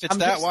mean, if it's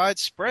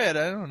widespread,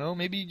 I don't know.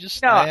 Maybe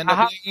just I end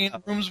up being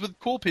in rooms with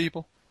cool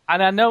people.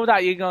 And I know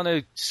that you're going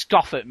to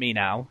scoff at me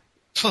now,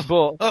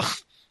 but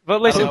listen.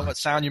 I don't know what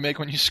sound you make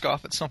when you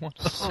scoff at someone.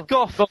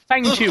 Scoff. But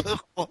thank you.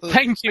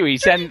 Thank you. He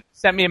sent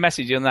me a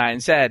message on that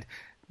and said,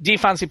 "Do you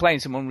fancy playing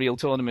some Unreal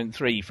Tournament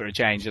 3 for a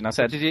change?" And I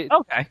said,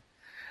 "Okay."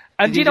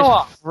 And do you know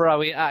what?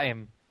 Throw it at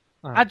him.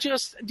 Do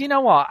you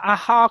know what? I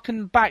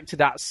harken back to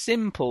that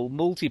simple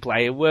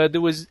multiplayer where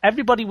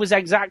everybody was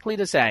exactly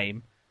the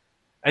same.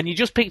 And you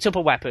just picked up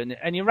a weapon,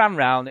 and you ran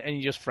round, and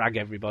you just frag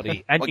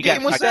everybody. And What you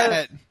game was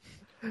that?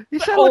 You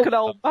sound like an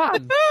old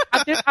man.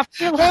 I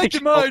feel Back like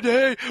in my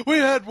day, we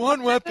had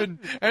one weapon,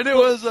 and it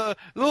was a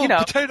little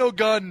potato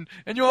gun,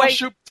 and you all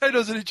shoot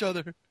potatoes at each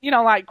other. You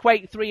know, like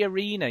Quake 3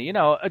 Arena,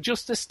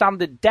 just a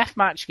standard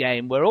deathmatch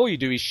game where all you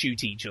do is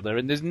shoot each other,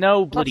 and there's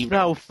no bloody... That's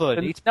no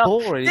fun. It's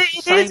boring.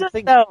 It's the same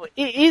thing.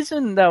 It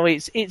isn't, though.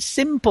 It's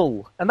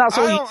simple. And that's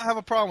all I don't have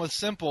a problem with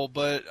simple,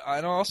 but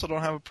I also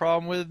don't have a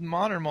problem with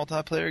modern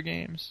multiplayer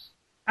games.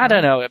 I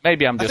don't know.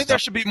 Maybe I'm just... I think there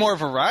should be more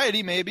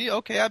variety, maybe.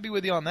 Okay, I'd be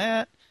with you on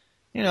that.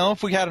 You know,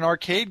 if we had an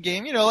arcade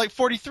game, like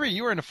 43,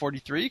 you were into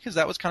 43 because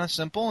that was kind of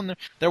simple and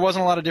there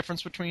wasn't a lot of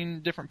difference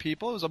between different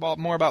people. It was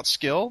more about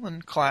skill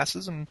and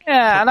classes and...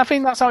 Yeah, and I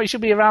think that's how it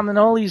should be around, and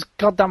all these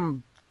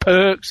goddamn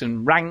perks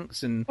and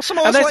ranks and... Well, some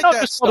of us like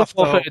that stuff,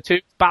 though.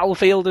 It's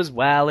Battlefield as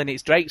well, and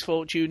it's Drake's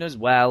Fortune as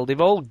well. They've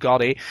all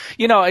got it.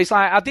 It's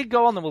like, I did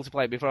go on the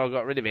multiplayer before I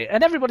got rid of it,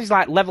 and everybody's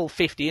like level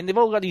 50, and they've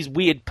all got these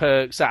weird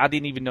perks that I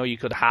didn't even know you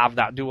could have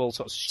that do all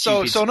sorts of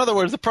stupid... So in other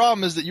words, the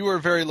problem is that you were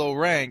very low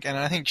rank, and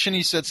I think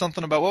Chinny said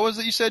something about... What was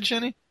it you said,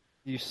 Chinny?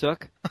 You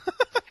suck.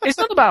 It's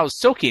not about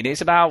sucking,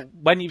 it's about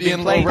when you've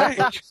been playing...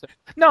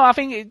 No, I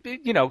think,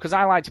 because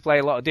I like to play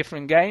a lot of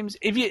different games.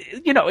 If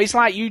it's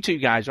like you two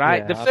guys,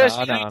 right? Yeah, the first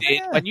thing you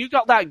did when you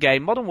got that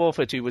game, Modern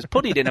Warfare 2, was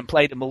put it in and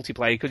play the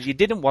multiplayer because you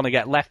didn't want to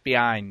get left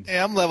behind.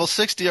 Yeah, I'm level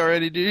 60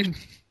 already, dude.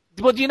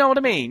 But you know what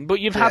I mean? But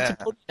you've had to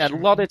put in a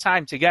lot of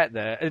time to get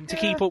there and to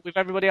keep up with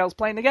everybody else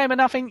playing the game.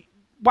 And I think,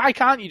 why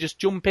can't you just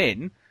jump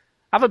in,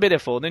 have a bit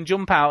of fun, and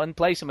jump out and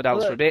play something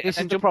else for a bit? This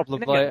is the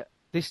problem.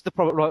 This is the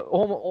problem. Right,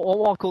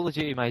 all my Call of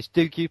Duty mates,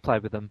 Duke, you play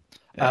with them.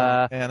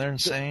 Yeah, they're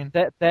insane.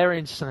 They're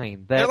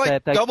insane. They're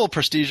like double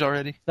prestige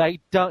already.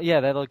 They don't. Yeah,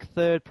 they're like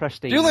third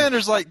prestige.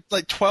 Newlander's like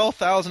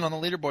 12,000 on the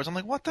leaderboards. I'm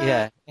like, what the?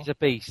 Yeah, he's a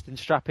beast, and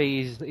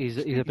Strappy is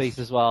a beast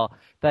as well.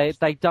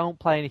 They don't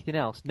play anything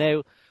else.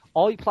 Now,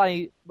 I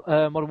play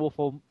Modern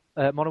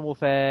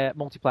Warfare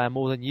multiplayer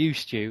more than you,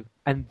 Stu,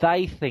 and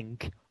they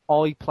think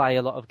I play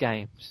a lot of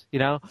games. They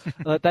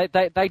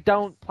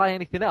don't play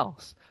anything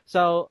else.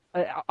 So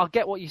I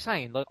get what you're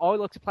saying. Like, I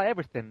like to play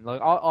everything.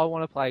 Like, I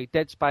want to play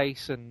Dead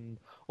Space and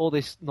all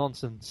this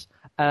nonsense.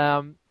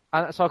 And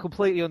so I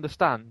completely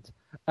understand.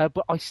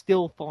 But I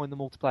still find the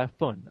multiplayer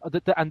fun.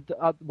 And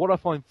what I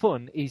find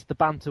fun is the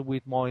banter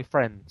with my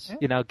friends.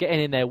 Yeah. Getting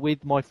in there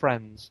with my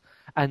friends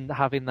and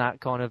having that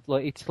kind of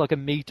it's like a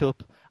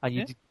meet-up and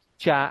you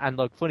chat and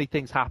like funny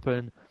things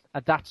happen.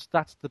 And that's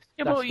the.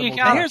 Yeah, but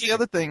here's the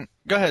other thing.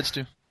 Go ahead,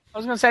 Stu. I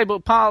was going to say,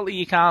 but partly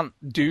you can't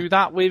do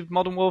that with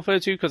Modern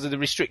Warfare 2 because of the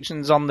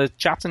restrictions on the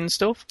chat and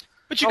stuff.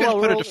 But you can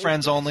put it to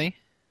friends only.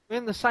 We're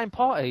in the same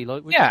party.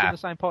 Like, we're just in the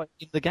same party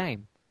in the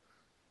game.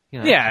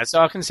 Yeah, so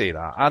I can see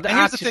that. And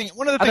here's the thing.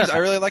 One of the things I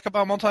really like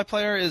about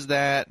multiplayer is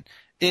that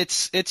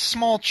it's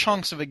small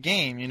chunks of a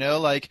game, you know,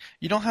 like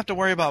you don't have to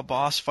worry about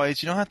boss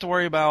fights, you don't have to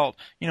worry about,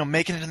 you know,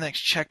 making it to the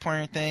next checkpoint or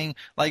anything.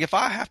 Like if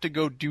I have to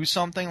go do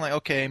something, like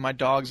okay, my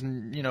dog's,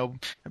 you know,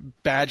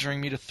 badgering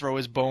me to throw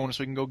his bone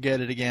so we can go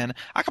get it again,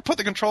 I can put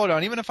the controller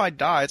down. Even if I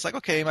die, it's like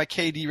okay, my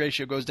KD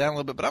ratio goes down a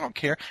little bit, but I don't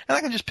care, and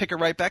I can just pick it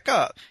right back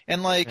up.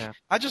 And like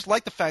I just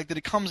like the fact that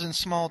it comes in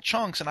small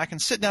chunks, and I can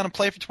sit down and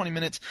play for 20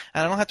 minutes,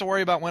 and I don't have to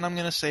worry about when I'm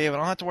going to save. I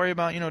don't have to worry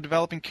about, you know,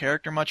 developing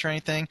character much or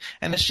anything.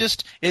 And it's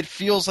just, it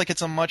feels like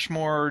it's a much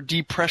more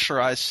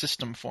depressurized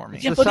system for me.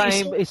 It's the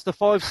same. It's the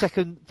 5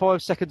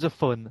 seconds of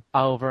fun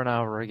over and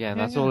over again.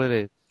 That's all it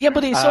is. Yeah,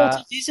 but it sort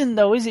of isn't,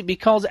 though, is it?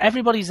 Because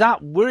everybody's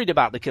that worried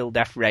about the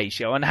kill-death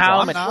ratio and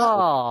how many.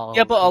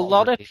 Yeah, but a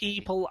lot of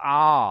people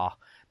are.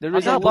 There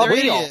is a lot of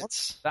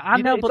idiots.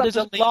 I know, but there's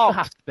a lot.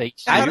 Have to be.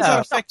 How does that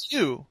affect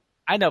you?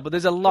 I know, but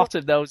there's a lot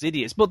of those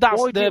idiots. But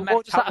that's the mentality.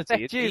 What does that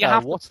affect you?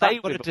 What's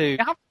that going to do? You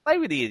have to play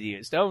with the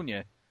idiots, don't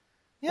you?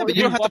 Yeah, but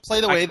you don't have to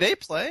play the way they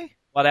play.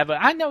 Whatever.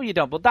 I know you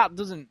don't, but that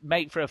doesn't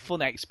make for a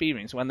fun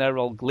experience when they're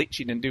all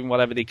glitching and doing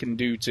whatever they can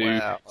do to...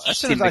 Well, as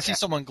soon as I see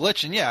someone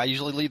glitching, I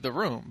usually leave the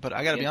room. But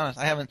I gotta be honest,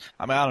 I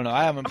don't know,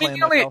 I haven't played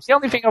much else. The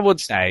only thing I would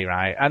say,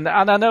 right, and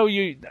I know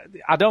you...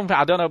 I don't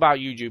know about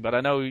you, Jude, but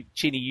I know,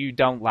 Chinny, you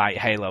don't like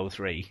Halo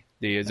 3,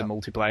 do you, as a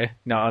multiplayer?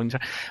 No.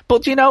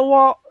 But do you know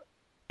what?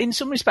 In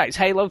some respects,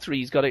 Halo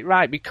 3's got it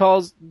right,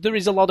 because there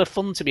is a lot of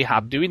fun to be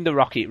had doing the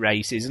rocket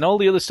races and all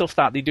the other stuff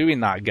that they do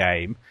in that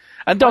game.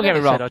 And don't get me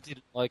wrong, I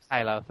didn't like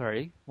Halo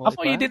 3. I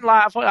thought you didn't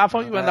like. I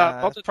thought you weren't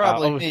that bothered.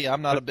 Probably me.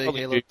 I'm not a big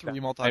Halo 3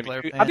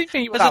 multiplayer fan. I didn't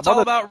think you were because that it's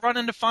all bothered. about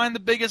running to find the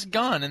biggest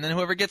gun, and then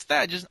whoever gets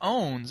that just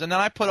owns. And then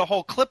I put a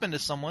whole clip into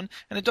someone,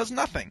 and it does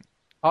nothing.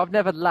 I've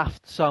never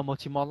laughed so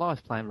much in my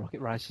life playing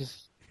rocket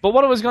races. But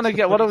what I was trying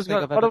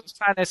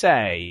to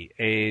say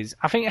is,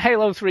 I think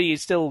Halo 3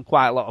 is still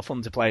quite a lot of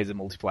fun to play as a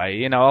multiplayer.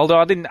 You know,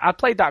 although I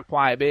played that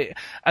quite a bit,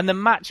 and the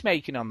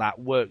matchmaking on that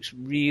works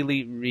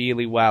really,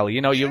 really well. You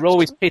know, you're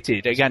always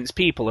pitted against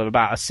people of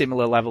about a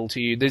similar level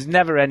to you. There's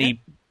never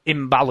any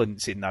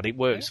imbalance in that. It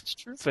works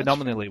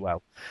phenomenally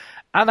well.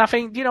 And I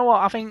think, you know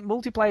what? I think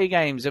multiplayer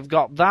games have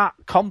got that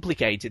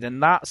complicated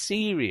and that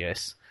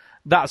serious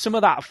that some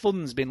of that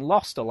fun's been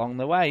lost along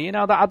the way. You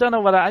know, that I don't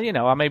know whether, you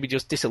know, I may be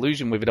just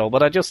disillusioned with it all,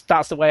 but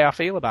that's the way I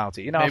feel about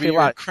it. You know, maybe I feel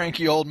you're like a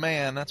cranky old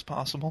man. That's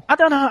possible. I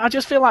don't know. I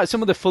just feel like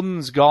some of the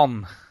fun's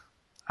gone.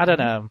 I don't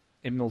know.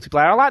 In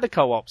multiplayer, I like the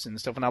co-ops and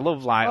stuff, and I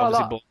love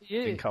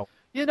obviously co-op.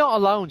 You're not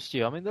alone,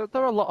 Stu. I mean, there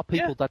are a lot of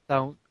people that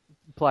don't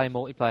play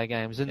multiplayer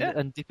games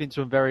and dip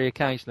into them very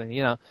occasionally.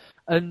 You know,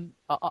 and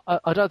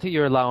I don't think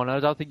you're alone. I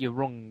don't think you're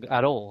wrong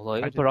at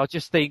all. But I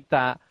just think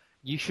that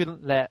you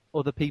shouldn't let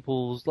other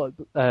people's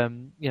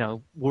worrying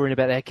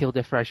about their kill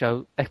death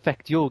ratio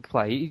affect your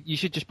play. You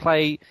should just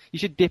play. You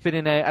should dip it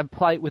in there and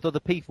play it with other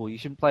people. You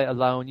shouldn't play it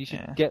alone. You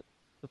should get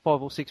the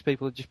 5 or 6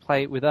 people and just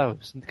play it with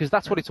those, because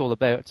that's what it's all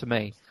about to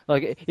me.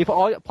 Like if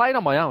I play it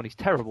on my own, it's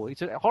terrible.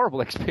 It's a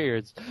horrible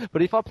experience.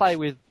 But if I play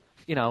with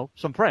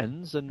some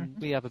friends and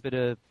we have a bit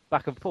of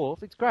back and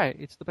forth, it's great.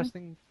 It's the best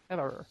thing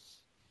ever.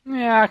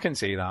 Yeah, I can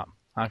see that.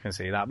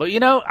 But, you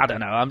know, I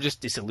don't know. I'm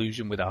just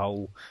disillusioned with the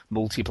whole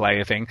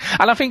multiplayer thing.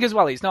 And I think as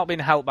well, it's not been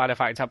helped by the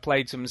fact I've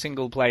played some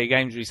single-player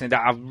games recently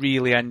that I've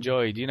really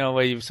enjoyed, you know,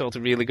 where you've sort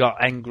of really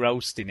got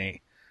engrossed in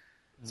it.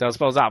 So I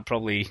suppose that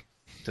probably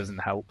doesn't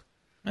help.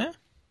 Yeah.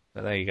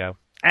 But there you go.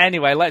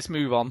 Anyway, let's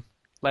move on.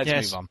 Let's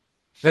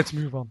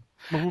move on.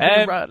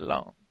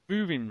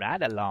 Moving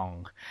right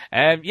along.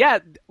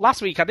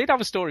 Last week, I did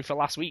have a story for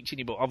last week,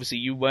 Chinny, but obviously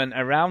you weren't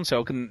around,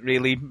 so I couldn't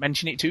really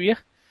mention it to you.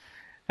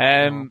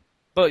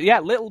 But yeah,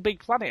 Little Big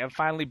Planet have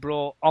finally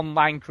brought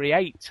online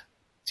create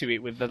to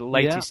it with the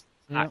latest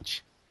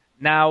patch.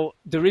 Now,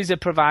 there is a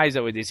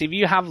proviso with this. If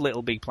you have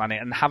Little Big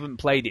Planet and haven't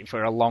played it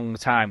for a long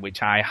time,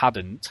 which I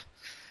hadn't,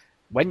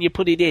 when you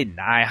put it in,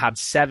 I had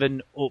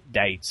 7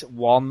 updates,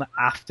 one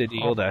after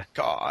the other.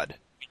 God.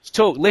 It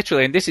took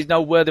literally, and this is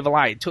no word of a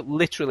lie, it took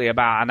literally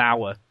about an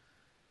hour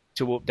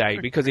to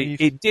update, because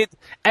it did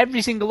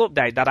every single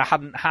update that I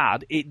hadn't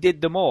had, it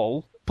did them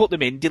all, put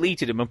them in,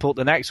 deleted them, and put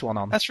the next one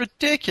on. That's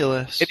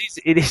ridiculous.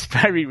 It is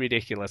very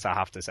ridiculous, I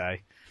have to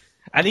say.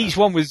 And each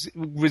one was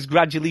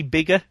gradually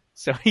bigger,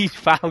 so each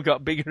file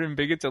got bigger and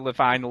bigger till the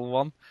final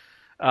one.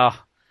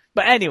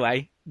 But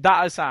anyway,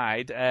 that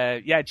aside,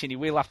 Chinny,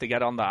 we'll have to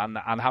get on that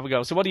and have a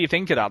go. So what do you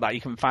think of that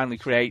you can finally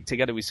create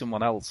together with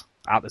someone else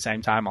at the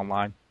same time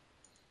online?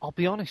 I'll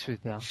be honest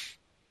with you.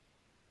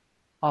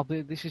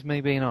 This is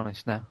me being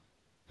honest now.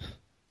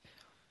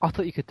 I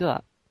thought you could do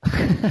that.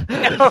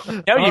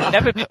 No, you've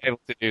never been able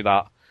to do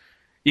that.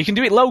 You can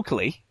do it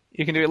locally.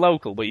 You can do it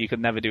local, but you could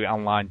never do it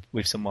online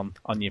with someone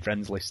on your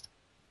friends list.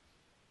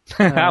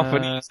 How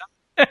funny is that?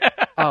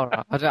 Oh,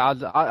 right.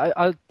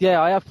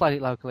 I have played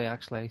it locally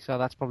actually, so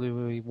that's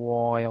probably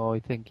why I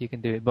think you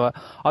can do it. But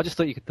I just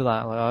thought you could do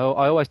that. Like,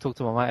 I always talk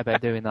to my mate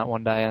about doing that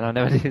one day, and I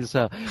never did.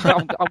 So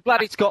I'm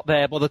glad it's got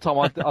there by the time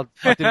I didn't.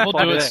 We'll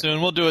do it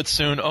soon. We'll do it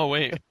soon. Oh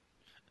wait.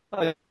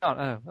 Oh,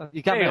 no.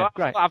 You can't.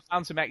 Great. I've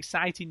found some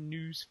exciting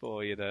news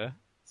for you there.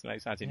 Some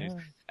exciting news.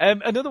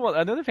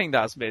 Another thing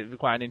that's been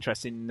quite an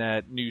interesting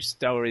news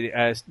story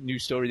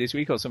this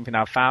week, or something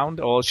I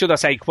found, or should I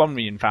say,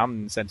 Quanrian found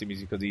and sent to me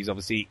because he's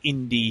obviously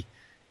indie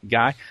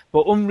guy.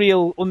 But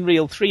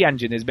Unreal 3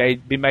 engine has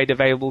been made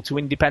available to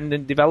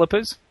independent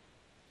developers.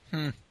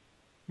 We're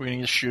gonna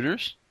get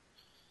shooters.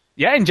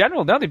 Yeah, in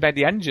general, no, they've made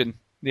the engine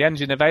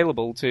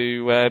available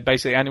to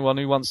basically anyone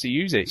who wants to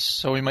use it.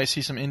 So we might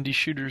see some indie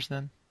shooters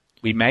then.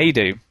 We may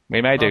do.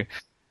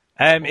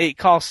 It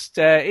costs.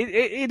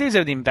 It is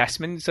an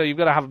investment, so you've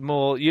got to have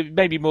more.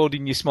 Maybe more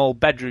than your small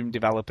bedroom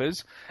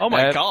developers. Oh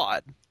my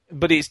god!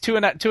 But it's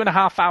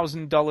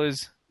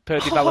 $2,500 per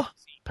developer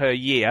per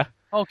year.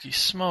 Holy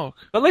smoke!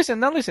 But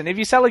listen. If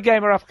you sell a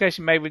game or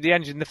application made with the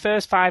engine, the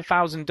first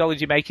 $5,000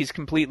 you make is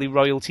completely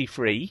royalty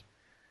free,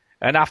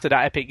 and after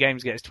that, Epic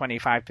Games gets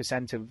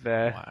 25%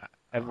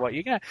 of what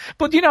you get.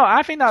 But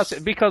I think that's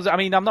because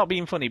I'm not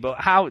being funny,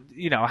 but how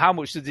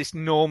much does this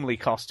normally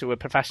cost to a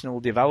professional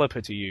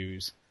developer to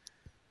use?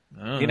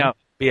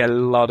 Be a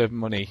lot of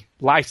money.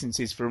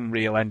 Licenses for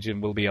Unreal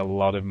Engine will be a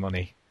lot of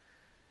money.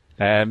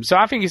 So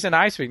I think it's a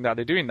nice thing that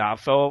they're doing that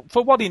for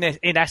what in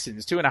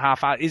essence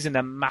 $2.5 isn't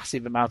a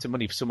massive amount of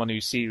money for someone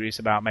who's serious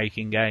about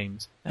making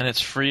games. And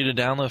it's free to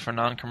download for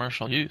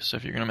non-commercial use. So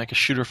if you're going to make a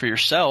shooter for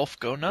yourself,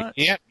 go nuts.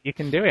 Yeah, you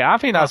can do it. I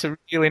think that's a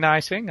really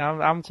nice thing.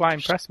 I'm quite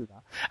impressed with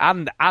that.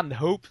 And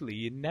hopefully,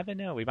 you never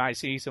know, we might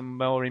see some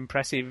more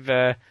impressive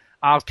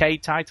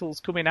arcade titles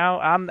coming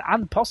out,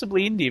 and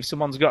possibly indie if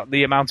someone's got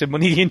the amount of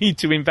money you need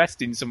to invest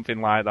in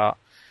something like that.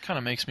 Kind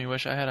of makes me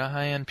wish I had a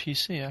high-end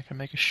PC. I could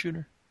make a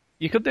shooter.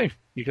 You could do.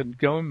 You could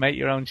go and make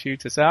your own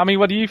shooter. So,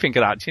 what do you think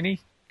of that, Chinny?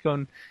 Go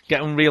and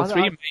get Unreal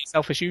 3 and make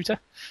yourself a shooter?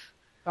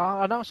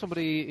 I know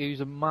somebody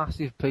who's a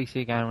massive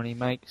PC gamer and he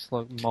makes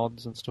like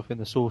mods and stuff in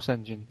the Source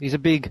engine.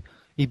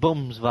 He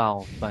bums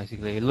Valve,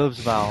 basically. He loves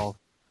Valve.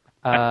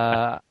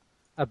 But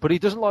he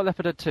doesn't like Left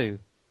 4 Dead 2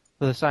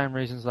 for the same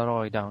reasons that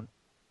I don't.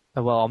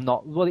 I'm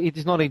not. Well,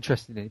 he's not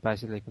interested in it,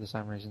 basically, for the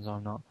same reasons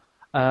I'm not.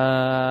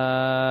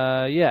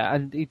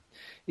 And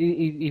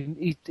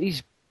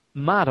he's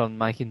mad on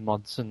making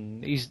mods,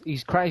 and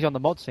he's crazy on the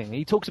mod scene.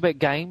 He talks about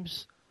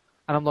games,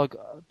 and I'm like,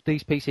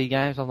 these PC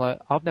games. I'm like,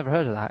 I've never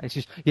heard of that. It's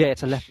just,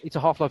 it's a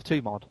Half-Life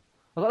 2 mod.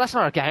 I was like, that's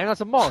not a game, that's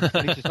a mod.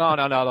 And he's just, no,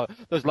 look,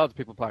 there's loads of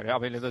people playing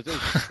it.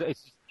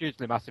 It's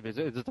hugely massive.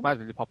 It's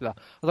amazingly popular.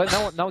 I was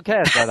like, no one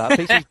cares about that.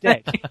 PC's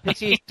dead.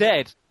 PC is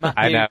dead.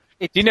 Matthew, I know.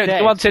 Do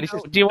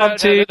you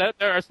want to?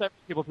 There are so many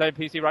people playing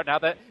PC right now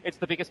that it's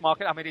the biggest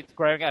market. It's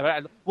growing.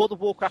 World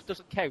of Warcraft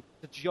doesn't count.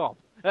 It's a job.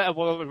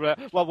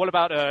 What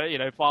about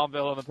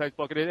Farmville on the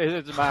Facebook?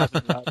 It's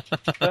massive.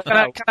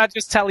 Can I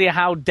just tell you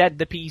how dead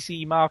the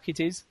PC market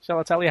is? Shall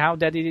I tell you how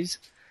dead it is?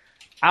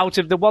 Out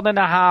of the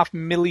 1.5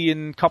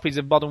 million copies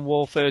of Modern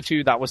Warfare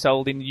 2 that were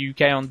sold in the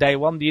UK on day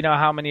one, do you know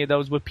how many of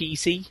those were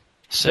PC?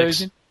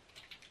 6.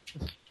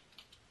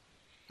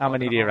 How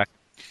many do you reckon?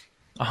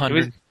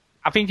 100.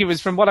 I think it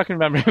was, from what I can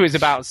remember, it was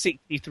about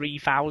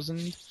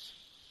 63,000.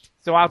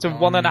 So out of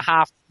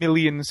 1.5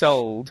 million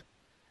sold,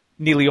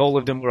 nearly all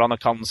of them were on a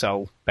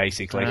console,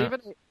 basically.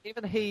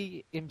 Even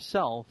he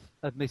himself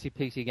admitted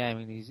PC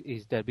gaming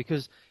is dead,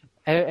 because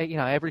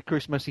every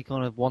Christmas he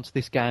kind of wants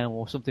this game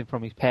or something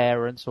from his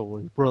parents or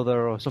his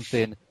brother or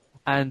something,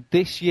 and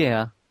this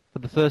year, for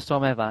the first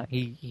time ever,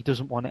 he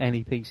doesn't want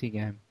any PC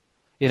game.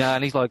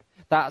 And he's like,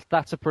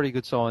 that's a pretty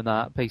good sign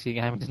that PC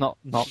gaming is not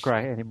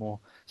great anymore.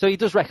 So he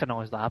does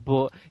recognise that,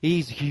 but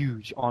he's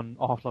huge on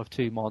Half-Life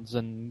 2 mods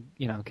and,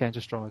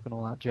 Counter-Strike and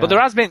all that jazz. But there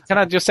has been, can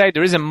I just say,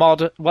 there is a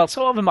mod, well,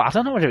 sort of a mod, I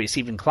don't know whether it's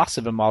even class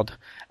of a mod,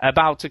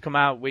 about to come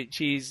out,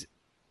 which is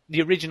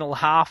the original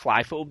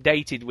Half-Life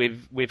updated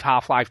with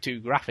Half-Life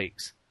 2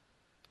 graphics.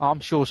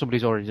 I'm sure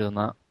somebody's already done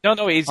that.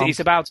 No, it's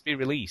about to be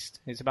released.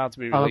 It's about to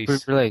be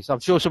released.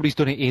 I'm sure somebody's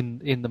done it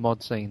in the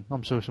mod scene.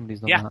 I'm sure somebody's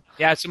done that.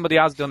 Yeah, somebody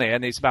has done it,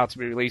 and it's about to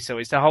be released. So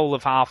it's the whole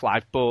of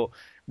Half-Life, but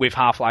with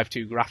Half-Life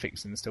 2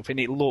 graphics and stuff, and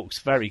it looks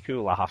very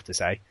cool, I have to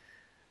say.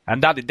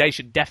 And that they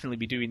should definitely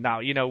be doing that,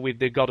 with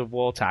the God of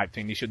War type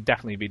thing. They should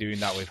definitely be doing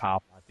that with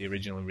Half-Life, the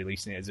original, and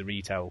releasing it as a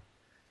retail,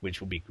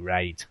 which will be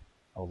great.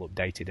 All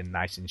updated and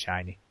nice and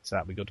shiny, so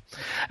that'll be good.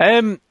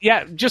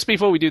 Just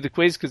before we do the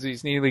quiz, because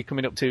it's nearly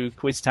coming up to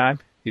quiz time,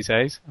 he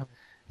says.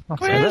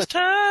 Quiz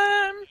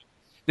time!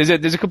 There's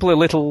a couple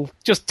of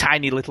just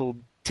tiny little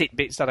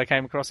tidbits that I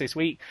came across this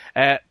week.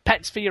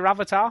 Pets for your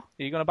avatar. Are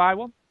you going to buy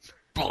one?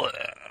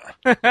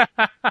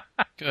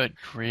 Good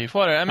grief.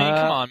 What? Come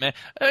on, man.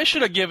 I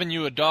should have given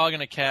you a dog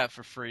and a cat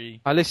for free.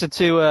 I listened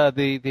to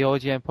the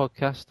IGN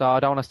podcast. I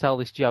don't want to tell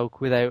this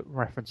joke without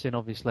referencing,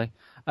 obviously.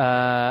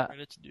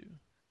 Credits due.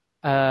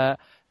 I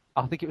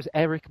think it was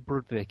Eric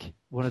Brudvik,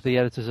 one of the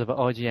editors of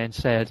IGN,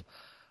 said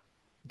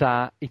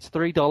that it's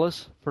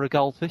 $3 for a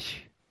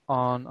goldfish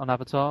on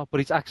Avatar, but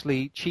it's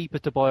actually cheaper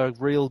to buy a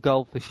real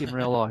goldfish in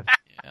real life.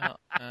 Yeah.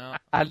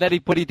 And then he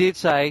did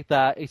say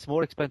that it's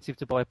more expensive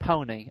to buy a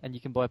pony, and you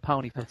can buy a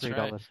pony for $3.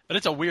 Right. But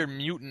it's a weird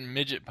mutant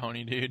midget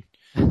pony, dude.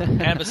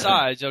 And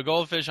besides,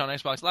 goldfish on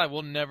Xbox Live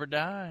will never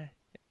die.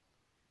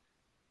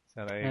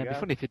 So there you It'd go. be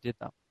funny if it did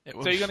that.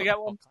 So you're gonna get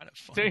one? Kind of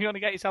fun. So you're gonna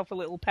get yourself a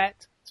little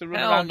pet to run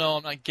Hell around? no,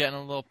 I'm not getting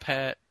a little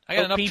pet. I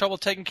got enough trouble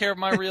taking care of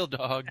my real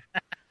dog.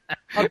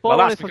 I'd buy Well,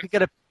 one that's if I could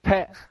get a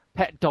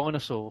pet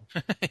dinosaur.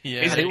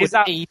 Yeah. Is And it- it would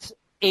that-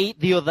 eat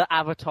the other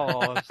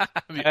avatars.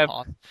 That'd be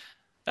awesome.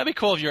 That'd be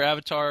cool if your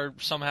avatar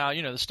somehow,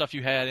 the stuff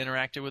you had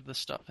interacted with the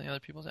stuff in the other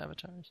people's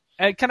avatars.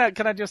 Can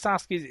I just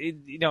ask, do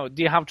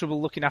you have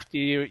trouble looking after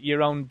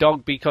your own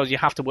dog because you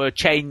have to wear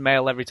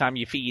chainmail every time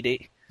you feed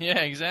it? Yeah,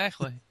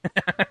 exactly.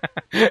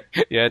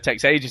 Yeah, it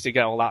takes ages to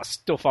get all that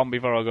stuff on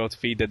before I go to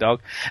feed the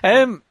dog.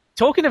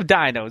 Talking of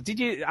dinos, did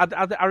you?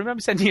 I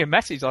remember sending you a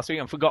message last week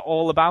and forgot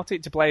all about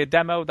it to play a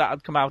demo that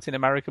had come out in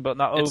America but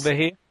not over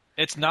here.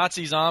 It's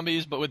Nazi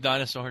zombies, but with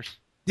dinosaurs.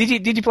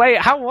 Did you play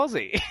it? How was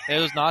it? It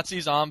was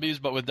Nazi zombies,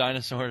 but with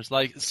dinosaurs.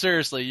 Like,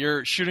 seriously,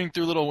 you're shooting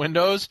through little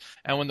windows,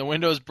 and when the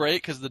windows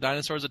break because the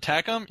dinosaurs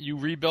attack them, you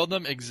rebuild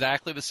them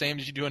exactly the same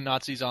as you do in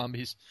Nazi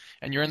zombies.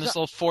 And you're in this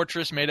little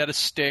fortress made out of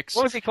sticks.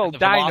 What was it called?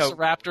 And the Dino?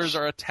 Velociraptors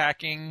are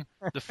attacking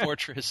the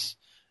fortress.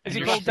 Is And it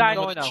you're called shooting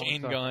Dino? with a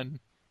chain gun.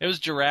 It was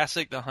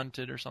Jurassic the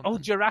Hunted or something. Oh,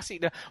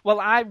 Jurassic.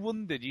 Well, I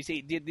wondered. You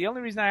see, the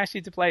only reason I asked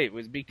you to play it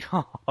was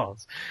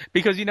because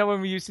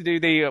when we used to do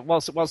the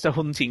what's the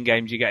hunting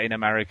games you get in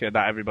America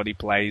that everybody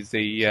plays,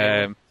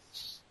 the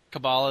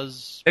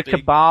Cabala's.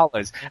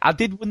 Cabalas. I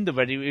did wonder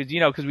whether it was,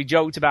 because we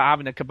joked about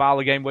having a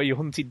Cabala game where you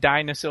hunted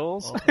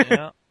dinosaurs. Oh,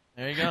 yeah.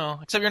 There you go.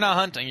 Except you're not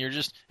hunting.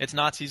 It's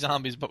Nazi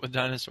zombies, but with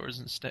dinosaurs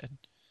instead.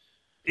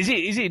 Is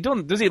it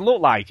done? Does it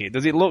look like it?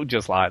 Does it look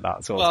just like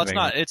that sort of thing?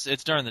 Well, it's not.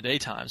 It's during the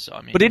daytime, so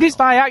I mean. But it is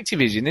by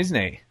Activision, isn't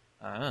it?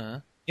 Yeah,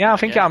 Yeah.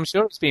 I'm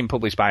sure it's being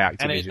published by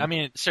Activision.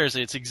 And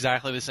seriously, it's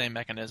exactly the same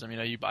mechanism.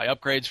 You buy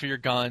upgrades for your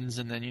guns,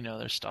 and then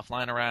there's stuff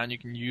lying around. You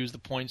can use the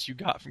points you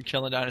got from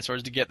killing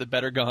dinosaurs to get the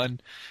better gun,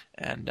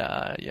 and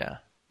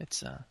it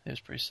was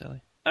pretty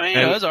silly. I mean,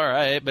 it was all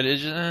right, but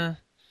it's just.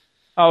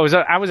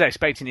 I was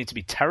expecting it to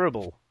be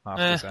terrible.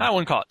 I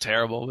wouldn't call it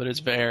terrible, but it's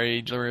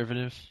very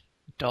derivative,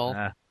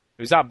 dull.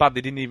 It was that bad they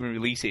didn't even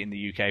release it in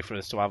the UK for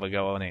us to have a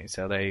go on it,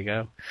 so there you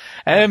go.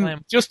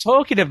 Just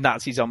talking of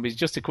Nazi zombies,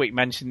 just a quick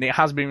mention, it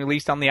has been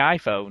released on the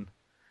iPhone,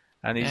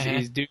 and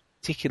it's doing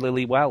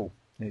particularly well.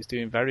 It's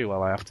doing very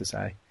well, I have to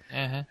say.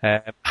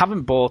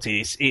 Haven't bought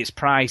it, it's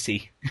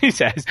pricey. He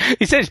says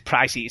it's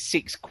pricey, it's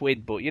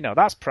 £6, but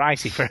that's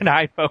pricey for an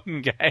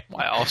iPhone game.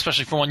 Well,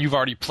 especially for one you've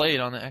already played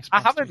on the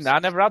Xbox. I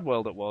never had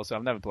World at War, so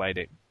I've never played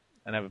it.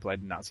 I never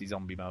played the Nazi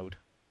zombie mode.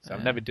 So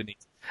I've never done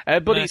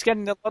it. But it's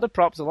getting a lot of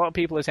props. A lot of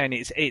people are saying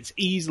it's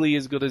easily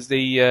as good as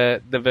the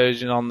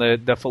version on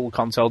the full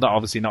console.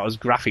 Obviously not as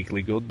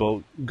graphically good, but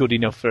good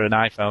enough for an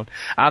iPhone.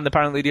 And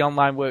apparently the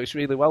online works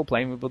really well.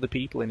 Playing with other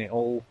people in it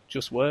all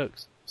just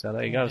works. So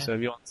there you go. So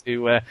if you want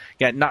to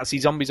get Nazi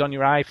zombies on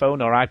your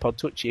iPhone or iPod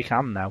Touch, you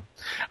can now.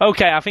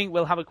 Okay, I think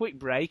we'll have a quick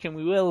break, and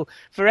we will,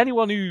 for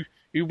anyone who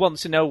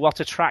wants to know what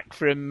a track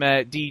from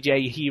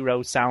DJ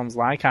Hero sounds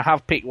like, I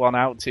have picked one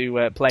out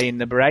to play in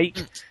the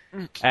break.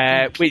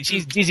 Which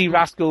is Dizzy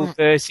Rascal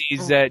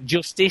versus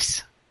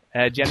Justice,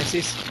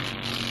 Genesis.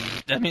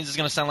 That means it's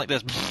going to sound like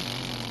this,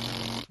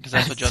 because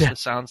that's what Justice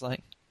sounds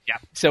like. Yeah.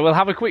 So we'll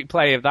have a quick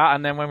play of that,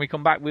 and then when we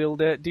come back, we'll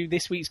do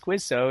this week's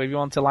quiz. So if you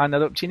want to line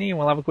that up, Chinny, and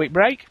we'll have a quick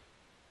break.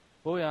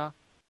 Oh yeah.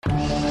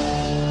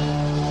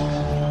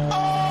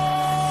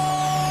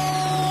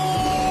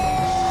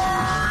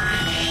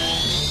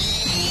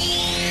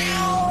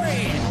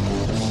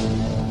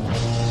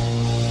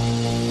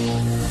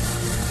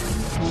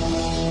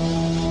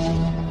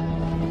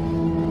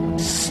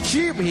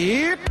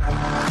 Hip.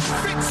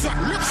 Fix up,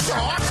 look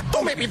sharp.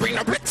 Don't make me bring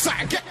the bricks out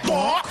and get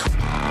dark.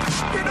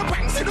 Hit the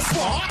bangs in the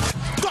spot.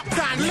 Duck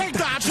down, lay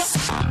down, just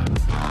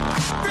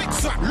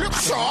fix up, look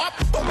sharp.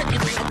 Don't make me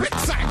bring the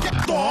bricks out and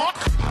get dark.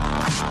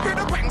 Hit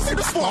the bangs in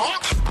the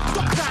spot.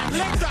 Duck down,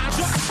 lay down,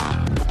 just.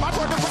 My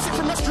brother was it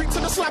from the street to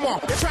the slammer.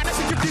 They're trying to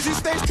see if Dizzy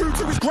stays true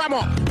to his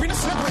grammar. Being a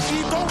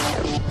celebrity, don't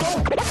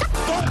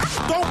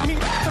mean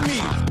that to me.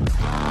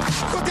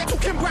 Cause they're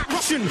talking black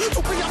Russian.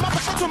 Talking out my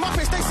back to my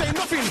face, they say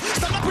nothing.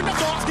 Stand up in the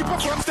dark, keep a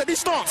firm, steady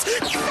stance.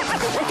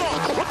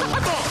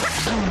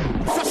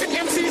 Flashing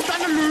MCs down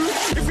the loo.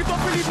 If you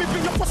don't believe me,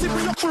 bring your posse,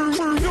 bring your crew.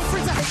 Your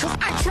friends I hate, cause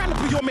I ain't trying to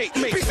be your mate.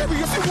 Be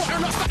serious, you want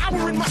an extra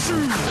hour in my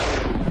shoes.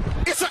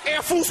 It's an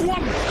Air Force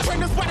One.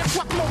 Trainers by the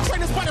truck, no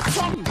trainers by the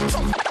ton.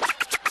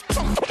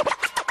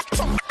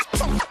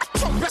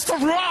 Best to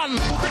run. Look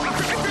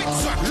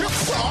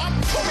sharp.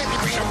 Don't make me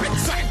bring the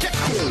bricks out and get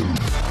cool.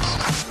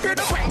 Hear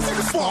the bangs in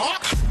the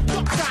spark.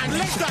 Duck down,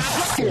 lay down,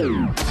 just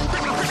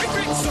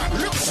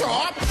look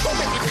sharp. Don't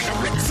make me bring the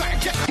bricks out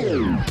and get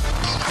cool.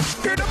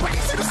 Hear the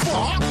bangs in the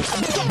spark.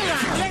 Duck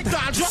down, lay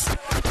down, just.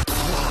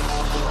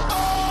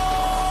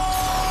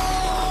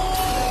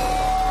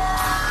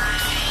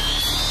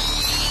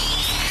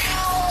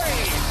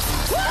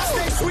 I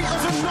stay sweet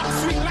as a nut,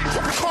 sweet like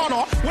Tropicana.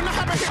 When I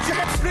have a hit, your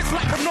head splits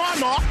like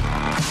banana.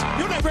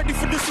 You're not ready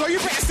for this, so you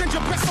better send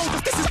your best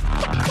soldiers. This is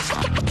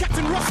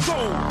Captain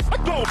Roscoe.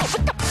 Go.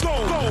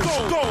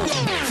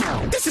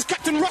 This is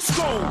Captain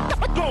Roscoe.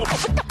 Go.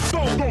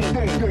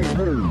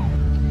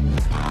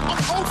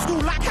 I'm old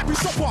school like Happy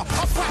Shopper. I'm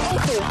quite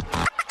old.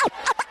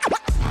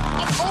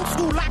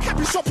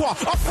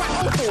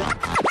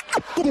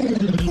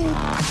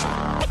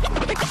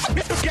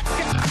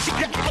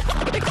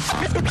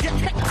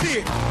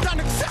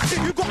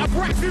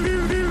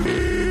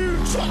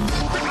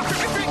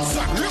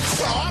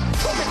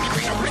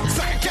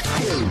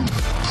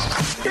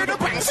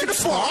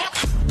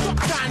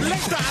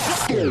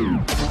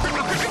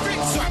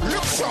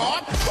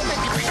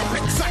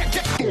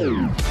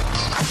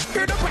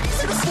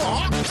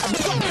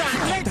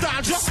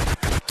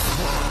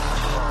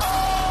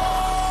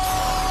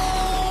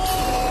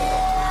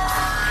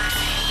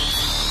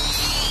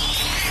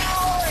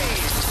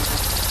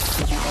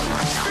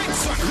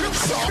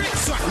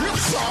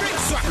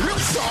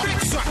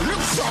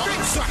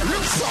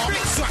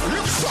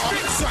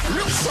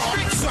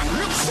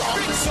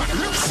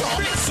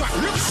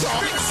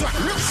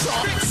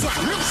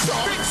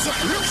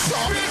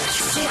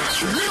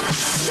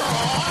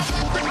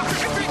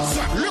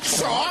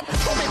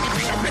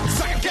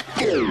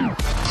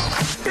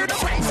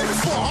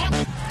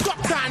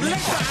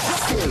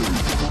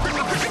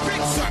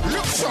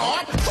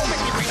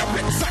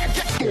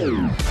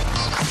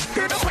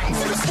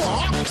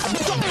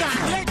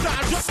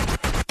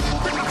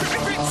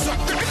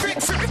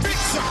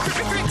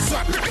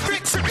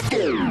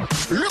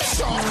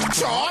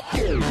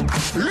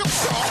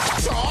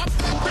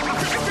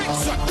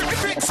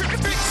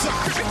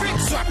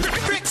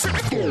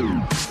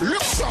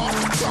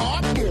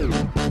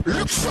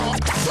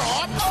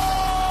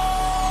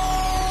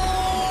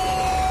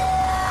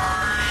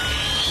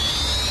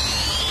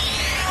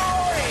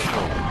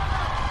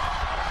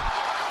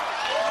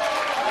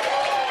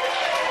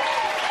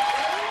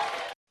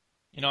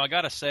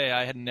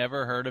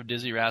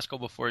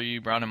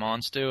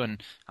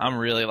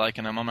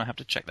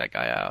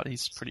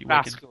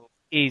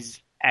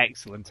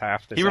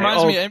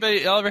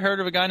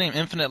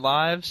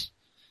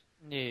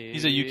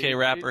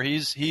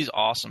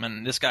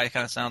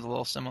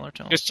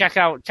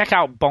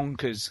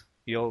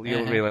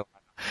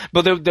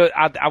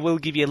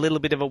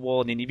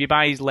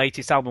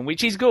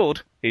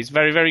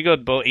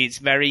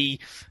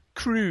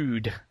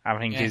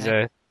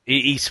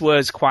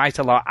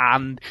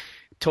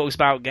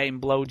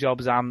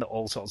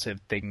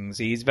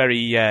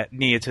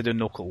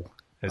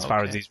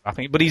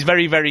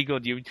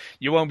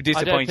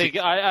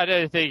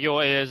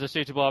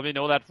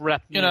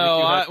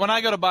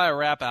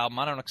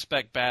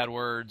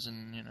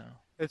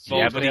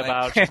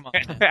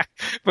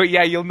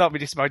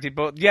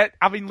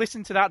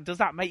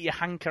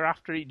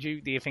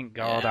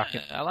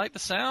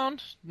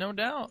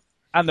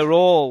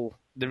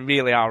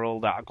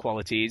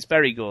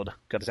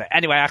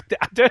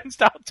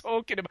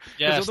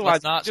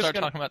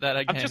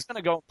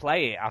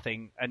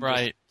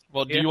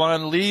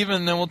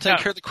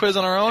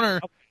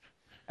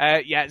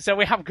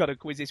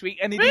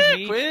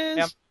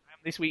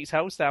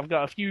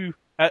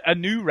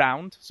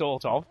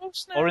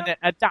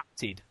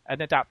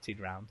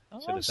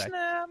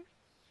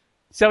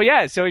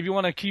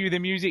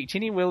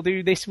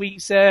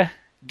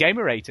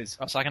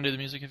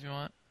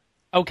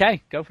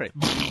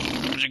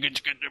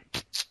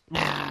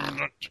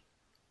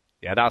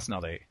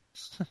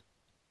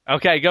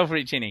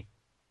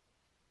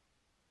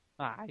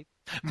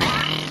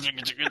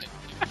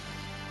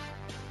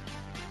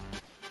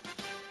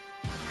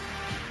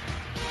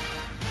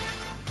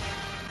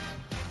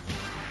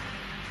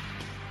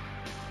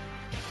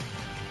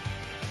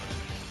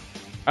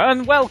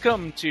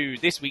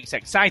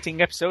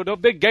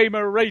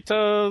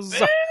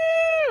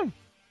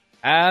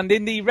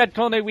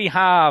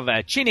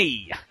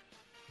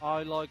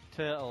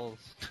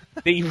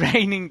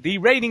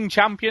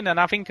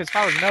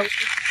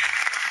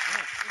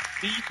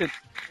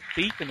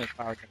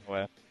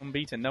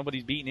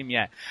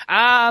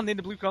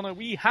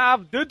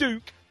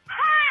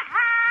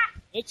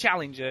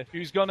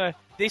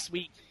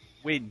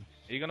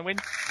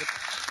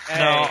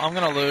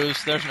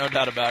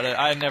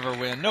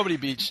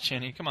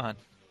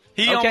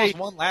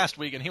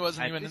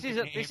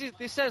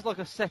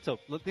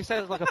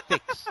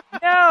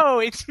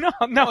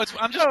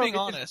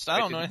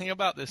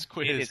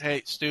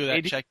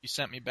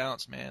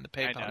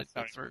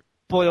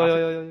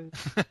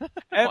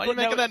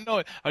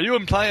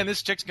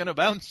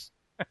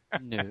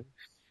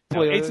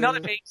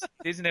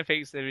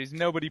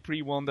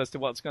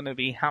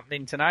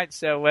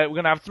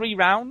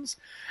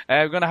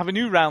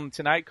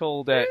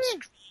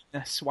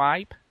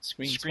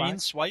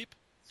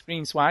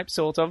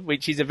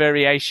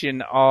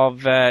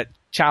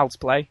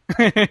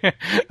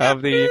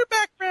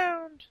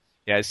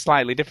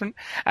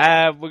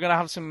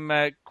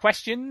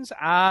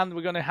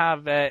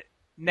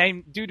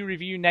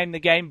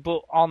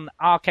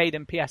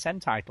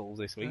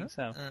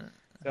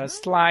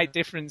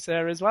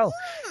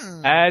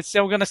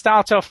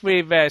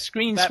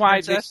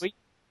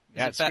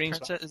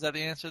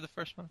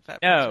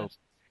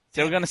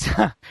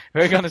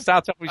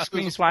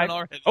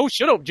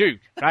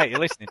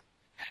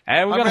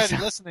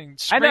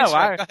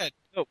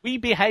 Look, we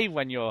behave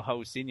when you're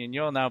hosting, and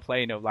you're now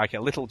playing up like a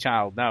little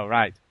child. No,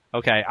 right.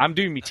 Okay, I'm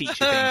doing my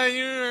teacher thing.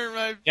 You hurt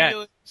my Yeah.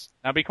 feelings.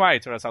 Now be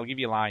quiet, or else I'll give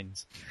you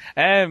lines.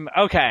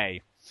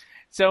 Okay.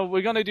 So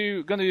we're gonna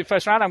do the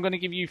first round. I'm gonna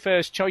give you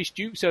first choice,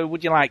 Duke. So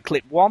would you like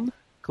clip 1,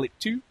 clip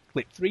 2,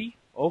 clip 3,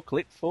 or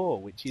clip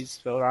 4, which is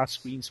for our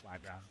screen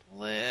swipe round?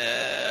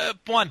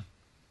 Clip 1.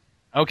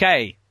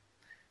 Okay.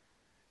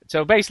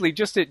 So basically,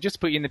 just to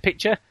put you in the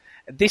picture,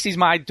 this is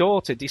my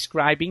daughter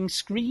describing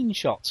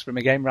screenshots from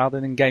a game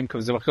rather than game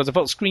covers, because I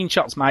thought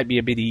screenshots might be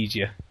a bit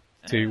easier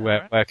to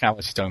work out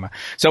what she's talking about.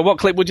 So what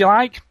clip would you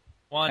like?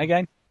 1.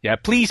 Again? Yeah,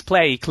 please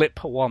play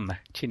clip 1,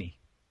 Chinny.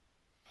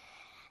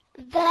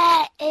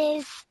 There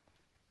is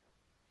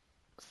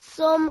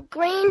some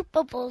green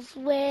bubbles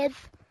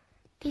with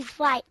these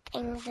white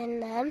things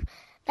in them.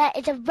 There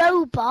is a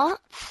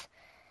robot.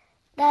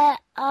 There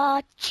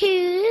are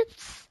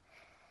tubes.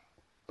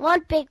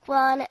 1 big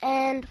one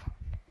and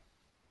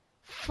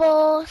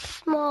 4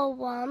 small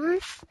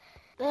ones.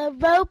 The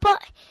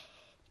robot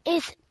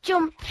is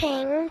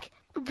jumping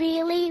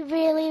really,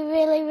 really,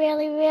 really,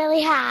 really,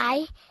 really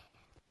high.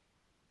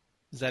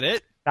 Is that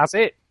it? That's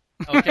it.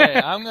 Okay,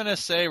 I'm going to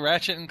say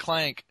Ratchet and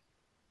Clank.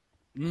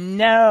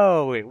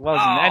 No, it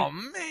wasn't. Oh,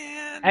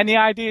 man. Any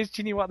ideas,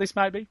 Chinny, what this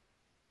might be?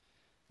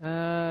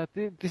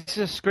 This is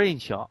a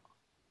screenshot.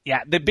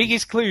 Yeah, the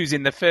biggest clue's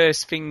in the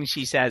first thing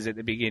she says at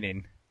the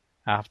beginning,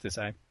 I have to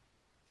say.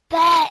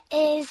 There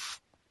is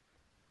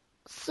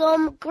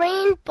some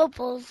green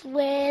bubbles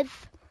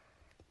with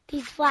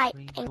these white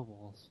Green things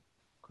bubbles.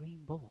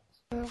 Green bubbles.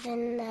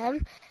 in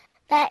them.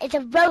 There is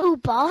a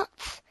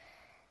robot.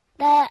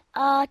 There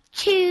are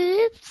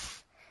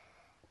tubes.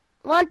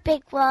 1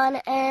 big one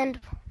and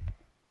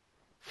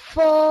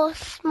 4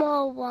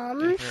 small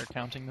ones. They're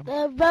counting them.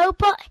 The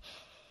robot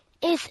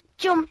is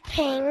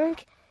jumping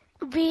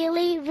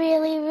really,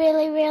 really,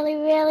 really, really,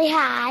 really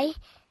high.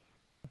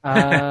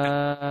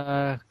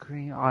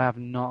 Green. I have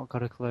not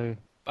got a clue.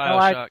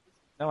 Bioshock.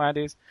 No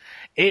ideas.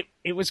 It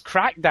was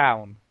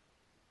Crackdown.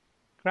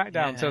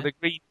 Crackdown. Yeah. So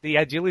the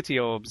agility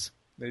orbs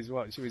is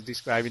what she was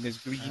describing as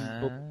green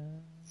bubbles.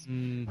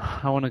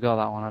 I want to go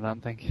that one. I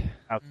don't think.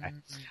 Okay.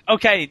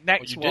 Okay, Well,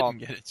 next you one.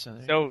 didn't get it, so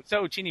there.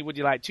 So Chinny, would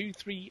you like 2,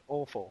 3,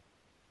 or 4?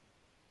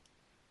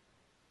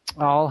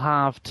 I'll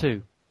have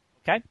 2.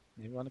 Okay.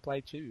 You want to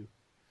play 2?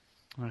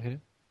 Okay.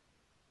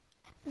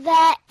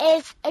 There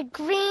is a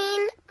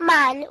green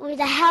man with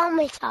a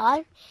helmet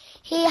on.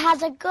 He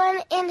has a gun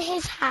in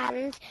his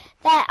hand.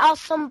 There are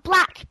some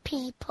black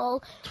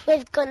people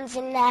with guns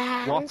in their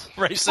hands.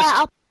 What? Racist. There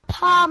are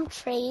palm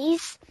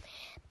trees.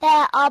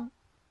 There are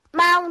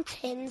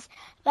mountains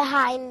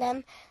behind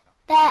them.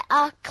 There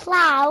are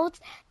clouds.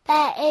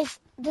 There is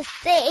the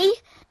sea.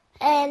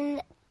 And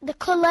the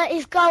colour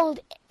is gold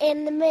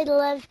in the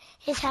middle of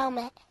his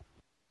helmet.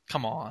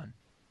 Come on.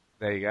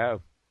 There you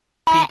go.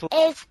 There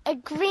is a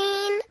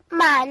green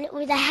man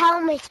with a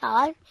helmet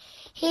on.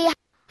 He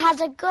has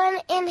a gun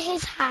in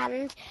his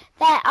hand.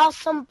 There are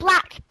some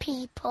black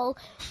people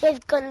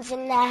with guns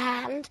in their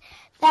hand.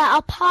 There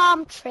are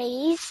palm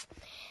trees.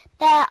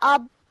 There are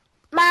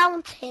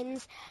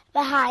mountains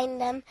behind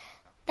them.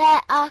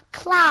 There are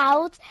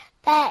clouds.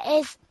 There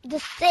is the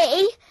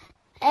sea.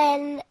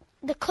 And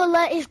the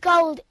colour is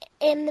gold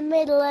in the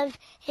middle of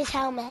his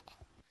helmet.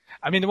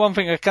 I mean, the one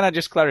thing, can I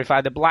just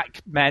clarify, the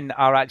black men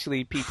are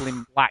actually people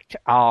in black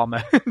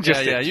armour.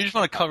 Yeah, you just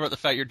want to cover up the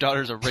fact your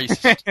daughter's a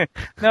racist.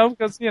 No,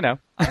 because, you know.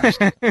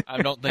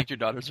 I don't think your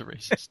daughter's a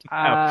racist.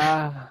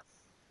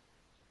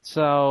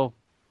 So,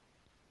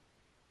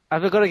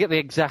 have I got to get the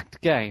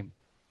exact game?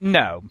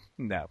 No.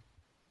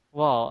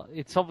 Well,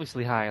 it's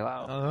obviously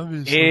Halo.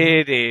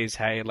 It is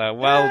Halo.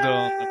 Well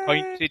done. A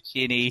point to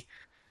Chinny.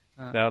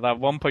 So that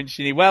 1 point to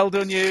Chinny. Well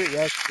done, you.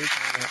 Yes.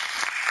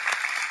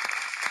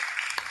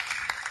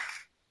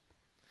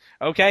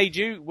 Okay,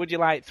 Duke, would you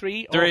like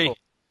 3 or 3. 4?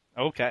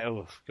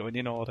 Okay, going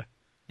in order.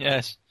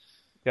 Yes.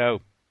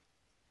 Go.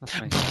 That's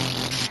me.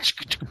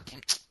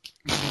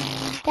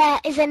 There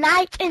is a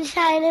knight in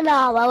shining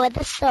armour with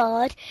a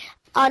sword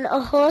on a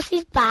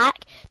horse's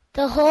back.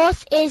 The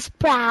horse is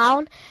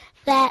brown.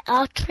 There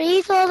are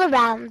trees all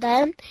around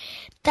them.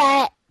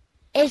 There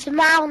is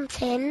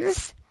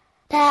mountains.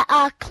 There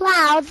are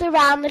clouds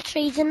around the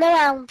trees and the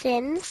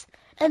mountains.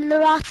 And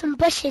there are some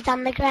bushes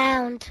on the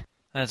ground.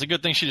 And it's a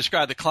good thing she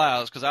described the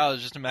clouds, because I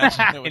was just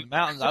imagining it with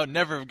mountains. I would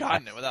never have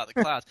gotten it without the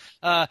clouds.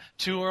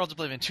 2 Worlds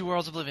Oblivion.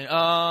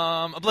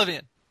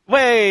 Oblivion.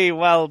 Way,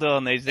 well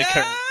done is the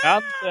correct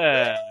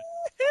answer.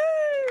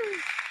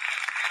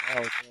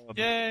 Well done.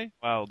 Yay.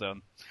 Well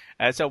done.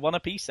 So 1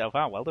 apiece so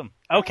far, well done.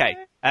 Okay,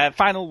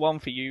 final one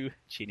for you,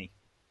 Chinny.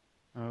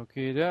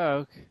 Okie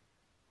doke.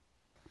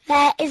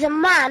 There is a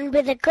man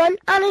with a gun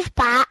on his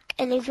back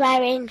and he's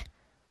wearing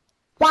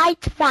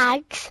white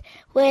rags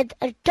with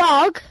a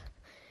dog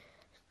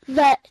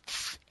that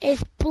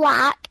is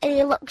black and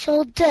he looks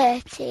all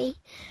dirty.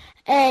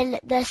 And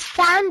there's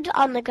sand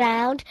on the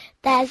ground.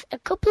 There's a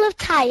couple of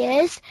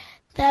tyres.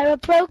 There are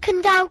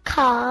broken down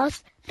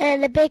cars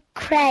and a big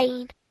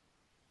crane.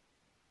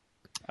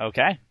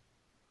 Okay.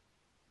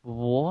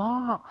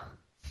 What?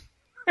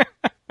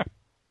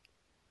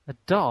 A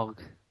dog?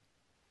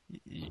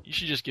 You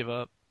should just give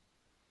up.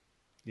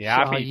 Yeah,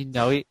 I mean, you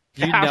know it.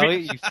 You know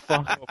it, you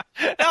fuck.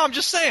 No, I'm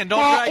just saying, don't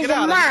There drag is it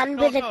out. a man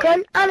with a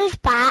gun on his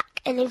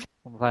back and he's...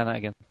 I'm playing that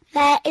again.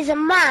 There is a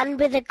man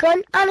with a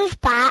gun on his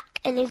back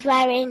and he's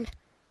wearing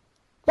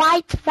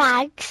white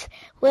rags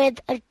with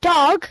a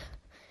dog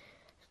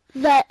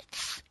that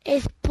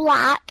is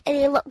black and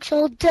he looks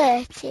all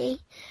dirty.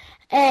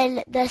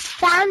 And there's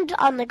sand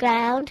on the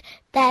ground.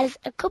 There's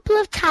a couple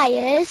of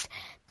tyres.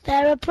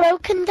 There are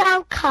broken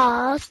down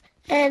cars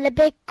and a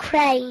big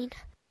crane.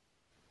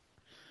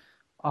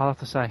 I'll have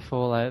to say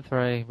Fallout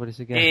 3. What is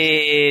it again?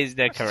 is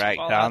the correct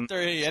Fallout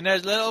answer. 3, and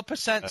there's little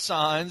percent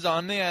signs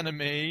on the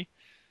enemy.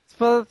 It's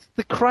for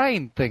the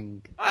crane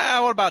thing.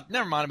 What about?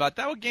 Never mind about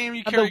that. What game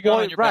you And carry the a gun on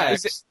white your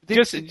rags. back?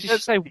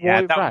 Just say yeah,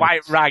 white that rags?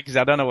 white rags.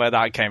 I don't know where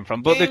that came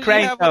from, but Game the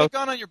crane. you have with a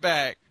gun on your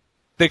back.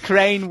 The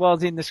crane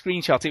was in the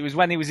screenshot. It was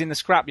when he was in the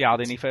scrapyard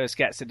and he first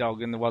gets the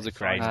dog, and there was a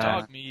crane.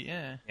 Dog meat,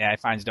 yeah. Yeah, he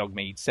finds dog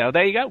meat. So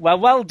there you go.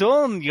 Well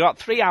done. You got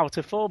 3 out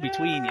of 4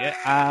 between you.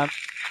 And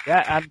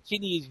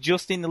Chinny is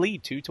just in the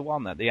lead,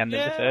 2-1 at the end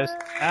of the first.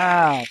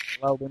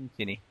 Well done,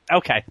 Chinny.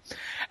 Okay,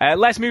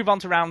 let's move on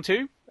to round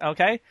 2.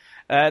 Okay,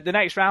 the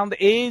next round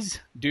is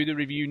do the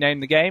review, name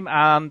the game,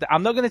 and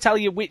I'm not going to tell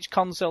you which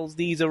consoles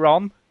these are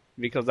on,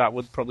 because that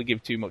would probably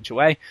give too much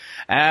away.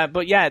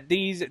 But yeah,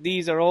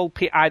 these are all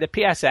either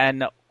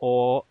PSN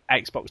or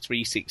Xbox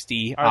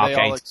 360 Are arcade.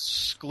 they all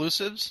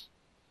exclusives?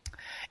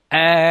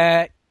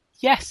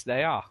 Yes,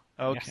 they are.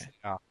 Okay.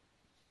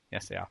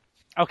 Yes, they are.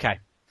 Okay.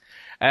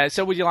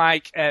 So would you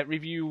like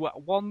review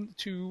 1,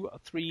 2,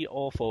 3,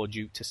 or 4,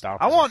 Duke, to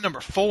start? I want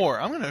number 4.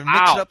 I'm going to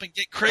mix it up and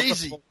get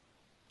crazy.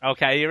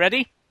 Okay, you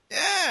ready?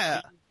 Yeah.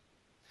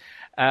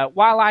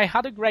 While I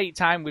had a great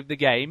time with the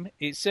game,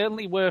 it's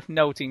certainly worth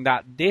noting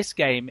that this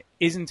game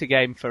isn't a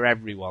game for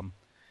everyone.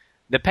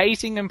 The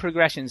pacing and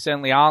progression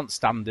certainly aren't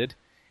standard.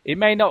 It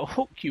may not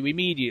hook you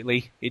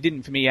immediately, it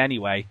didn't for me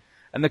anyway,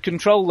 and the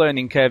control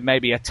learning curve may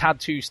be a tad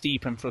too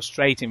steep and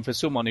frustrating for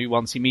someone who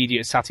wants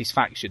immediate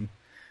satisfaction.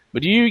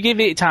 But you give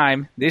it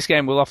time, this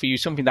game will offer you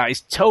something that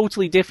is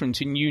totally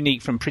different and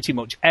unique from pretty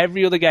much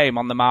every other game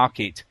on the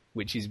market,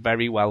 which is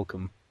very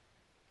welcome.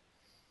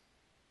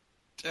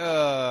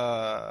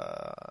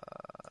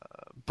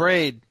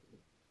 Braid.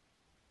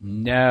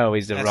 No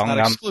is the That's wrong not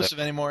answer. exclusive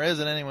anymore, is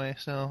it, anyway?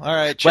 So, all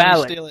right,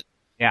 Chinny, steal it.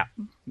 Yeah.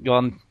 Go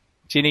on,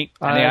 Chinny.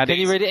 Any Can ideas?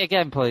 you read it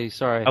again, please?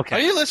 Sorry. Okay.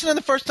 Are you listening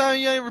the first time?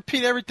 You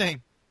repeat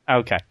everything.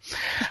 Okay.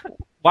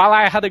 While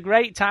I had a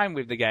great time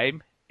with the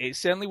game, it's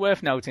certainly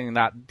worth noting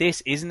that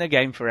this isn't a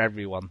game for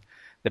everyone.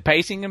 The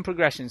pacing and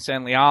progression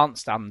certainly aren't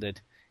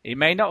standard. It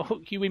may not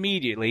hook you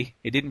immediately,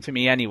 it didn't for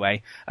me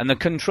anyway, and the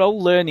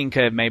control learning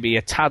curve may be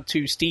a tad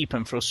too steep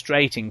and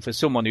frustrating for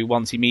someone who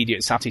wants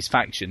immediate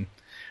satisfaction.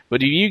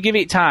 But if you give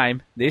it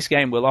time, this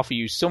game will offer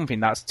you something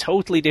that's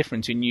totally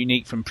different and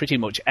unique from pretty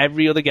much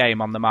every other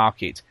game on the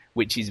market,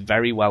 which is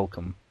very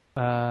welcome.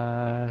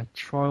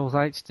 Trials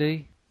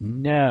HD?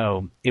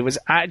 No, it was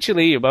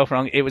actually, you're both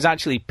wrong, it was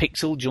actually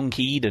Pixel Junk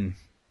Eden.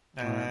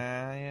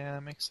 Yeah,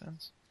 that makes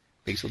sense.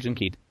 Pixel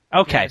Junk Eden.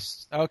 Okay.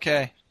 Yes.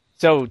 Okay.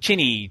 So,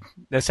 Chinny,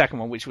 the second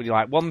one, which would you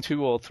like? 1,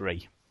 2, or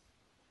 3?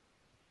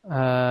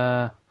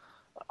 I'm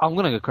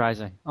going to go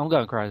crazy. I'm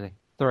going crazy.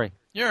 3.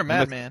 You're a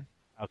madman.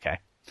 Okay.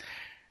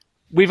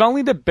 With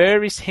only the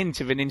barest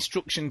hint of an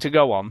instruction to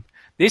go on,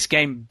 this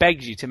game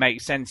begs you to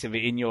make sense of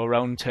it in your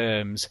own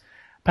terms.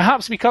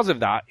 Perhaps because of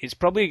that, it's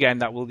probably a game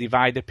that will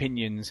divide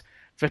opinions.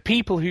 For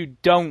people who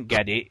don't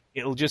get it,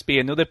 it'll just be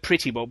another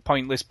pretty but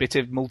pointless bit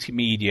of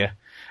multimedia,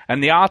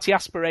 and the arty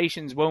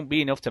aspirations won't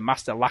be enough to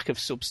mask the lack of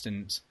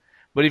substance.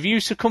 But if you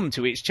succumb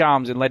to its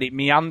charms and let it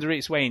meander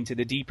its way into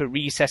the deeper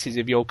recesses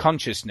of your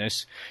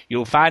consciousness,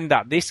 you'll find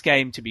that this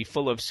game to be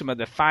full of some of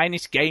the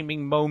finest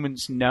gaming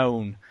moments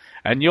known,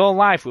 and your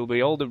life will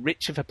be all the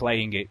richer for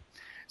playing it.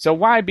 So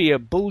why be a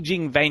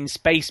bulging vein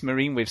space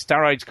marine with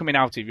steroids coming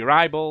out of your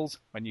eyeballs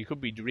when you could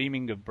be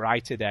dreaming of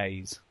brighter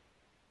days?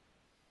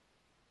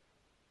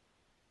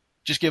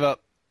 Just give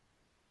up.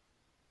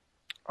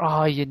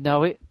 Oh, you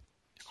know it.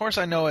 Of course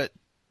I know it.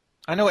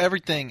 I know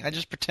everything. I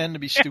just pretend to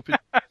be stupid.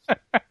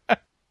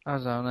 I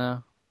don't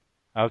know.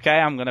 Okay,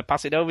 I'm going to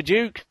pass it over,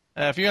 Duke.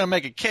 If you're going to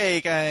make a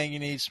cake, I think you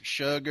need some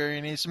sugar,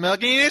 you need some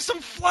milk, and you need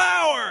some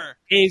flour!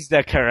 Is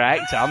the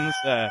correct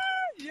answer.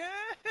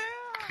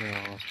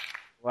 Yeah!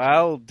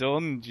 Well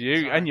done,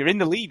 Duke. And you're in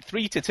the lead,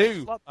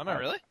 3-2. Am I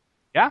really?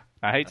 Yeah,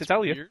 I hate to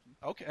tell you. Weird.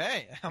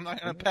 Okay, I'm not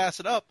going to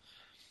pass it up.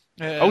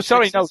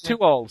 Sorry, no,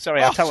 2-2.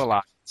 Sorry, I tell a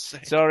lie.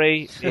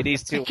 Sorry, it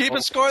is 2-2. Keeping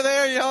score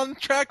there? You on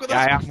track with us?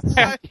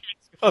 I am.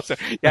 Also,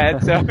 yeah,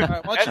 so, all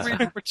right, why don't you read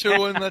number 2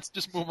 and let's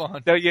just move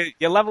on. So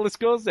your level of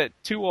scores at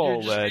 2-2.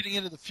 You're just reading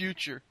into the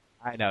future.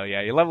 I know, yeah.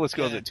 Your level of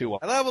scores at 2-2.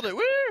 I leveled it.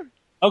 Woo!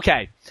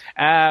 Okay.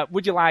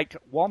 Would you like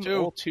 1 2.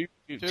 or 2?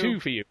 2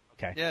 for you.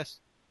 Okay. Yes.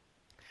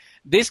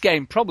 This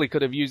game probably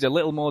could have used a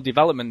little more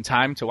development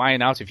time to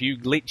iron out a few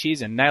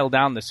glitches and nail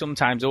down the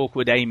sometimes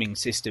awkward aiming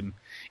system.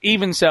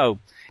 Even so,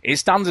 it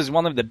stands as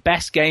one of the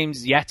best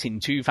games yet in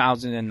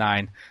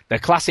 2009. The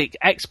classic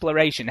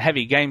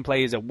exploration-heavy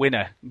gameplay is a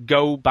winner.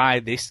 Go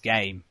buy this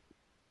game.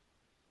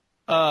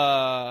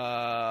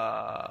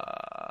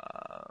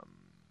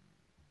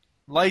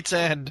 Lights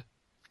End.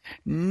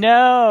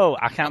 No,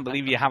 I can't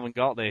believe you haven't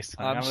got this.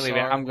 I I'm can't believe it.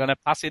 sorry. I'm going to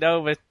pass it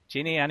over.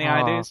 Ginny, any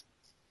ideas?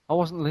 I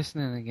wasn't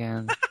listening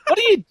again. What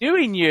are you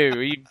doing, you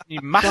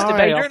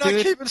masturbating? You're not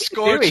doing- keeping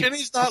score. doing?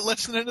 Chinny's not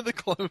listening to the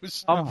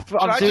clues. I'm Should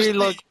I just doing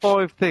like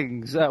leave? 5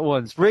 things at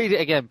once. Read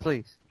it again,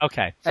 please.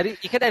 Okay.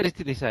 You can edit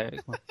this out.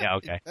 Yeah,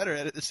 okay. Better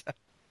edit this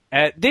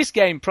out. This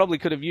game probably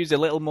could have used a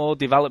little more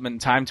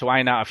development time to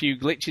iron out a few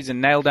glitches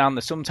and nail down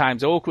the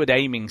sometimes awkward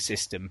aiming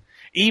system.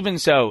 Even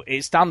so,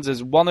 it stands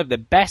as one of the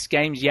best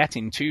games yet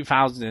in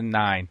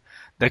 2009.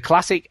 The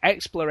classic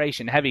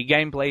exploration-heavy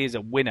gameplay is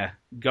a winner.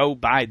 Go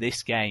buy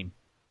this game.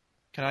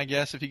 Can I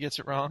guess if he gets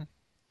it wrong?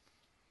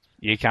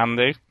 You can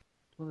do.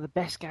 One of the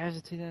best games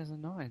of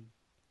 2009.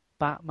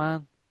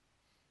 Batman.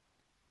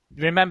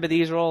 Remember,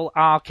 these are all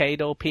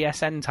arcade or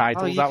PSN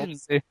titles. Oh, you That can-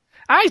 was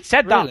I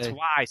said that Really?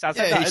 twice. I said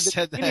Yeah, that he at the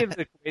said beginning that. of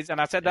the quiz, and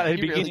I said that at the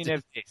He really beginning did.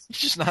 of this. He's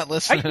just not Are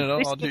listening you at all,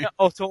 listening dude.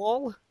 at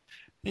all?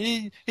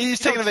 He's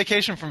taking a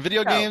vacation from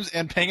video games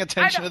and paying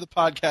attention to the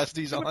podcast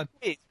he's on.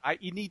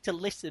 You need to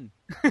listen.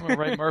 I'm going to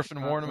write Murph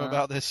and warn him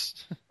about this.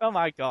 Oh,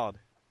 my God.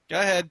 Go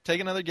ahead, take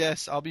another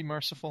guess. I'll be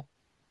merciful.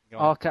 Go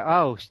on.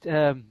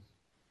 Okay.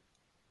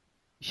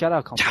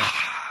 Shadow Complex.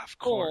 Of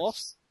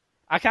course.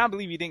 I can't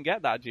believe you didn't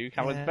get that, Duke.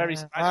 I was very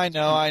surprised.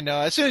 I know.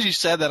 As soon as you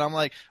said that, I'm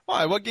like,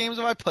 why? What games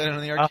have I played on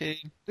the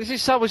arcade? This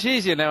is so much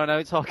easier now. I know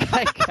it's arcade.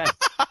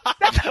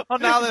 Well,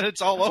 now that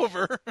it's all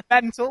over.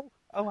 Mental.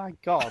 Oh, my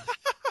God.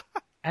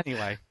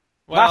 Anyway.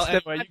 Well, Last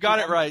anyway, you got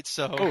it right,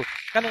 so. Oh,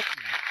 can I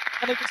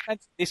just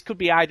mention, this could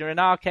be either an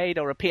arcade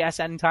or a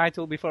PSN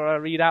title before I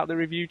read out the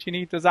review,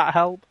 Chinny. Does that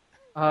help?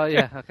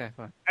 Yeah, okay,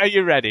 fine. Are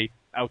you ready?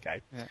 Okay.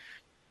 Yeah.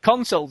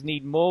 Consoles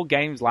need more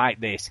games like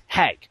this.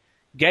 Heck,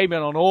 gaming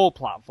on all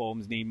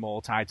platforms need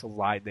more titles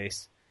like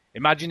this.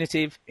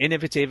 Imaginative,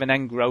 innovative, and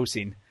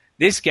engrossing.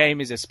 This game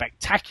is a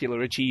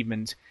spectacular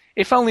achievement.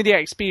 If only the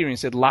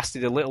experience had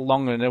lasted a little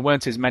longer and there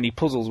weren't as many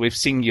puzzles with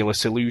singular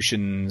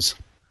solutions.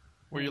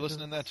 Were you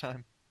listening that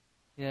time?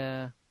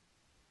 Yeah.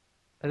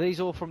 Are these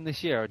all from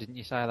this year, or didn't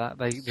you say that?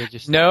 They're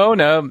just... No,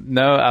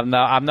 I'm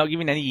not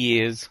giving any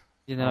years.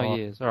 You know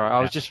years. All right,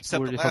 I was just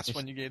Except worried the if I last missed-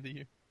 one you gave the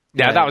year.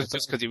 Yeah, that was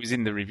just because it was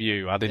in the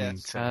review. I didn't.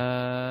 Yes.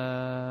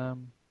 I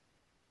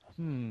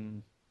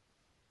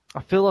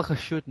feel like I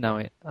should know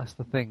it. That's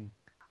the thing.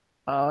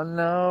 Oh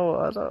no,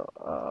 I don't.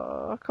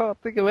 I can't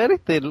think of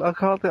anything. I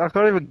can't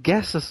even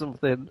guess or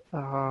something.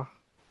 I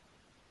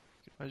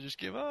just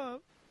give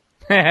up.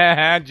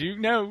 Duke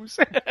knows.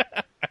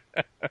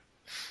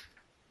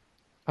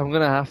 I'm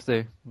gonna have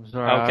to. I'm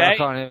sorry. Okay. I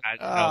can't even...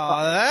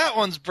 Oh, that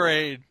one's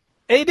Braid.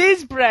 It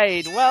is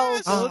Braid. Well,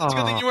 It's good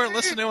that you weren't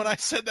listening when I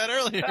said that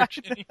earlier,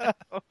 Ginny.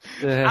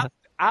 Yeah.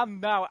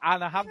 and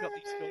I have got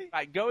these scores.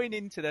 Right, going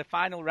into the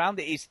final round,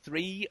 it is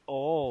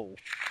 3-all.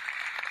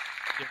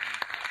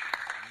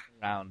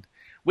 Round,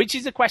 which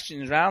is a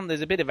questions round. There's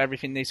a bit of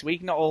everything this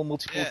week, not all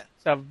multiple. Yeah.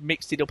 So I've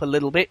mixed it up a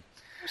little bit.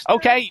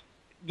 Okay,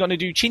 going to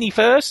do Chinny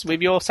first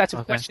with your set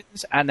of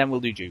questions, and then we'll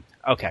do Duke.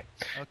 Okay.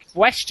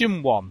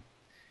 Question 1.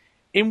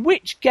 In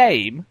which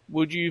game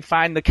would you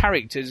find the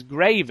characters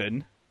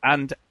Graven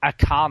and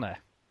Akana?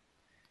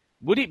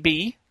 Would it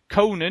be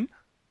Conan,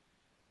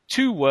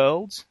 Two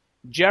Worlds,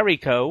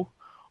 Jericho,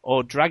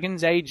 or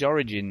Dragon's Age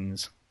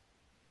Origins?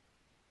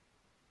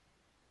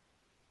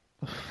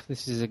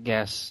 This is a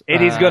guess.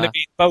 It is going to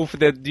be both.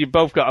 You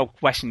both got a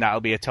question that'll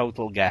be a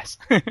total guess.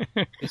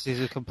 This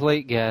is a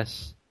complete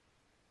guess.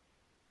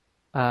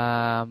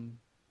 I'll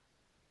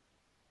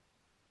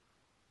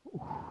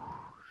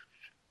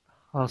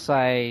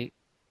say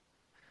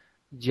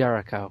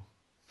Jericho.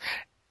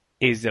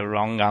 Is the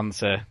wrong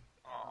answer.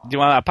 Do you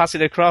want to pass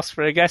it across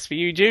for a guess for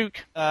you,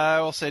 Duke? I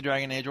will say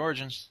Dragon Age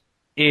Origins.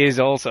 Is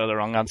also the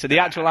wrong answer. The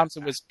actual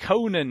answer was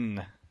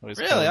Conan.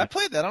 Really? I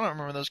played that. I don't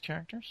remember those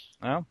characters.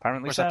 Well,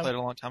 apparently Of course, so. I played it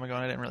a long time ago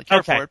and I didn't really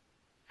care for it.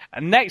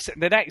 And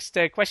the next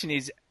question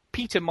is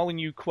Peter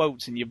Molyneux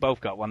quotes, and you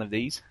both got one of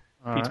these.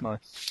 Peter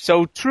Molyneux.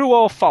 So, true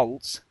or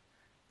false,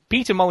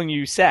 Peter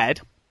Molyneux said,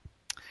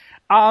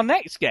 "Our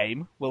next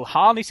game will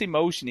harness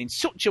emotion in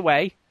such a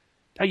way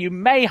that you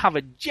may have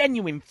a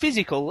genuine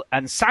physical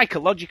and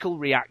psychological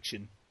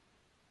reaction."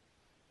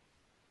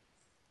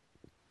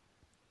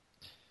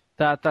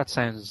 That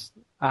sounds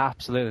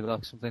absolutely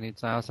like something he'd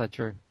say. Is that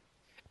true?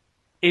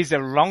 Is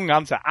the wrong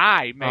answer.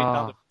 I made that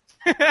up.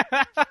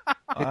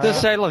 It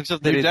does sound like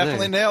something You he'd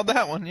definitely do. nailed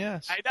that one,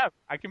 yes. I know.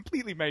 I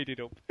completely made it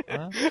up.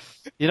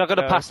 You're not going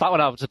to pass that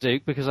one over to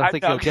Duke because I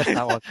think know. he'll get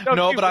that one.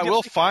 No, but I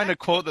will find a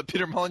quote that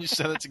Peter Molyneux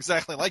said that's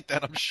exactly like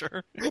that, I'm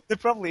sure. There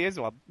probably is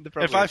one.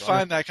 If I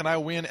find that, can I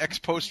win ex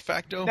post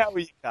facto? No,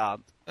 you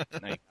can't. No, you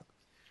can't.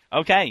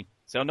 Okay,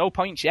 so no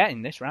points yet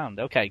in this round.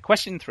 Okay,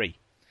 question 3.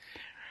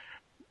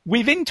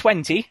 Within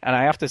 20, and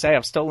I have to say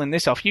I've stolen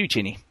this off you,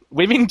 Chinny.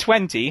 Within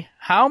 20,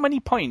 how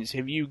many points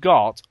have you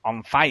got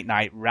on Fight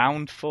Night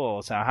Round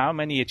 4? So how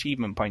many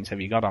achievement points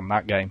have you got on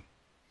that game?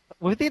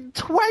 Within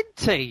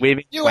 20?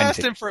 Within You 20.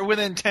 asked him for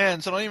within 10,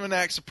 so don't even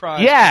act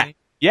surprised. Yeah, Ginny.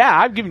 yeah,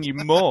 I've given you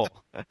more.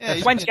 Yeah,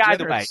 he's 20 being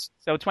either way. generous.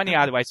 So 20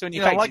 either way. So in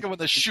You effect, don't like it with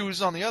the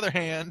shoes on the other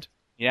hand.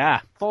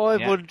 yeah.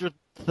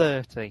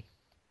 530.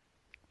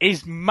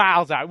 Is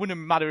miles out. It wouldn't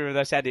matter if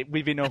I said it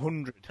within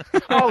 100.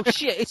 Oh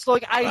shit! It's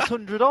like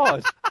 800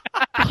 odd.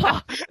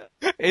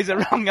 Is a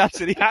wrong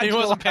answer. The He actual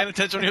wasn't paying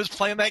attention when he was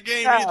playing that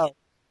game. answer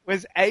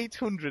was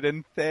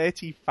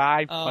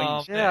 835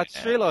 points. Yeah, I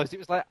just realised it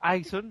was like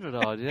 800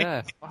 odd.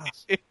 Yeah.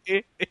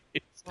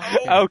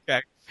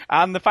 Okay.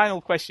 And the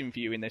final question for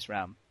you in this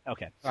round.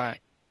 Okay. Right.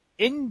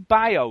 In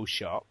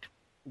BioShock,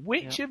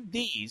 which of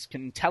these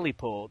can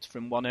teleport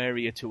from one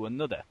area to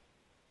another?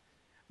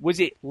 Was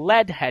it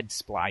Leadhead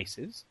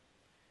splicers,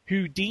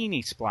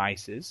 Houdini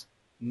splicers,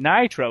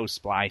 Nitro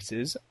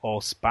splicers,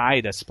 or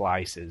Spider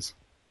splicers?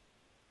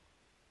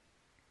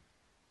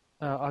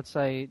 I'd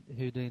say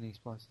Houdini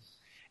splicers.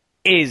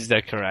 Is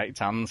the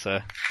correct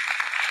answer.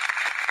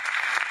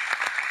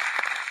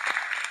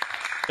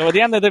 So at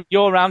the end of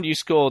your round, you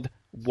scored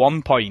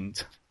 1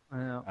 point.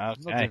 Yeah, Okay. I'm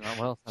not doing that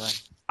well today.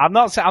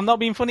 I'm not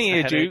being funny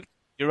here, Duke.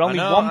 You're only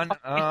 1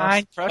 point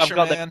behind. Pressure, I've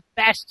got man. the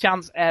best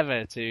chance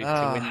ever to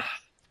win.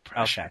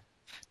 Pressure. Okay.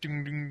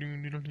 Ding, ding,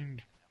 ding, ding,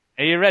 ding.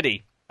 Are you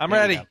ready? I'm Here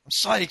we ready. go. I'm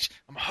psyched.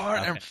 I'm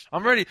hard. Okay.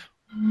 I'm ready.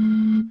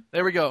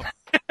 There we go.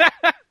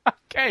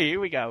 Okay, here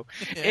we go.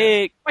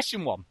 Yeah.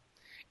 Question 1.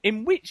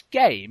 In which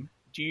game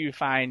do you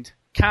find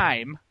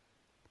Kaim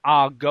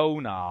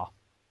Argonar?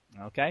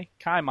 Okay,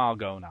 Kaim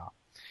Argonar.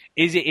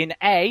 Is it in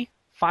A,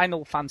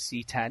 Final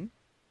Fantasy X,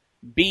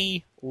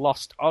 B,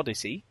 Lost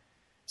Odyssey,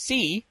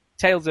 C,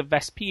 Tales of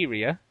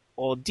Vesperia,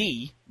 or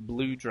D,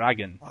 Blue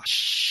Dragon? Oh,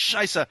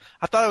 scheisse.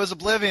 I thought it was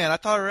Oblivion. I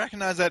thought I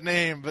recognized that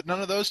name, but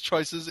none of those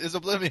choices is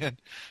Oblivion.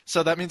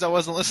 So that means I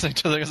wasn't listening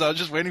to them because I was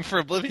just waiting for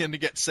Oblivion to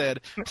get said.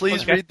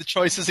 Please Okay. read the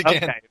choices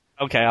again.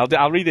 Okay,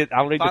 I'll read it.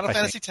 I'll read Final the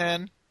question.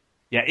 Fantasy X.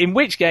 Yeah, in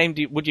which game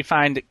would you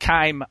find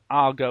Kaim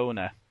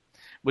Argona?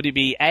 Would it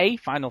be A,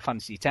 Final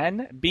Fantasy X,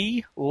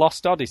 B,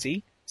 Lost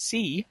Odyssey,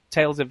 C,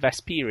 Tales of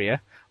Vesperia,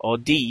 or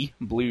D,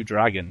 Blue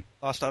Dragon?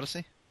 Lost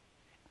Odyssey.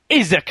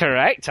 Is the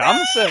correct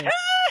answer.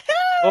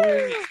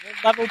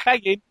 Level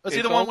pegging. Was he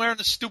It's the one all- wearing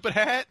the stupid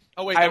hat?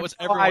 Oh wait, I that have was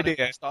no everyone idea.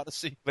 in Lost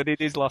Odyssey. But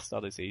it is Lost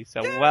Odyssey,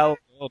 so well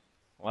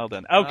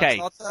done.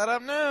 Okay, Let's set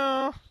up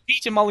now.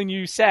 Peter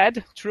Molyneux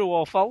said, true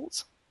or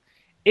false?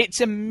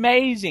 It's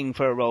amazing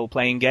for a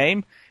role-playing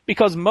game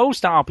because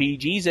most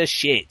RPGs are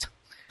shit.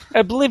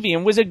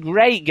 Oblivion was a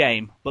great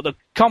game, but the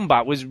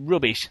combat was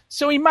rubbish.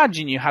 So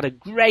imagine you had a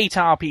great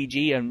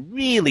RPG and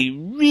really,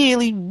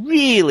 really,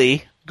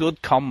 really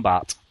good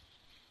combat.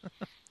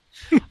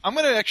 I'm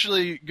going to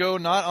actually go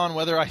not on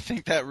whether I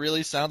think that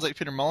really sounds like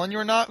Peter Molyneux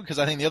or not, because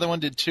I think the other one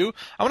did too.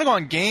 I'm going to go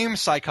on game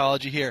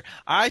psychology here.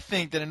 I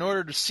think that in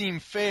order to seem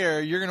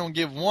fair, you're going to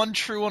give one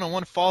true one and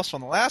one false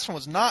one. The last one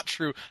was not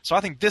true, so I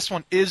think this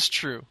one is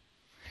true.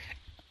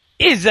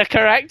 Is the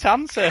correct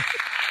answer.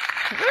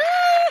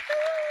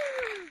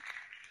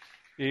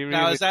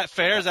 Now, is that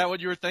fair? Is that what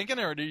you were thinking,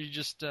 or do you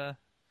just...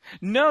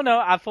 No,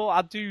 I thought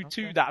I'd do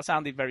two that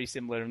sounded very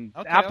similar, and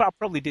Okay. I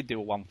probably did do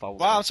a one false.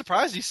 Wow, I'm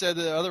surprised he said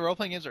the other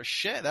role-playing games are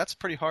shit. That's a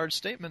pretty hard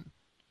statement.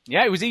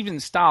 Yeah, it was even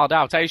starred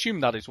out. I assume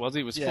that it was.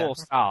 It was Yeah. 4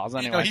 stars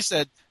anyway. You know, he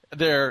said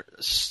they're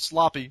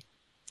sloppy.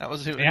 That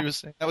was who he was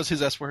saying. That was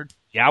his S word.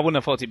 Yeah, I wouldn't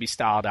have thought it'd be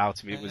starred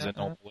out if it was an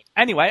normal word.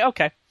 Anyway,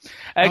 okay.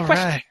 All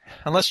Question. right.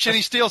 Unless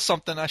Chinny steals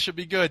something, I should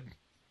be good.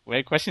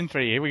 Wait, question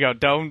 3. Here we go.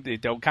 Don't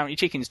count your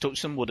chickens. Touch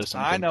some wood or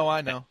something.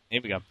 I know.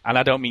 Here we go. And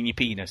I don't mean your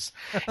penis.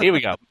 Here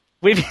we go.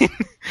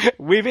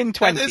 Within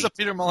 20. That is a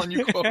Peter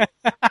Molyneux quote. All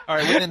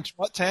right, within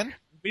what, 10?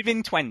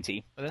 Within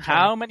 20. Within 20.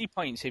 How many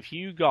points have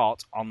you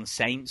got on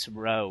Saints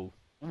Row?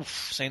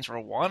 Oof, Saints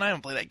Row 1? I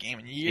haven't played that game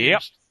in years.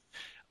 Yep.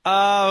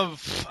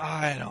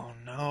 I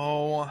don't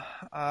know.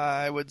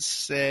 I would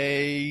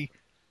say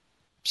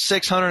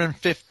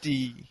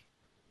 650.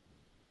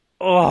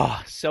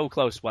 Oh, so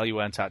close. Well, you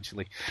weren't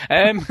actually.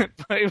 Yeah,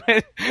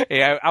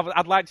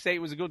 I'd like to say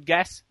it was a good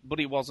guess, but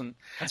it wasn't.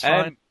 That's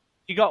fine.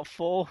 You got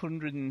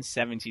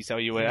 470, so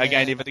you were,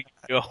 again, if I think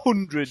you were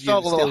 100, you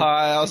Felt were a little still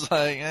high. I was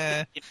like,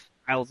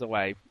 miles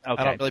away.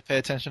 Okay. I don't really pay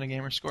attention to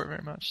gamer score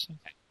very much. So.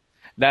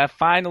 The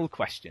final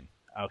question.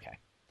 Okay.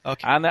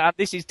 Okay. And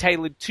this is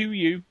tailored to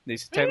you.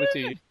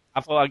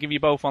 I thought I'd give you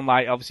both one.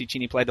 Like, obviously,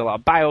 Chinny played a lot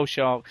of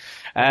BioShock.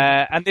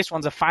 And this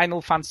one's a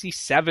Final Fantasy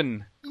VII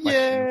question.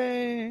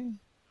 Yay!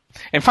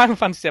 In Final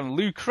Fantasy VII,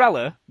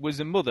 Lucrella was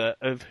the mother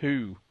of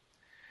who?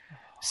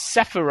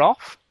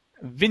 Sephiroth,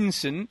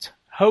 Vincent,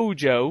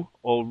 Hojo,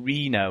 or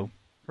Reno?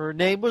 Her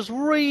name was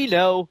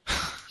Reno.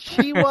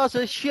 She was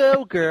a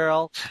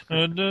showgirl.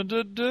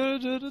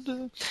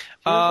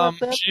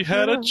 She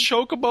had a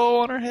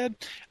chocobo on her head.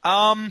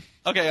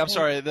 Okay, I'm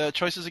sorry. The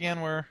choices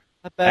again were...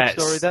 A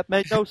backstory that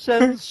made no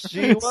sense.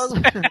 She was...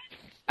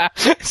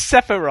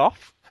 Sephiroth.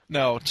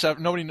 No,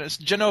 nobody knows.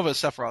 Genova is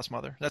Sephiroth's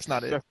mother. That's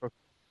not it.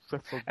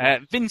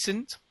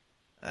 Vincent,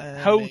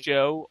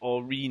 Hojo,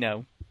 or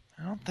Reno?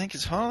 I don't think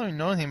it's... I don't even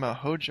know anything about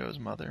Hojo's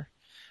mother.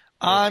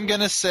 I'm going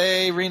to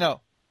say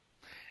Reno.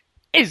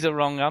 Is the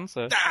wrong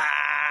answer.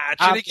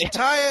 Chinny can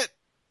tie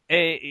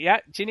it. Yeah,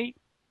 Chinny,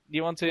 do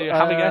you want to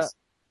have a guess?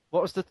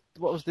 What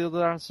was the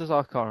other answers?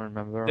 I can't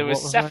remember. There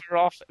was What was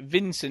Sephiroth,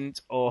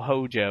 Vincent, or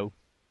Hojo.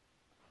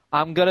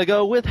 I'm gonna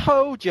go with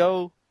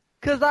Hojo,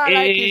 'cause I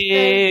like his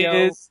name, yo.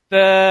 Is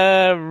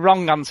the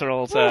wrong answer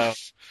also.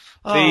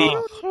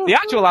 Oh. The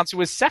actual answer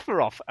was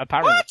Sephiroth,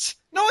 apparently. What?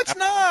 No, it's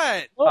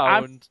not.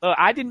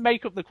 I didn't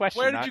make up the question.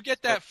 Where did you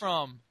get that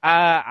from?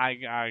 I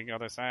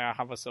gotta say, I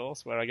have a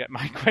source where I get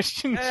my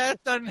questions.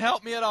 That doesn't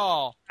help me at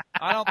all.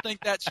 I don't think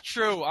that's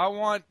true.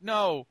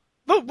 No.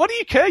 Look, what do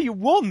you care? You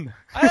won.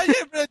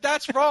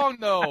 That's wrong,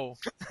 though.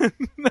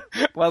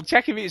 Well,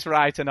 check if it's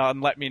right or not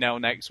and let me know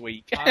next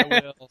week.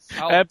 I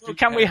will.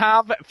 Can we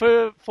have,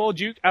 for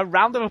Duke, a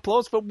round of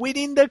applause for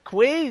winning the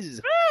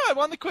quiz? I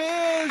won the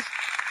quiz.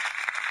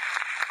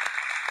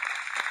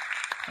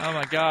 Oh,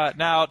 my God.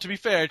 Now, to be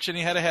fair,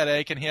 Chinny had a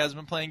headache, and he hasn't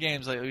been playing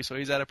games lately, so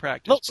he's out of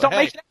practice. Look, stop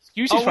making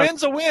excuses. A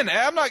win's a win.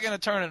 I'm not going to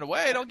turn it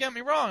away. Don't get me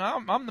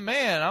wrong. I'm the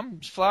man. I'm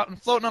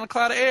floating on a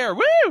cloud of air.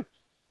 Woo!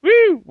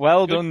 Woo!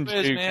 Well Good done,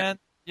 quiz, Duke. man.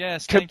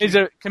 Yes, thank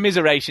you.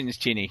 Commiserations,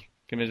 Chinny.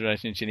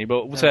 Commiserations, Chinny.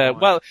 But, would have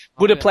I'll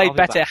played be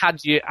better back.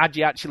 had you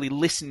actually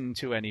listened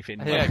to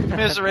anything. Yeah,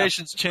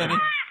 commiserations, Chinny.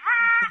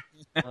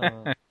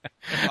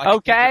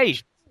 Okay.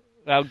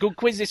 Well, good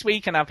quiz this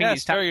week, and I think Yes,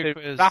 it's time very to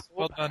good quiz. wrap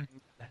Well up done.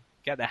 and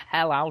get the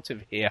hell out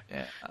of here.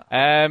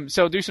 Yeah.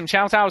 So do some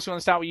shout-outs. We want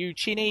to start with you,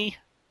 Chinny.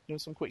 Do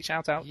some quick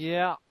shout-outs.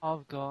 Yeah,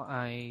 I've got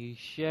a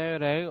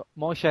shout-out.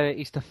 My shout-out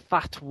is to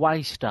Fat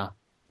Waster.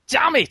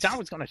 Damn it! I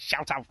was going to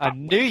shout out. I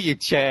knew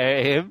you'd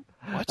shout him.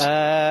 What?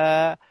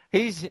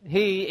 He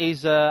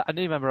is a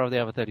new member of the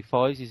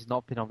o35's. He's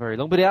not been on very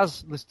long, but he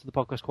has listened to the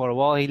podcast quite a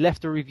while. He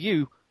left a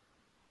review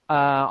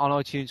on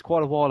iTunes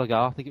quite a while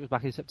ago. I think it was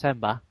back in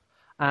September.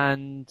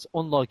 And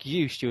unlike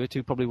you, Stuart,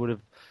 who probably would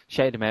have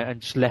shouted him out and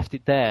just left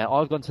it there,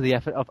 I've gone to the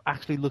effort of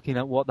actually looking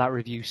at what that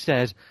review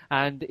says.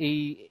 And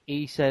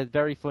he said,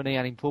 very funny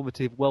and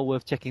informative, well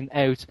worth checking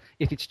out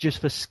if it's just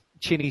for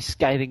Chinny's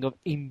scathing of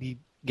indie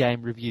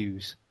game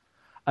reviews.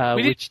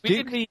 We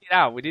did read it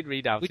out. We did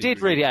read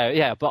it out,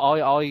 yeah. But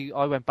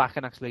I went back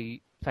and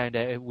actually found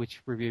out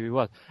which review it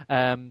was.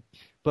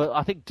 But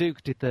I think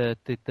Duke did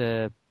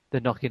the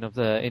knocking of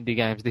the indie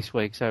games this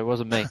week, so it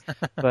wasn't me.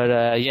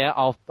 But yeah,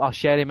 I'll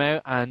shout him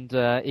out,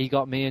 and he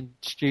got me and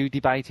Stu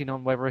debating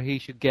on whether he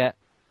should get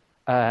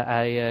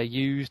a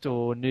used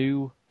or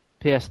new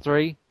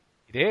PS3.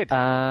 He did.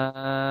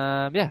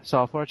 Yeah,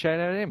 so I thought I'd shout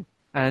out him.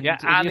 And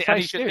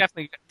he should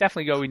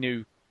definitely go with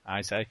new,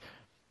 I say.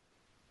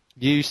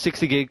 Use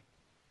 60 gig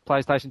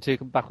PlayStation 2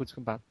 backwards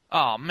compatible.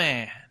 Oh,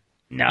 man.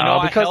 No,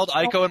 I held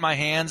Ico in my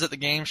hands at the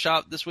game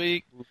shop this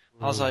week.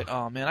 I was like,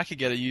 oh, man, I could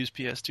get a used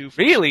PS2.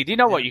 Really? Do you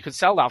know what? You could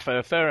sell that for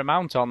a fair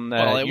amount on...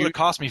 well, it would have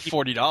cost me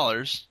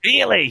 $40.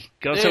 Really?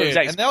 Dude,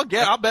 and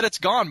I'll bet it's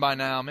gone by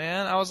now,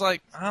 man. I was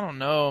like, I don't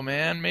know,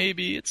 man.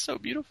 Maybe. It's so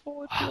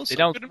beautiful. It feels they so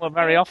don't good come up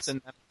very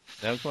often.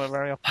 They don't come up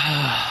very often.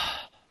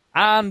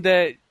 And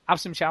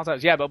have some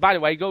shout-outs. Yeah, but by the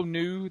way, go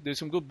new. There's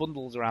some good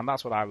bundles around.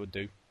 That's what I would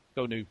do.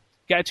 Go new.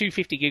 Get a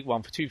 250 gig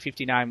one for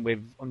 $259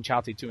 with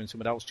Uncharted 2 and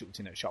someone else chucked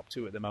in at Shop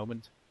 2 at the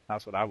moment.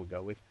 That's what I would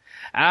go with.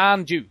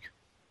 And Duke.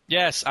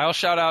 Yes, I'll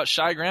shout out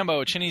Shy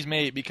Grambo, Chinny's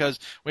mate, because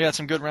we had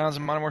some good rounds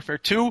in Modern Warfare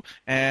 2,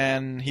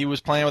 and he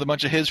was playing with a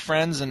bunch of his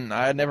friends, and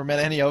I had never met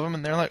any of them,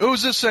 and they're like,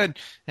 who's this then?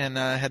 And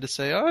I had to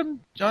say,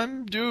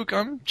 I'm Duke,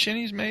 I'm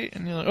Chinny's mate,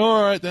 and you're like, oh,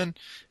 all right then.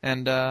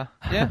 And yeah,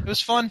 it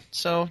was fun.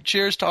 So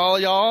cheers to all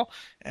y'all,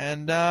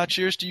 and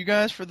cheers to you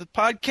guys for the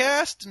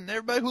podcast, and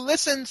everybody who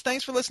listens.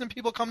 Thanks for listening.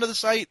 People come to the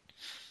site.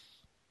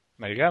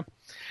 There you go.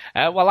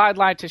 Well, I'd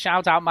like to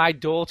shout out my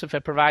daughter for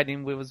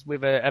providing us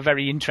with a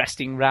very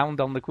interesting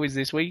round on the quiz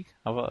this week.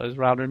 I thought it was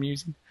rather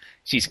amusing.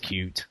 She's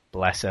cute,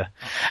 bless her.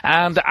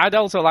 And I'd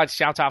also like to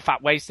shout out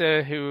Fat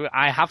Waster, who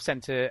I have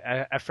sent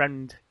a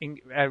friend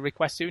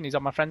request to, and he's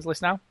on my friends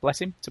list now, bless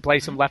him, to play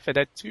some Left 4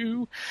 Dead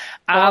 2.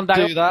 And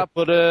I'll do that,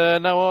 but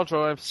no, I'll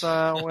drive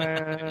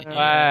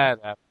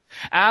somewhere.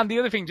 And the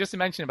other thing, just to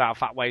mention about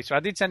Fat Waster, I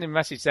did send him a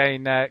message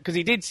saying, because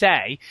he did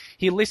say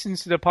he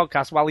listens to the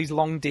podcast while he's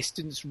long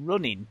distance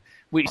running,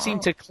 which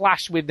seemed to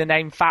clash with the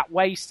name Fat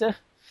Waster.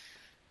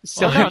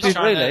 So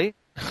really?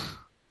 Yeah.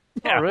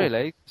 Not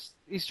really.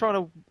 He's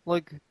trying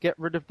to get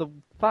rid of the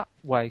fat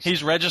waste.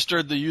 He's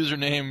registered the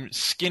username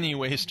Skinny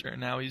Waster.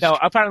 Now he's no.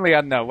 Apparently,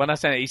 I know. When I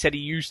sent it, he said he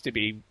used to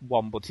be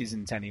one, but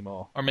isn't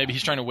anymore. Or maybe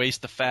he's trying to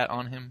waste the fat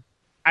on him.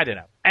 I don't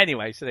know.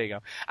 Anyway, so there you go.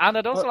 And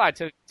I'd also like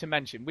to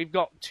mention, we've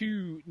got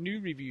 2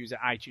 new reviews at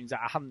iTunes that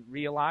I hadn't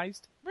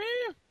realised.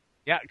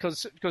 Yeah,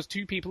 because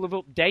 2 people have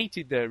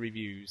updated their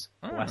reviews.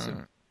 Bless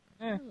them.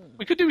 Yeah.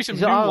 We could do with some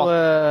new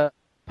ones.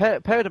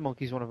 Powder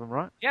Monkey's one of them,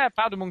 right? Yeah,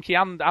 Powder Monkey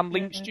and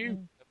Link Stew.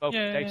 Both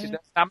updated.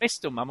 I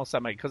missed them, I must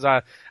admit, because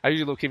I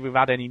usually look if we've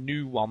had any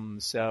new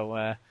ones. So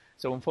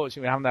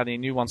unfortunately, we haven't had any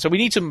new ones. So we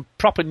need some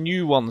proper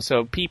new ones.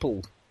 So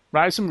people,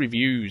 write some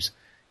reviews.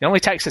 It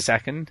only takes a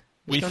second.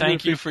 We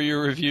thank you for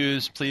your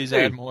reviews. Please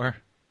add more.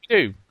 We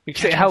do,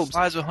 because it helps.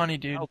 Flies with honey,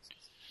 dude.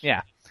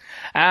 Yeah.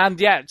 And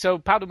yeah, so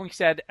Powder Monkey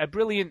said, a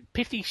brilliant,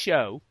 pithy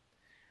show,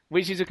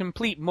 which is a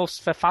complete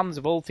must for fans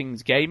of all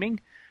things gaming.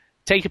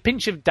 Take a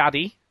pinch of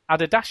Daddy,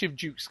 add a dash of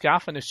Duke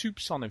Scarf and a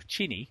soupçon of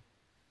Chinny.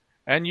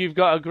 And you've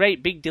got a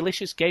great, big,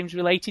 delicious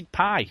games-related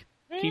pie.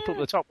 Keep up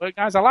the top work,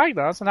 guys. I like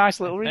that. That's a nice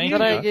little review.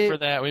 Thank you for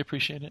that. We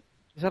appreciate it.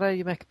 Is that how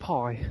you make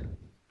pie?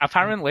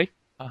 Apparently.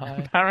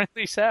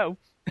 Apparently so.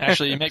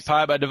 Actually, you make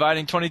pie by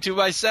dividing 22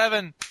 by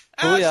 7.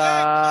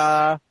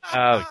 Booyah!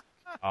 Oh,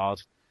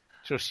 God.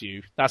 Trust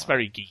you. That's a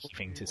very geeky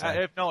thing to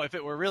say. If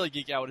it were really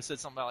geeky, I would have said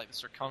something about like the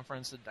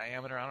circumference, the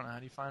diameter. I don't know. How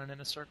do you find it in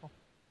a circle?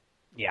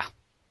 Yeah.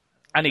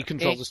 And he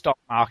controls the stock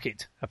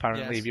market,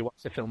 apparently, Yes. if you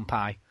watch the film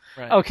Pie.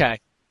 Right. Okay.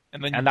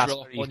 And then you And that's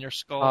drill a very- hole in your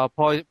skull.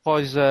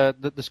 Pie's,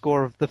 the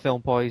score of the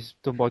film Pie is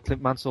done by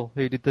Clint Mansell,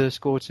 who did the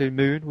score to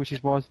Moon, which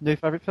is my new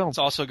favourite film. It's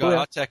also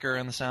got Autechre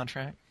in the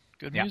soundtrack.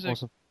 Good Yeah. music.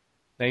 Awesome.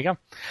 There you go.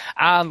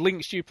 And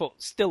Links You Put,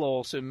 still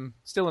awesome.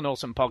 Still an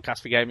awesome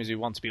podcast for gamers who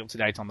want to be up to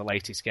date on the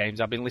latest games.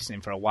 I've been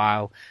listening for a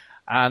while,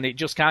 and it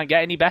just can't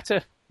get any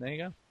better. There you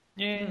go.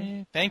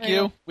 Yeah. Thank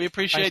you. We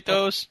appreciate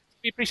those.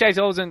 We appreciate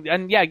those,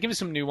 and yeah, give us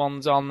some new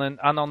ones on, and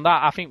on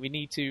that, I think we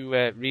need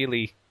to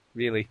really,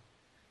 really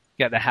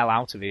get the hell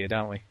out of here,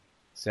 don't we?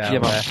 So, Yeah,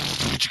 man.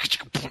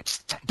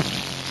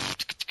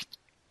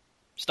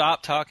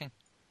 Stop talking.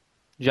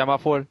 Jam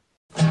out for